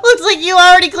easy! Looks like you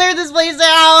already cleared this place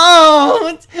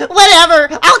out! Whatever!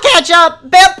 I'll catch up!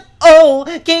 Bep! Oh!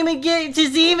 Came to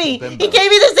see me! Bimbo. He gave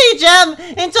me this HM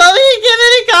and told me to give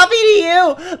it a copy to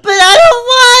you! But I don't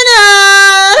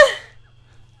wanna!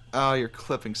 Oh, you're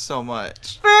clipping so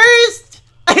much. First!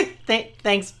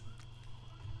 Thanks.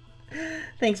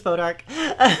 Thanks, Podark.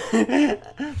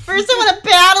 First I want to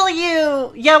battle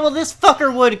you! Yeah, well, this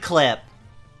fucker would clip.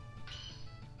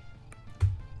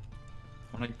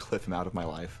 I want to clip him out of my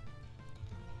life.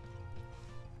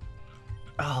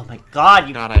 Oh my god,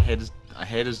 you... God, I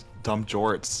hate his dumb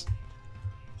jorts.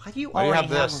 Why do you Why do you already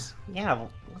have this? Yeah, well...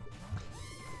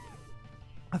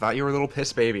 I thought you were a little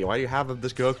piss baby. Why do you have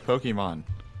this ghost Pokemon?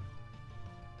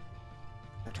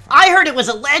 I heard it was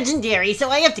a legendary, so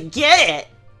I have to get it!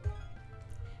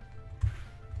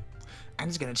 I'm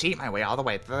just gonna cheat my way all the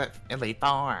way through Elite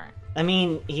Four. I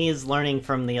mean, he's learning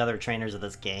from the other trainers of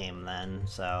this game, then,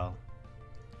 so...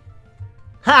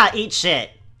 Ha! Eat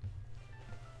shit!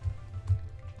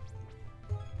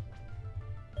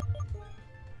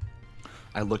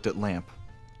 I looked at Lamp.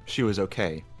 She was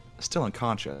okay. Still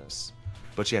unconscious.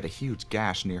 But she had a huge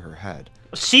gash near her head.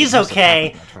 She's It must have okay.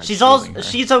 happened when I tried She's shielding her.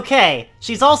 she's okay.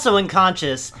 She's also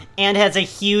unconscious and has a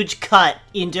huge cut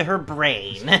into her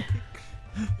brain.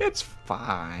 It's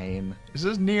fine. This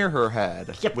is near her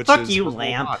head. Yeah, which fuck is you, her whole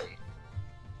Lamp. body.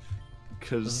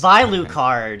 'Cause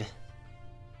Vilucard.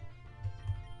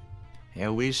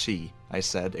 How is she? I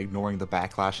said, ignoring the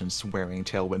backlash and swearing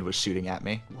Tailwind was shooting at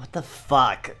me. What the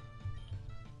fuck?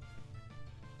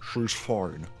 She's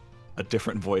fine. A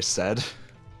different voice said.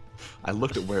 I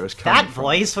looked at where it was coming That from.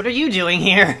 voice? What are you doing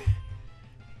here?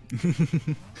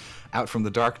 Out from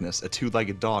the darkness, a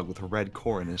two-legged dog with a red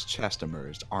core in his chest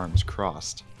emerged, arms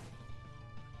crossed.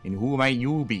 And who might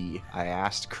you be? I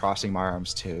asked, crossing my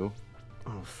arms too.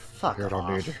 Oh, fuck You don't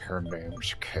off. need her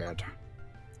names, kid.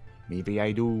 Maybe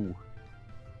I do.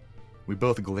 We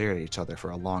both glared at each other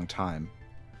for a long time.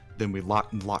 Then we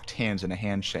locked hands in a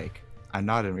handshake. I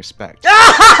nodded in respect.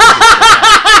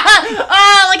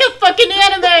 Ah, like a fucking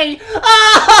anime!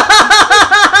 Ah!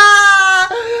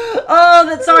 Oh,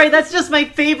 that's sorry. That's just my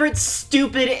favorite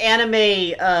stupid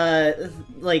anime,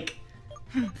 like,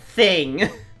 thing.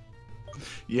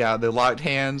 Yeah, they locked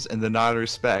hands and the nod of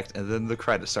respect, and then the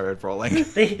credits started rolling.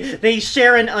 They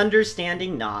share an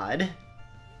understanding nod.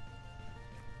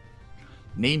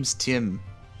 Name's Tim,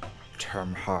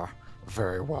 Tim, huh?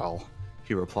 Very well.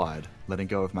 he replied, letting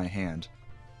go of my hand.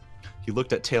 He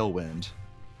looked at Tailwind.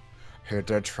 He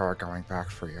did try going back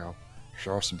for you.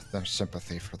 Show some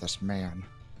sympathy for this man.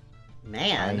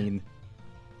 Man.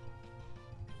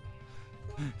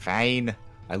 Fine.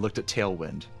 I looked at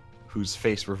Tailwind, whose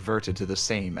face reverted to the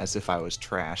same as if I was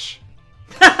trash.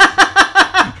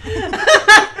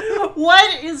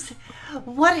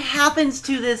 What happens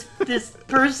to this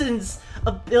person's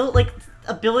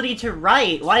ability to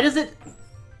write? Why does it?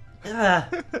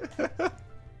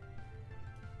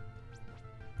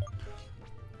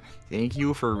 Thank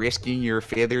you for risking your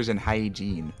feathers and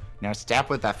hygiene. Now step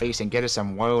with that face and get us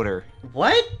some water.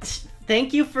 What?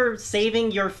 Thank you for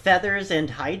saving your feathers and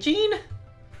hygiene?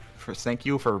 Thank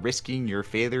you for risking your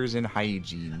feathers and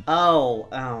hygiene. Oh,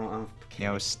 okay.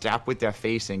 Now stop with that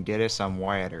face and get us some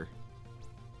water.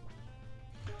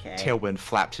 Okay. Tailwind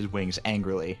flapped his wings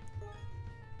angrily.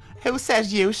 Who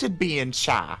says you should be in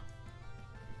charge?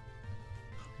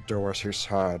 Do as he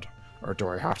said, or do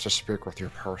I have to speak with you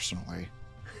personally?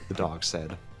 The dog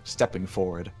said, stepping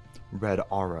forward, red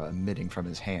aura emitting from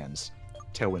his hands.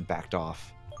 Tailwind backed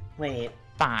off. Wait.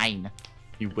 Fine,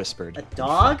 he whispered. A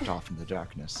dog? And flapped off in the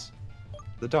darkness.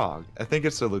 The dog. I think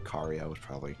it's a Lucario,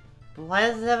 probably. But why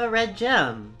does it have a red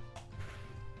gem?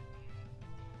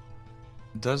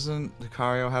 Doesn't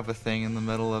Lucario have a thing in the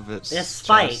middle of its A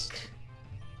spike. chest?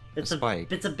 It's A spike.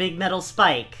 It's a big metal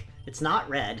spike. It's not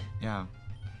red. Yeah.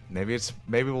 Maybe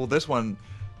well, this one,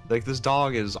 like, this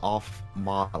dog is off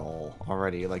model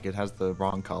already. Like, it has the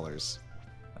wrong colors.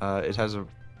 It has a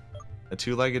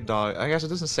two-legged dog. I guess it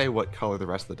doesn't say what color the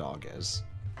rest of the dog is.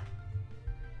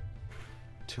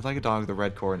 Two-legged dog with a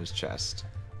red core in his chest.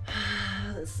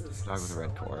 This is Dog with a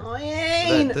red core.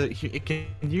 annoying. It can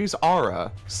use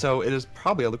aura, so it is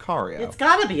probably a Lucario. It's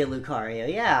gotta be a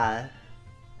Lucario, yeah.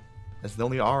 It's the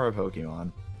only aura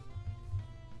Pokemon.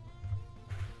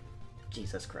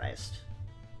 Jesus Christ.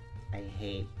 I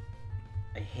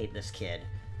hate this kid.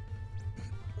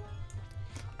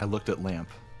 I looked at Lamp.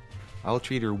 I'll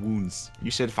treat her wounds.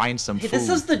 You should find some Hey, food. this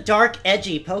is the dark,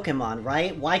 edgy Pokemon,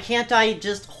 right? Why can't I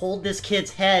just hold this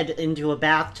kid's head into a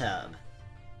bathtub?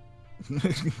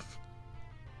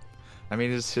 I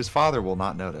mean, his father will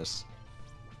not notice.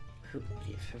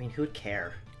 Who'd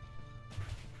care?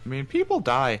 I mean, people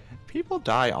die. People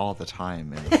die all the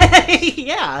time.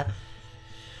 Yeah.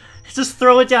 Just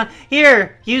throw it down.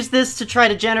 Here, use this to try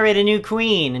to generate a new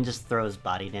queen, and just throw his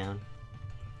body down.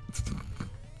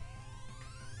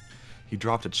 He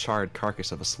dropped a charred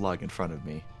carcass of a slug in front of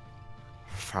me.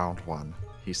 Found one,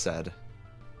 he said.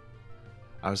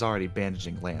 I was already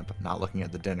bandaging Lamp, not looking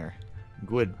at the dinner.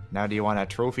 Good. Now do you want a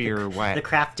trophy or what? The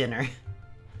craft dinner.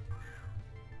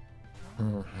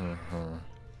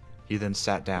 He then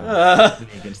sat down,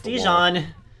 leaning against the wall. Dijon.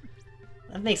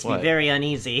 That makes me What? very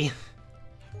uneasy.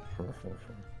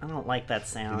 I don't like that He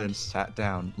sound. then sat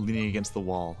down, leaning against the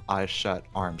wall, eyes shut,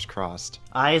 arms crossed.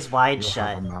 Eyes wide You shut.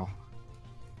 have a mouth.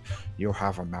 You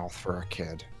have a mouth for a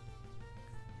kid.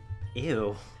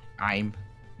 Ew. I'm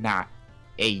not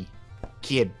a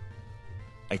kid.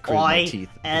 I gritted my teeth,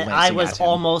 and I glancing was at him.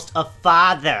 almost a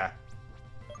father.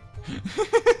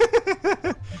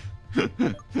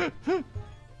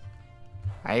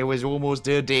 I was almost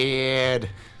a dad.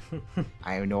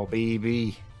 I'm no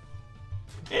baby.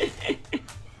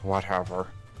 Whatever.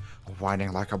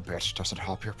 Whining like a bitch doesn't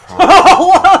help your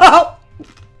problem.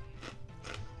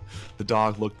 The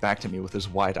dog looked back to me with his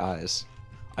wide eyes.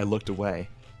 I looked away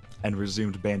and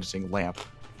resumed bandaging Lamp.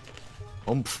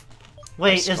 Oomph.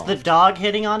 Wait, I is the scoffed. dog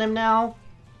hitting on him now?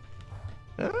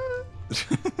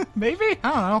 Maybe? I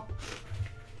don't know.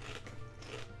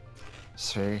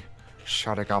 See?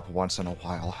 Shutting up once in a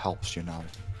while helps, you know.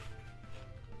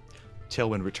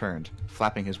 Tailwind returned,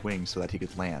 flapping his wings so that he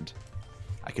could land.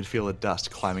 I could feel the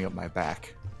dust climbing up my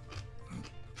back.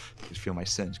 I could feel my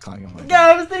sins climbing up my Yeah,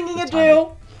 back. I was thinking it time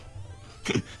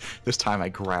too. This time I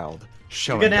growled,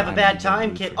 showing You're gonna have a bad that I'm in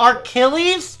time, the kid. mood for-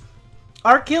 Achilles?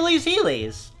 Achilles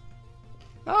Heelys.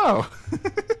 Oh!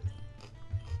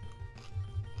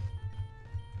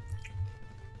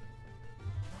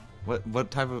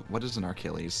 What is an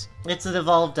Achilles? It's an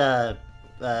evolved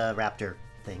raptor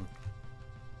thing.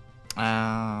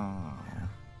 Oh.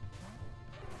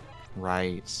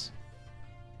 Right.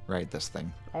 Right, this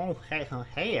thing. Oh,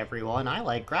 hey everyone, I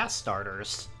like grass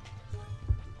starters.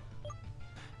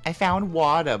 I found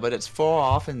water, but it's far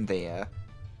off in there.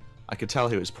 I could tell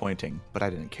he was pointing, but I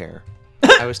didn't care.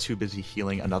 I was too busy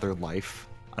healing another life,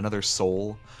 another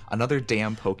soul, another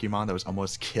damn Pokemon that was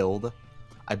almost killed.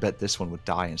 I bet this one would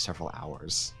die in several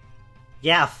hours.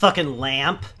 Yeah, fucking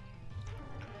lamp.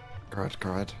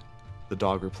 Good. The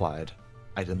dog replied.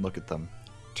 I didn't look at them.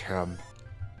 Tim.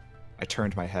 I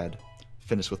turned my head,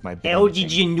 finished with my bit. How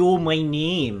did you know my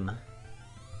name?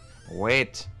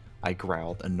 Wait, I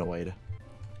growled, annoyed.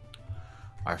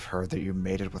 I've heard that you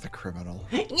mated with a criminal.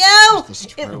 No! Is this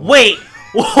true? Wait!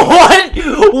 What?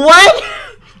 What?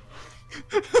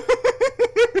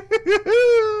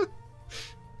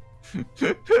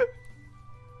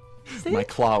 My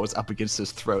claw was up against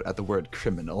his throat at the word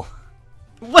criminal.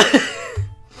 What?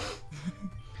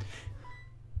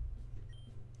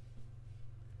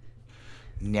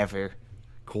 Never.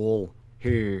 Call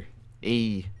her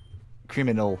a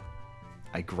criminal.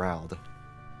 I growled.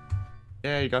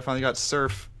 Yeah, you finally got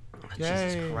surf.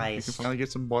 Jesus Yay. Christ. You can finally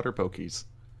get some water pokies.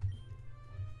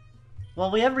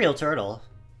 Well, we have real turtle.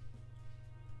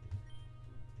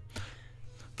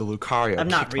 The Lucario I'm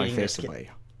not kicked my reading face this. away.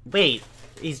 Wait,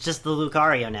 he's just the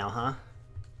Lucario now, huh?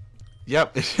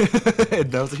 Yep,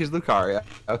 it knows that he's Lucario.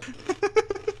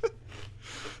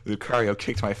 Lucario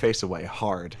kicked my face away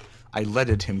hard. I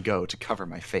letted him go to cover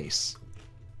my face.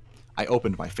 I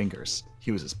opened my fingers.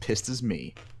 He was as pissed as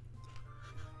me.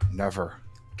 Never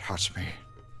touch me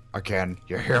again.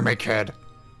 You hear me, kid?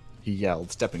 He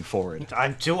yelled, stepping forward.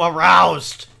 I'm too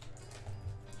aroused!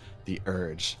 The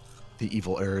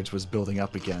evil urge was building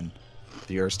up again.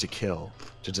 The urge to kill,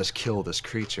 to just kill this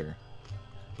creature.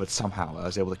 But somehow I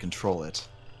was able to control it.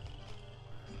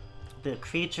 The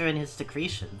creature and his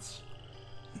secretions.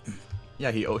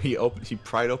 Yeah, he opened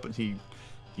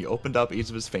up each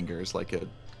of his fingers like a,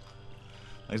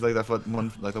 like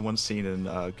the one scene in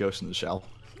Ghost in the Shell.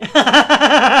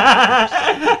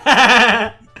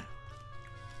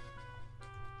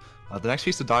 The next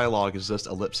piece of dialogue is just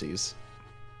ellipses.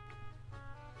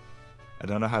 I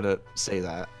don't know how to say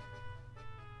that.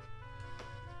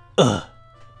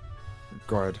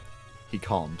 Good. He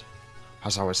calmed.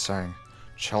 As I was saying,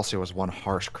 Chelsea was one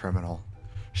harsh criminal.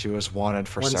 She was wanted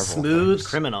for One several smooth things.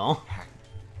 criminal.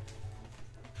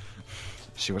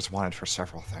 She was wanted for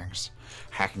several things.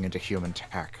 Hacking into human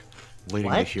tech,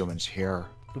 leading the What? humans here.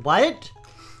 What?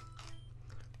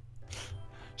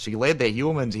 She led the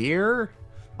humans here?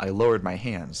 I lowered my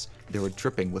hands. They were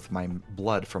dripping with my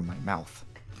blood from my mouth.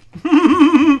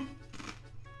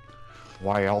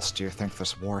 Why else do you think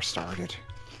this war started?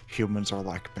 Humans are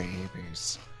like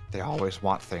babies. They always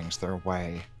want things their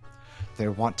way. They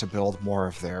want to build more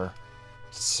of their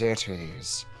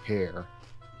cities here,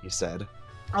 he said.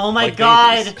 Oh my Like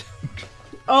god! babies.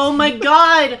 Oh my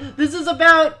god! This is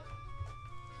about...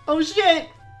 Oh shit!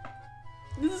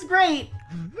 This is great!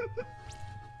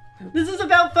 This is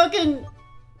about fucking...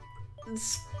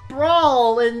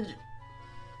 sprawl and...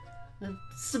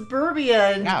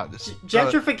 suburbia and Yeah,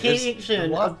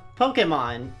 gentrification of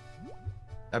Pokemon.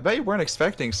 I bet you weren't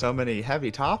expecting so many heavy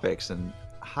topics and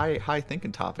high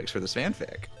thinking topics for this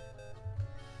fanfic.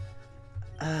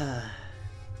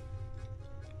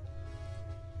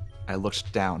 I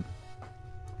looked down.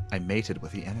 I mated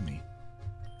with the enemy.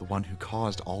 The one who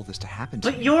caused all this to happen to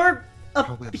me. But you're a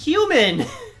Probably- human!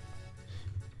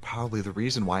 Probably the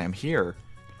reason why I'm here.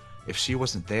 If she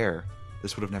wasn't there,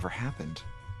 this would have never happened.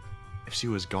 If she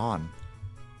was gone,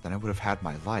 then I would have had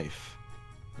my life.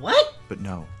 What? But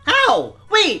no. How?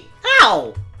 Wait,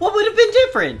 how? What would have been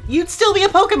different? You'd still be a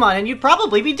Pokemon and you'd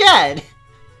probably be dead.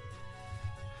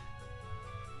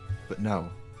 But no.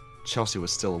 Chelsea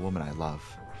was still a woman I love.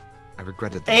 I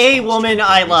regretted this. A thoughts woman trying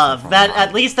to I erase them love. from That my mind.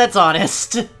 at least that's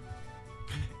honest.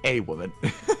 A woman.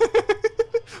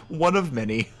 One of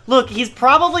many. Look, he's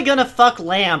probably gonna fuck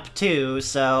Lamp too,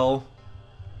 so...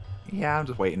 Yeah, I'm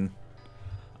just waiting.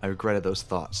 I regretted those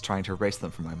thoughts, trying to erase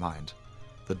them from my mind.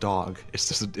 The dog,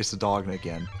 it's a dog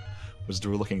again, was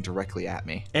looking directly at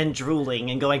me. And drooling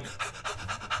and going...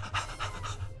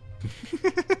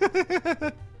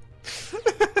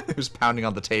 He was pounding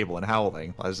on the table and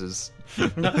howling as his...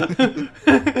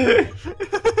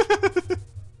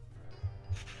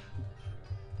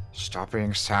 Stop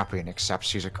being sappy and accept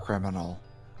she's a criminal.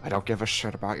 I don't give a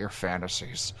shit about your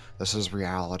fantasies. This is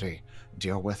reality.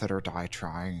 Deal with it or die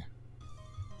trying.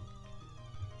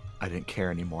 I didn't care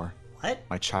anymore. What?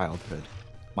 My childhood.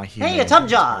 My Hey, a humanity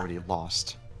was Tubjaw! already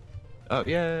lost. Oh,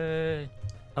 yay!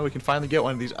 Oh, we can finally get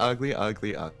one of these ugly,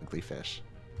 ugly, ugly fish.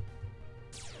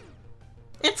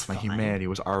 It's My fine. humanity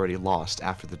was already lost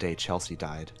after the day Chelsea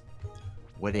died.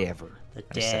 Whatever. The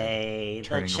I said, day that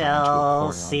turning around to a corner on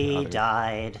the Chelsea other.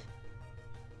 died.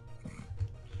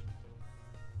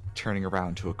 turning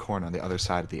around to a corner on the other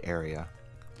side of the area.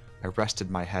 I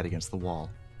rested my head against the wall,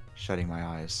 shutting my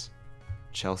eyes.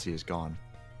 Chelsea is gone.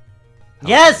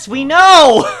 Yes, we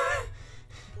know!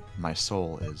 My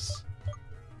soul is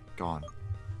gone.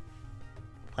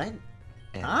 What?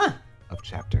 End Huh? of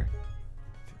chapter.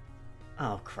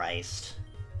 Oh, Christ.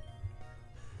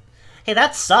 Hey,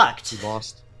 that sucked.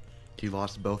 He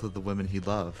lost both of the women he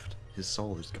loved. His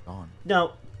soul is gone.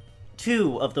 No,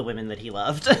 2 of the women that he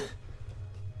loved.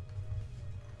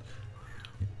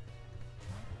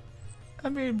 I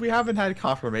mean, we haven't had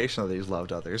confirmation that he's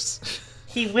loved others.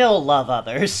 He will love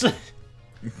others.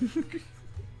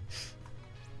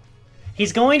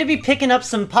 He's going to be picking up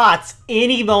some pots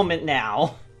any moment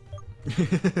now.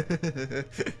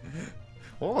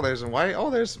 Oh, there's white.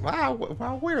 Oh, there's wow.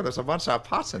 Where? There's a bunch of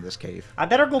pots in this cave. I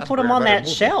better go put them where I on better that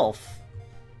move shelf.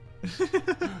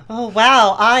 Oh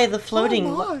wow, the floating.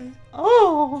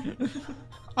 Oh,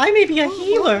 I may be a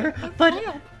healer, but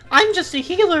I'm just a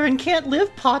healer and can't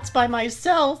live pots by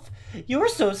myself. You're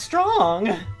so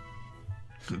strong.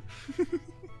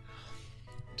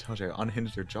 Told you,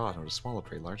 unhinge their jaws and to swallow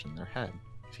prey larger than their head.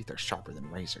 Teeth are sharper than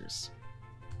razors.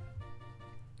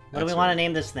 What do we want to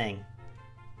name this thing?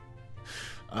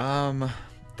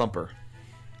 Thumper.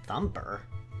 Thumper?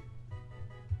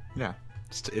 Yeah,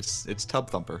 it's Tub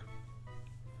Thumper.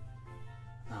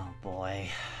 Oh boy.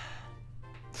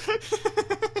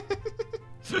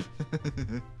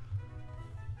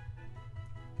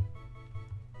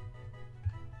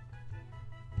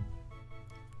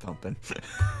 Thumping.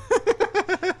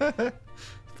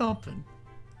 Thumping.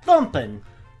 Thumping.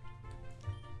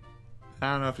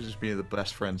 I don't know if it's just being the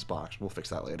best friends box. We'll fix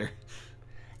that later.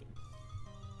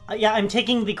 Yeah, I'm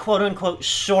taking the quote-unquote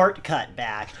shortcut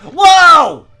back.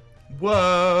 Whoa!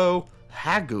 Whoa!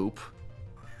 Hagoop.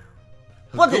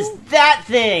 What is that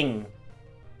thing?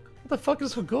 What the fuck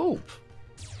is Hagoop?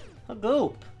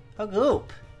 Hagoop. Hagoop.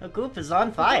 Hagoop is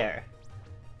on fire.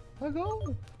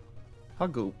 Hagoop.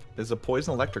 Hagoop is a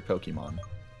poison electric Pokemon.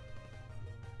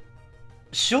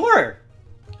 Sure.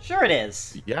 Sure it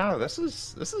is. Yeah, this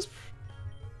is.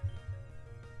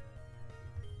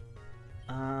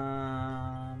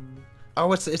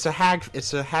 Oh, it's a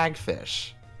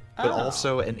hagfish, but Oh.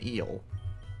 also an eel.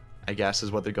 I guess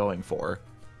is what they're going for.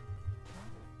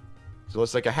 So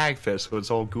it's like a hagfish, so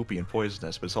it's all goopy and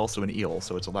poisonous, but it's also an eel,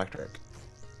 so it's electric.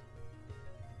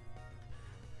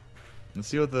 Let's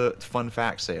see what the fun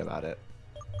facts say about it.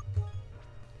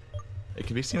 It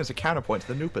can be seen as a counterpoint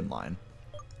to the Nupin line.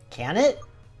 Can it?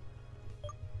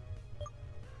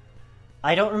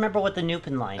 I don't remember what the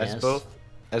Nupin line is.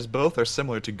 As both are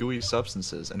similar to gooey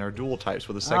substances and are dual types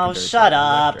with a secondary. Oh, shut type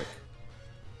up! electric.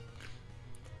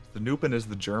 The Nupin is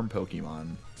the germ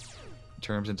Pokemon. It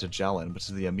turns into Gelin, which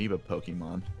is the amoeba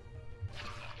Pokemon.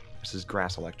 This is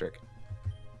grass electric.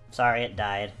 Sorry, it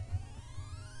died.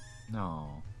 No.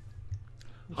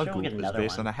 I'm sure we'll get Hagoop is another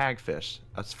based one. on a hagfish,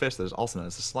 a fish that is also known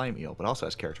as the slime eel, but also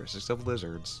has characteristics of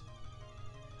lizards.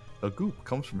 Hagoop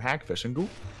comes from hagfish and goop.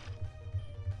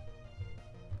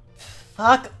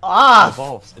 Fuck off!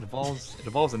 It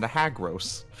evolves into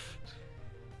Hagros.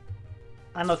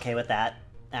 I'm okay with that,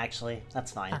 actually.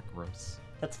 That's fine. Hagros.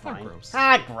 That's fine. Gross.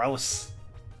 Gross.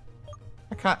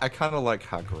 I kind of like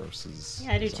Hagros's.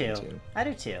 Yeah, I do design, too. I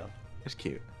do too. It's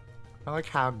cute. I like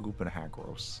Hagoop and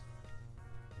Hagros.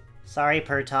 Sorry,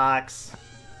 Pertox.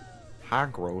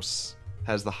 Hagros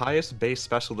has the highest base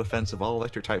special defense of all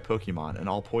electric type Pokemon and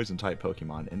all poison type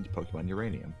Pokemon in Pokemon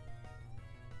Uranium.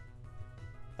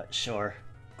 Sure.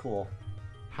 Cool.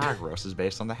 Hagros is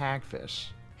based on the hagfish.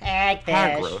 Hagfish.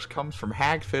 Hagros comes from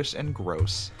hagfish and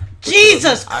gross.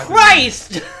 Jesus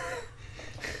Christ!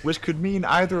 Which could mean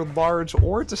either large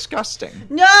or disgusting.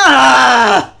 No!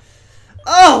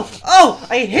 Oh!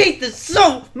 I hate this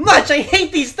so much! I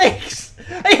hate these things!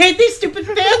 I hate these stupid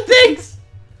fan things!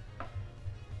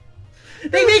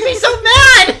 They make me so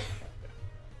mad!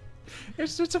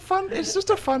 It's just a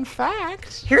fun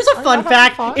fact. Here's a fun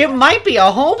fact. fun? It might be a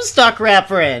Homestuck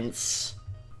reference.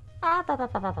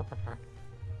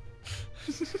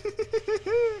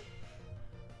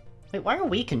 Wait, why are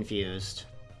we confused?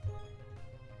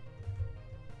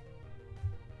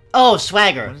 Oh,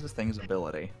 Swagger. What is this thing's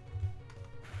ability?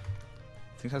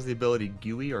 This thing has the ability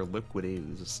Gooey or Liquid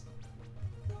Ooze.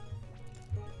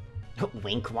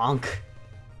 Wink wonk.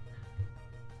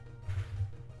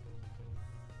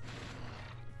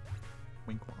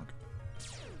 Wink wonk.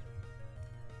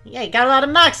 Yeah, you got a lot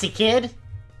of moxie, kid.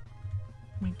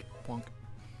 Wink wonk.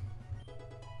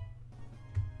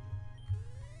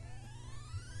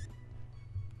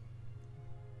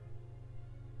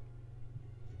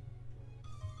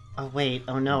 Oh, wait.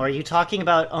 Oh, no. Are you talking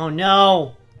about... Oh,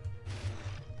 no.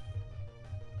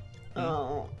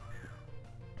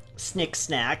 Snick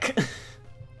snack.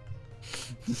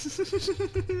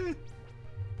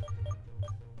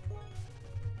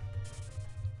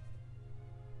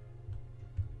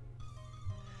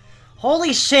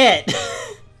 Holy shit!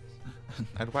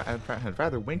 I'd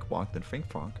rather wink wonk than fink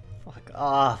fonk. Fuck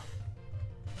off.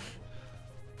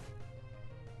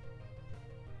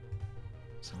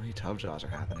 So many tub jaws are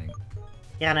happening.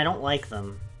 Yeah, and I don't like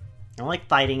them. I don't like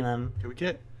fighting them. Can we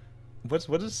get... what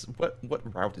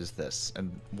route is this?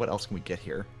 And what else can we get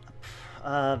here?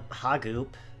 Hagoop.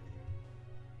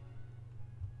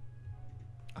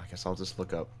 I guess I'll just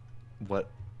look up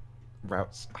what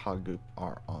routes Hagoop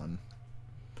are on.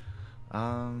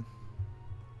 Are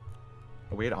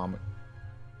we at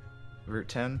Route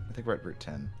 10? I think we're at Route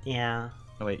 10. Yeah.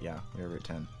 Oh wait, yeah, we're at Route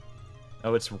 10.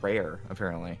 Oh, it's rare,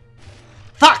 apparently.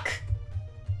 Fuck!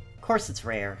 Of course it's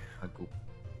rare. Hagoop.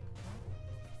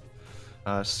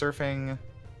 Surfing.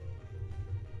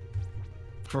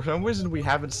 For some reason, we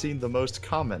haven't seen the most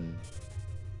common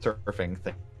surfing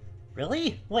thing.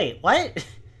 Really? Wait, what?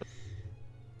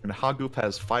 And Hagoop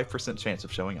has 5% chance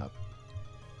of showing up.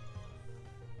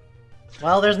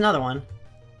 Well, there's another one.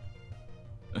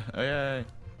 Oh, yay.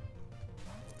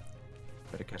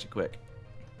 Better catch it quick.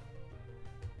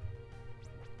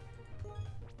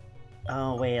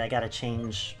 Oh, wait, I gotta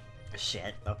change...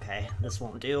 Shit, okay. This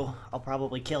won't do. I'll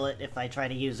probably kill it if I try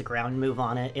to use a ground move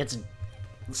on it. It's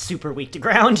super weak to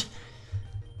ground.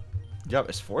 Yep,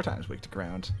 it's 4 times weak to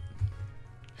ground.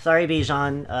 Sorry,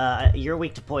 Bijan. You're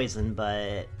weak to poison,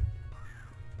 but...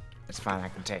 It's fine, I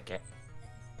can take it.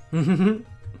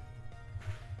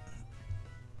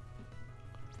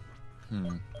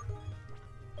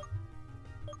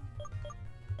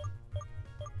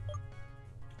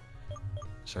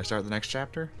 Should I start the next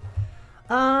chapter?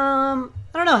 I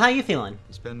don't know. How you feeling?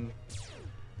 It's been...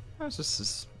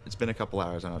 It's been a couple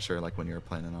hours. I'm not sure, like, when you were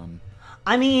planning on...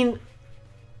 I mean...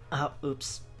 Oh,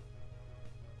 oops.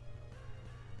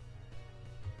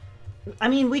 I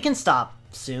mean, we can stop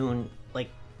soon. Like,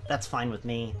 that's fine with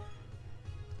me.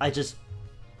 I just...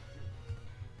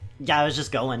 Yeah, I was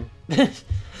just going.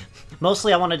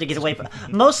 Mostly I wanted to get away from...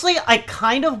 Mostly I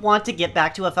kind of want to get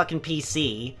back to a fucking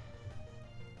PC.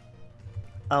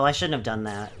 Oh, I shouldn't have done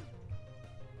that.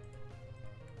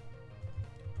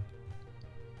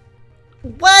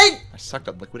 What? I sucked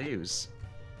up liquid ooze.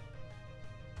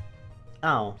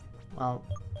 Oh, well...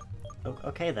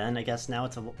 Okay then, I guess now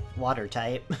it's a water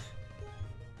type.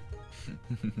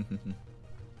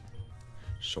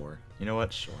 Sure. You know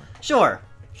what? Sure. Sure.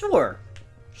 Sure.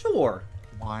 Sure.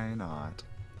 Why not?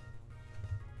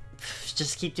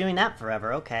 Just keep doing that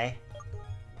forever, okay.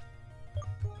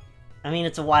 I mean,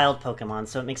 it's a wild Pokemon,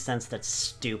 so it makes sense that's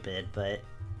stupid, but...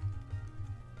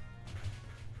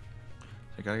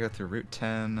 I gotta go through Route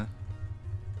 10,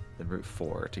 then Route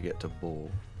 4 to get to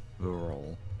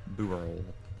Boorol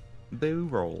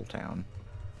Town.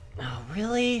 Oh,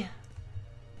 really?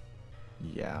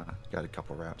 Yeah, got a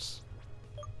couple routes.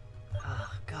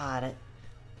 Oh, God.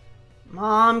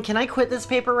 Mom, can I quit this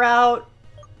paper route?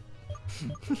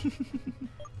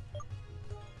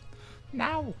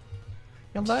 No.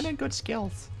 You're learning good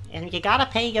skills. And you gotta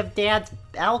pay your dad's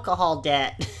alcohol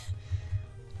debt.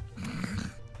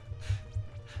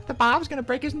 The Bob's gonna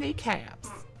break his kneecaps.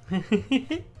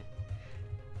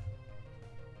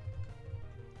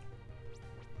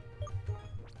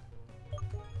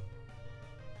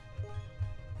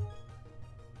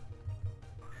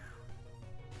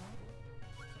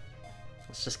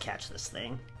 Let's just catch this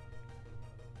thing.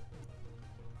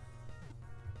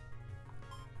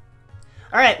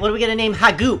 Alright, what are we gonna name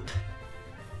Hagoop?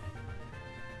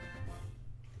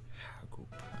 Hagoop.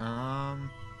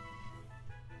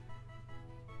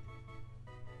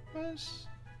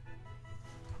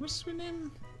 What's his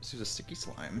name? This is a sticky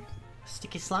slime.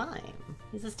 Sticky slime.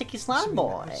 He's a sticky slime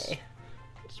boy.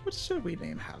 What should we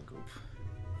name Hagoop?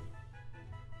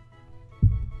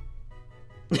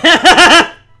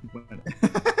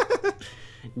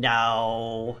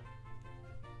 No.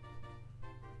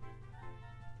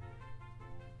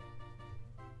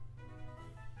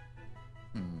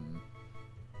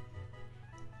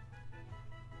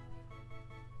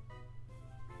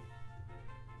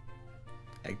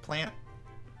 Eggplant?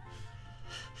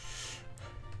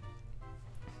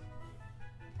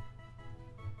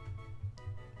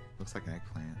 Looks like an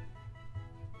eggplant.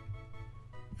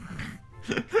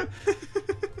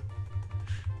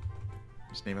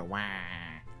 Just name it Wah.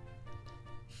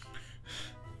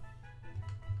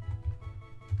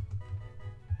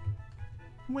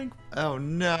 Wink. Oh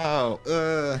no.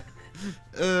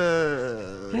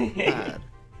 Bad.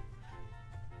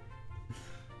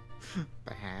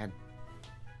 Bad.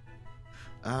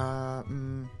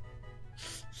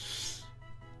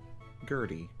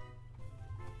 Gertie.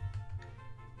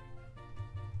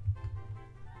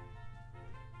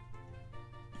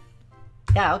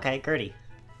 Yeah, okay, Gertie.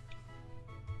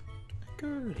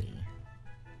 Gertie.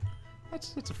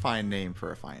 That's a fine name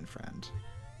for a fine friend.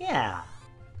 Yeah.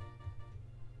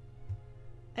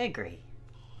 I agree.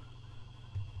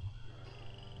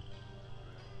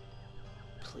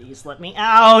 Please let me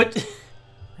out!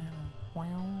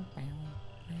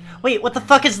 Wait, what the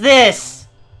fuck is this?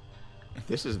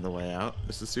 This isn't the way out.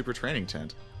 This is super training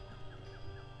tent.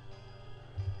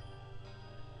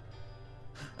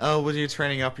 Oh, was you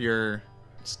training up your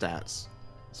stats?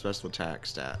 Special attack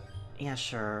stat. Yeah,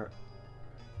 sure.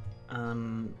 I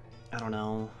don't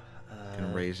know. You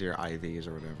can raise your IVs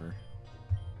or whatever.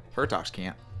 Pertox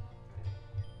can't.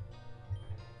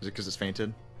 Is it because it's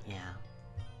fainted? Yeah.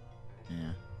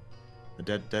 Yeah. The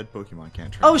dead Pokemon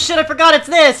can't train. Oh shit, I forgot it's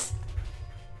this!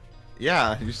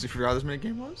 Yeah, you just forgot this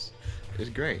minigame was? It's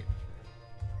great.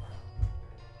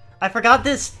 I forgot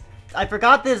this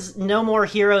No More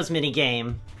Heroes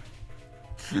minigame.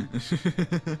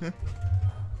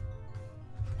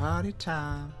 Party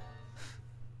time.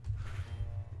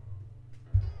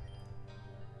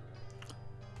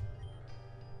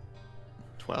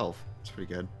 $12. That's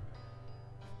pretty good.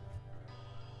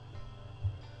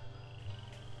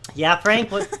 Yeah, Frank?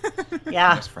 What?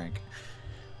 Yeah. Yes, Frank.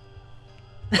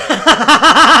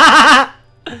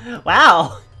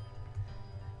 Wow.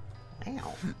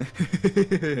 Wow.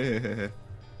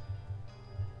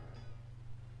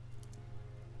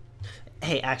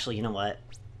 Hey, actually, you know what?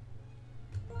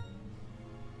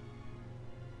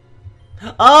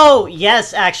 Oh,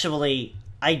 yes, actually.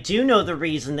 I do know the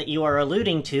reason that you are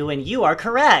alluding to, and you are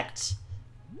correct.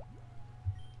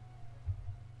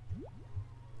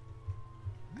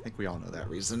 I think we all know that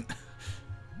reason.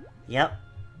 Yep,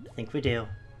 I think we do.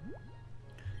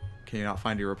 Can you not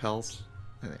find your repels?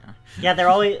 There they are. Yeah, they're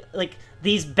always, like,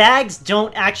 these bags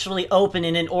don't actually open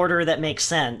in an order that makes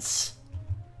sense.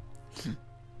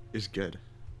 It's good.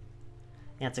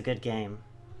 Yeah, it's a good game.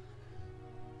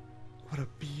 What a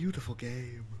beautiful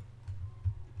game.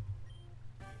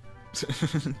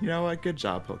 You know what? Good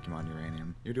job, Pokemon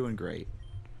Uranium. You're doing great.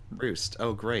 Roost.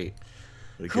 Oh, great.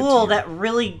 What a good Cool, team. that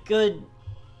really good...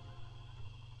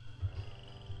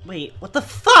 Wait, what the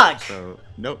fuck? So,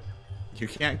 nope. You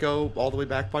can't go all the way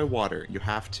back by water. You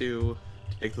have to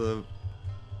take the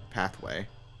pathway.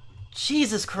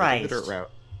 Jesus Take Christ. the dirt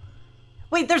route.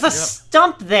 Wait, there's a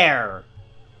stump there!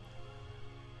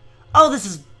 Oh, this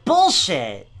is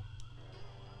bullshit!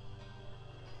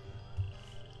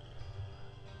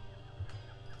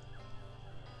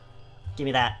 Give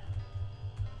me that.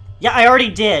 Yeah, I already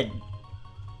did.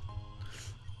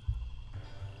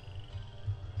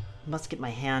 Must get my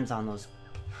hands on those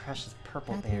precious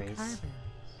purple berries.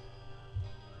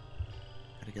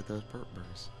 Gotta get those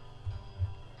burrs.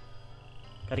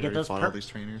 Gotta get those fought all perp... these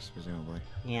trainers, presumably.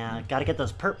 Yeah, gotta get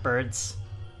those perp birds.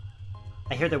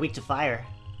 I hear they're weak to fire.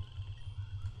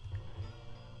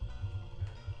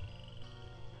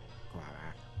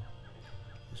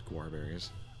 Those guarberries.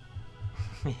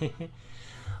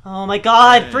 Oh my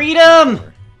god, And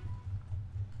freedom!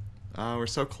 Oh, we're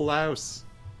so close.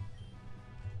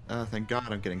 Oh, thank God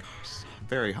I'm getting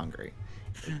very hungry.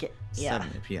 Yeah.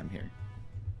 7 p.m. here.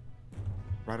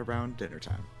 Right around dinner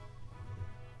time.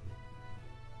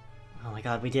 Oh my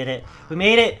god, we did it. We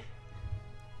made it!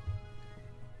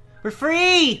 We're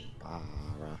free!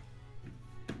 Bara.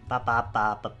 Ba ba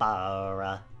ba ba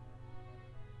ba.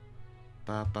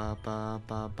 Ba ba ba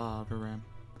ba ba ba.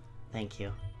 Thank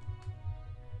you.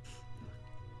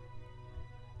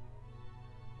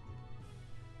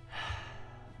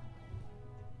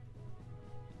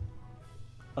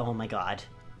 Oh my god.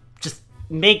 Just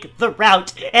make the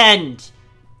route end!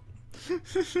 Do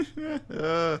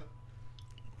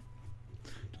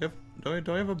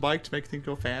I have a bike to make things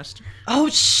go faster? Oh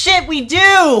shit, we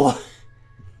do!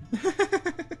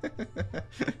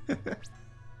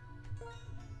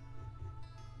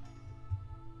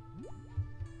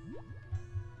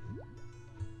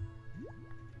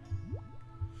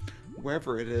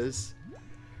 Wherever it is.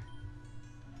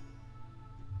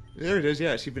 There it is,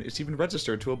 yeah, it's even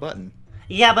registered to a button.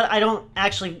 Yeah, but I don't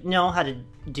actually know how to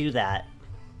do that.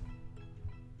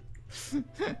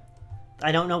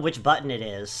 I don't know which button it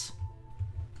is.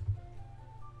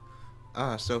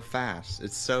 Ah, so fast.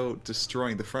 It's so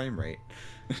destroying the frame rate.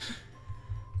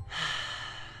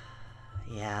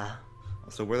 Yeah,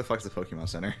 So where the fuck's the Pokemon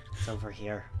Center? it's over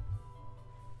here.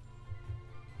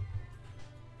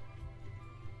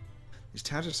 These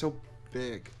towns are so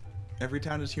big. Every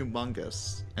town is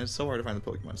humongous. And it's so hard to find the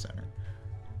Pokemon Center.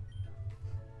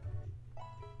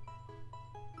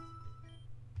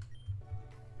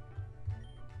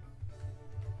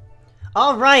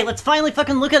 Alright, let's finally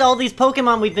fucking look at all these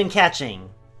Pokemon we've been catching.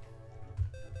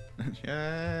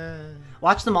 Yeah.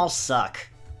 Watch them all suck.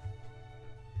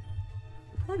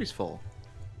 The party's full.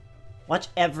 Watch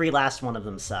every last one of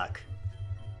them suck.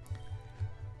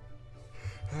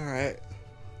 Alright.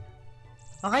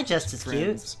 Oh, hi, Justice Cute.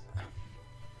 Friends.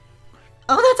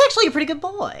 Oh, that's actually a pretty good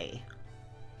boy.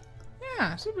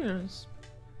 Yeah, suppose.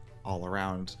 All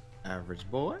around average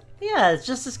boy. Yeah, it's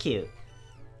just as cute.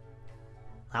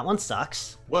 That one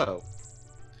sucks. Whoa.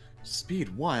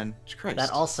 Speed 1? Christ.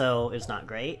 That also is not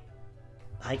great.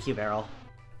 Hi, Q-Barrel.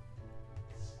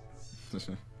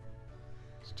 Stick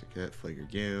it,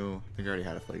 Flager you. I think we already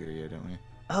had a Flager you, don't we?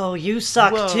 Oh, you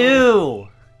suck Whoa. too!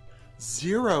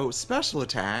 0 special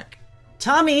attack.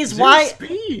 Tommy's, 0 why?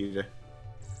 speed.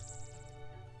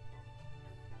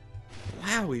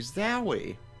 Wowie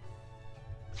zowie.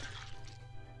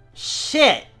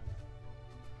 Shit!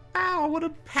 Ow, what a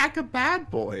pack of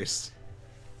bad boys.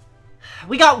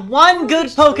 We got one good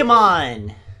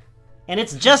Pokemon! And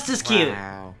it's just as cute.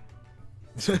 Wow.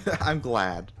 I'm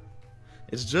glad.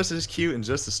 It's just as cute and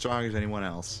just as strong as anyone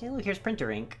else. Hey, look, here's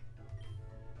printer ink.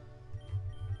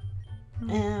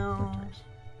 Ow.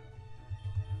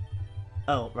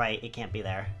 Oh, right, it can't be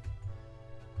there.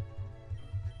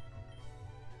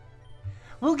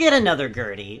 We'll get another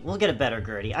Gertie. We'll get a better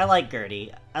Gertie. I like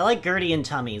Gertie. I like Gertie and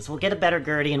Tummies. We'll get a better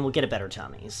Gertie and we'll get a better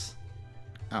Tummies.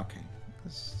 Okay.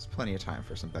 There's plenty of time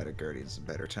for some better Gerties and some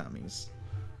better tummies.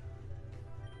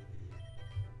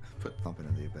 Put Thumping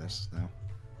in the Abyss now.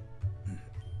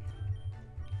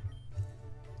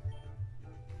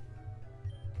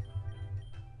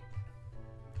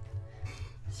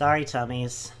 Sorry,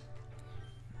 Tummies.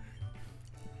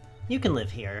 You can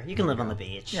live here. You can live on the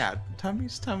beach. Yeah,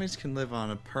 tummies can live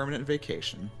on a permanent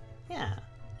vacation. Yeah.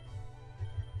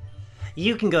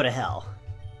 You can go to hell.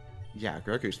 Yeah,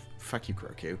 Groku's... Fuck you,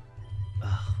 Groku.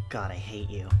 Oh, God, I hate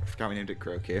you. I forgot we named it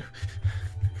Groku.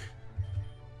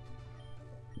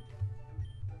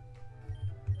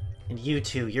 And you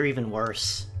too, you're even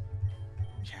worse.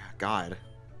 Yeah, God.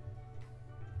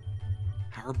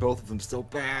 How are both of them so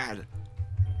bad?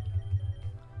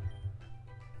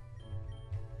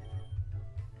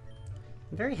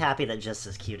 I'm very happy that Just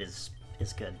As Cute is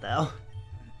good, though.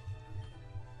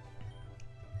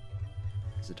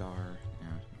 Zadar, yeah.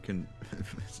 You can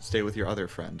stay with your other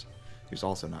friend, who's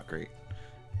also not great.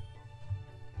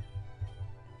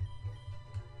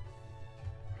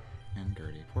 And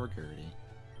Gertie, poor Gertie.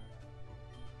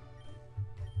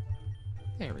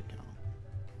 There we go.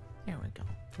 There we go.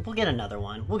 We'll get another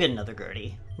one. We'll get another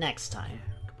Gertie. Next time.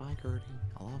 Goodbye, Gertie.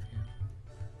 I love you.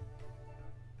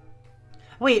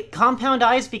 Wait, Compound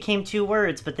Eyes became 2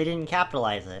 words, but they didn't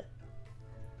capitalize it.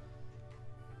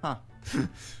 Huh.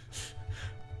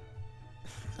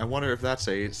 I wonder if that's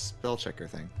a spell checker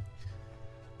thing.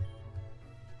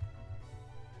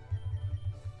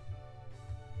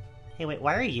 Hey, wait,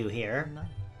 why are you here?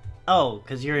 Oh,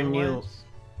 because you're a new... Otherwise-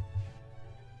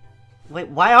 Wait,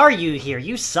 why are you here?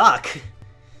 You suck!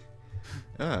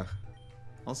 Ugh.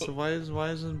 Also, why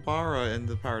isn't Bara in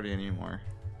the party anymore?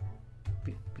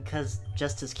 Because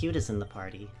Just As Cute is in the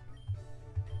party.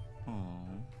 Oh.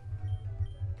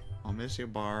 I'll miss you,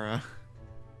 Bara.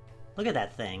 Look at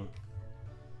that thing.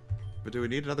 But do we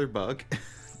need another bug?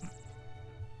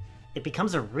 It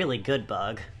becomes a really good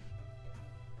bug.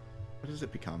 What does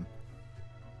it become?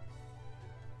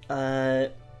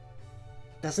 Doesn't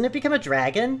it become a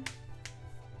dragon?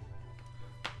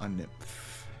 A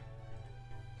nymph.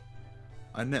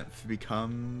 A nymph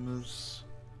becomes...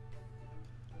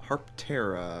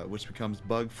 Harptera, which becomes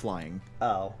bug flying.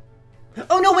 Oh.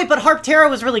 Oh no, wait, but Harptera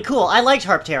was really cool. I liked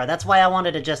Harptera. That's why I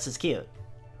wanted it Just As Cute.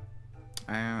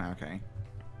 Ah, okay.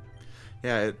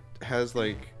 Yeah, it has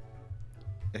like...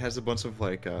 It has a bunch of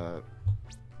like,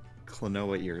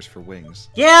 Klonoa ears for wings.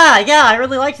 Yeah, I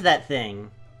really liked that thing.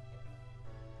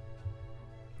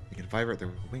 They can vibrate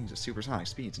their wings at supersonic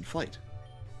speeds in flight.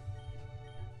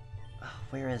 Oh,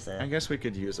 where is I it? guess we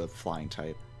could use a flying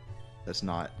type that's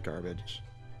not garbage.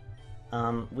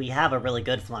 We have a really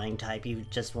good flying type. You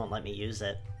just won't let me use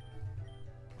it.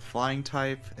 Flying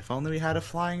type? If only we had a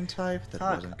flying type that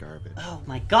Fuck. wasn't garbage. Oh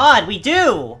my god, we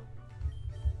do!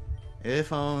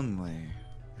 If only.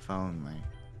 If only.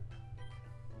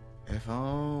 If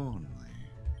only.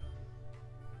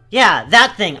 Yeah,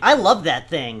 that thing. I love that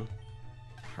thing.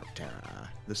 Harptera.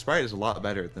 The sprite is a lot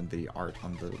better than the art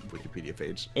on the Wikipedia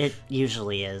page. It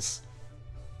usually is.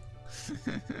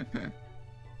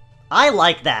 I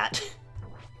like that.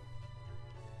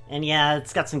 And yeah,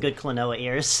 it's got some good Klonoa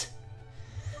ears.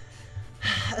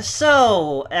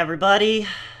 So, everybody.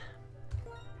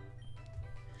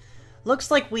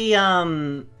 Looks like we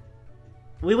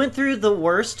we went through the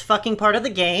worst fucking part of the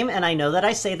game, and I know that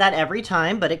I say that every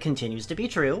time, but it continues to be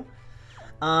true.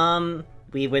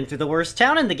 We went through the worst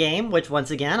town in the game, which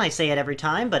once again, I say it every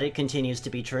time, but it continues to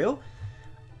be true.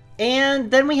 And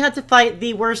then we had to fight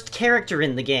the worst character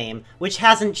in the game, which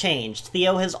hasn't changed.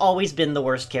 Theo has always been the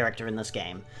worst character in this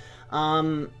game.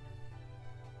 And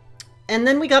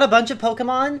then we got a bunch of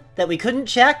Pokemon that we couldn't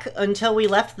check until we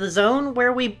left the zone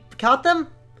where we caught them,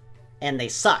 and they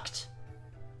sucked.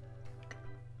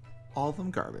 All of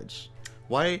them garbage.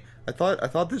 Why? I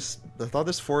thought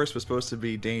this forest was supposed to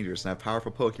be dangerous and have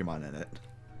powerful Pokemon in it.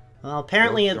 Well,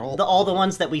 apparently They're all the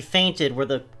ones that we fainted were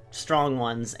the strong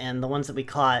ones, and the ones that we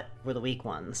caught were the weak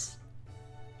ones.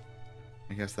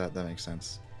 I guess that makes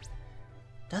sense.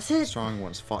 Does it? Strong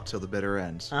ones fought till the bitter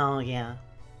end. Oh, yeah.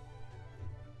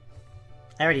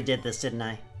 I already did this, didn't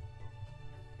I?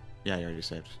 Yeah, you already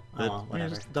saved. Oh, But, well, yeah,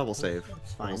 whatever. just double save.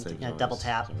 It's fine. Double save is Yeah, always- double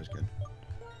tap. is always good.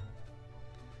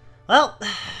 Well,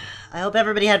 I hope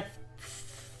everybody had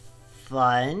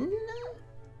fun.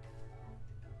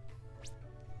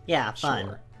 Yeah, fun.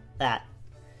 Sure. That.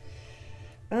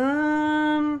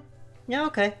 Yeah,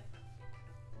 okay.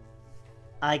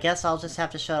 I guess I'll just have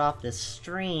to shut off this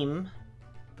stream.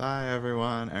 Bye,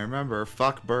 everyone. And remember,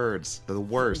 fuck birds. They're the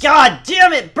worst. God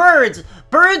damn it, birds!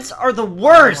 Birds are the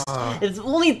worst! It's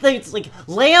only things like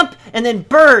lamp and then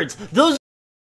birds. Those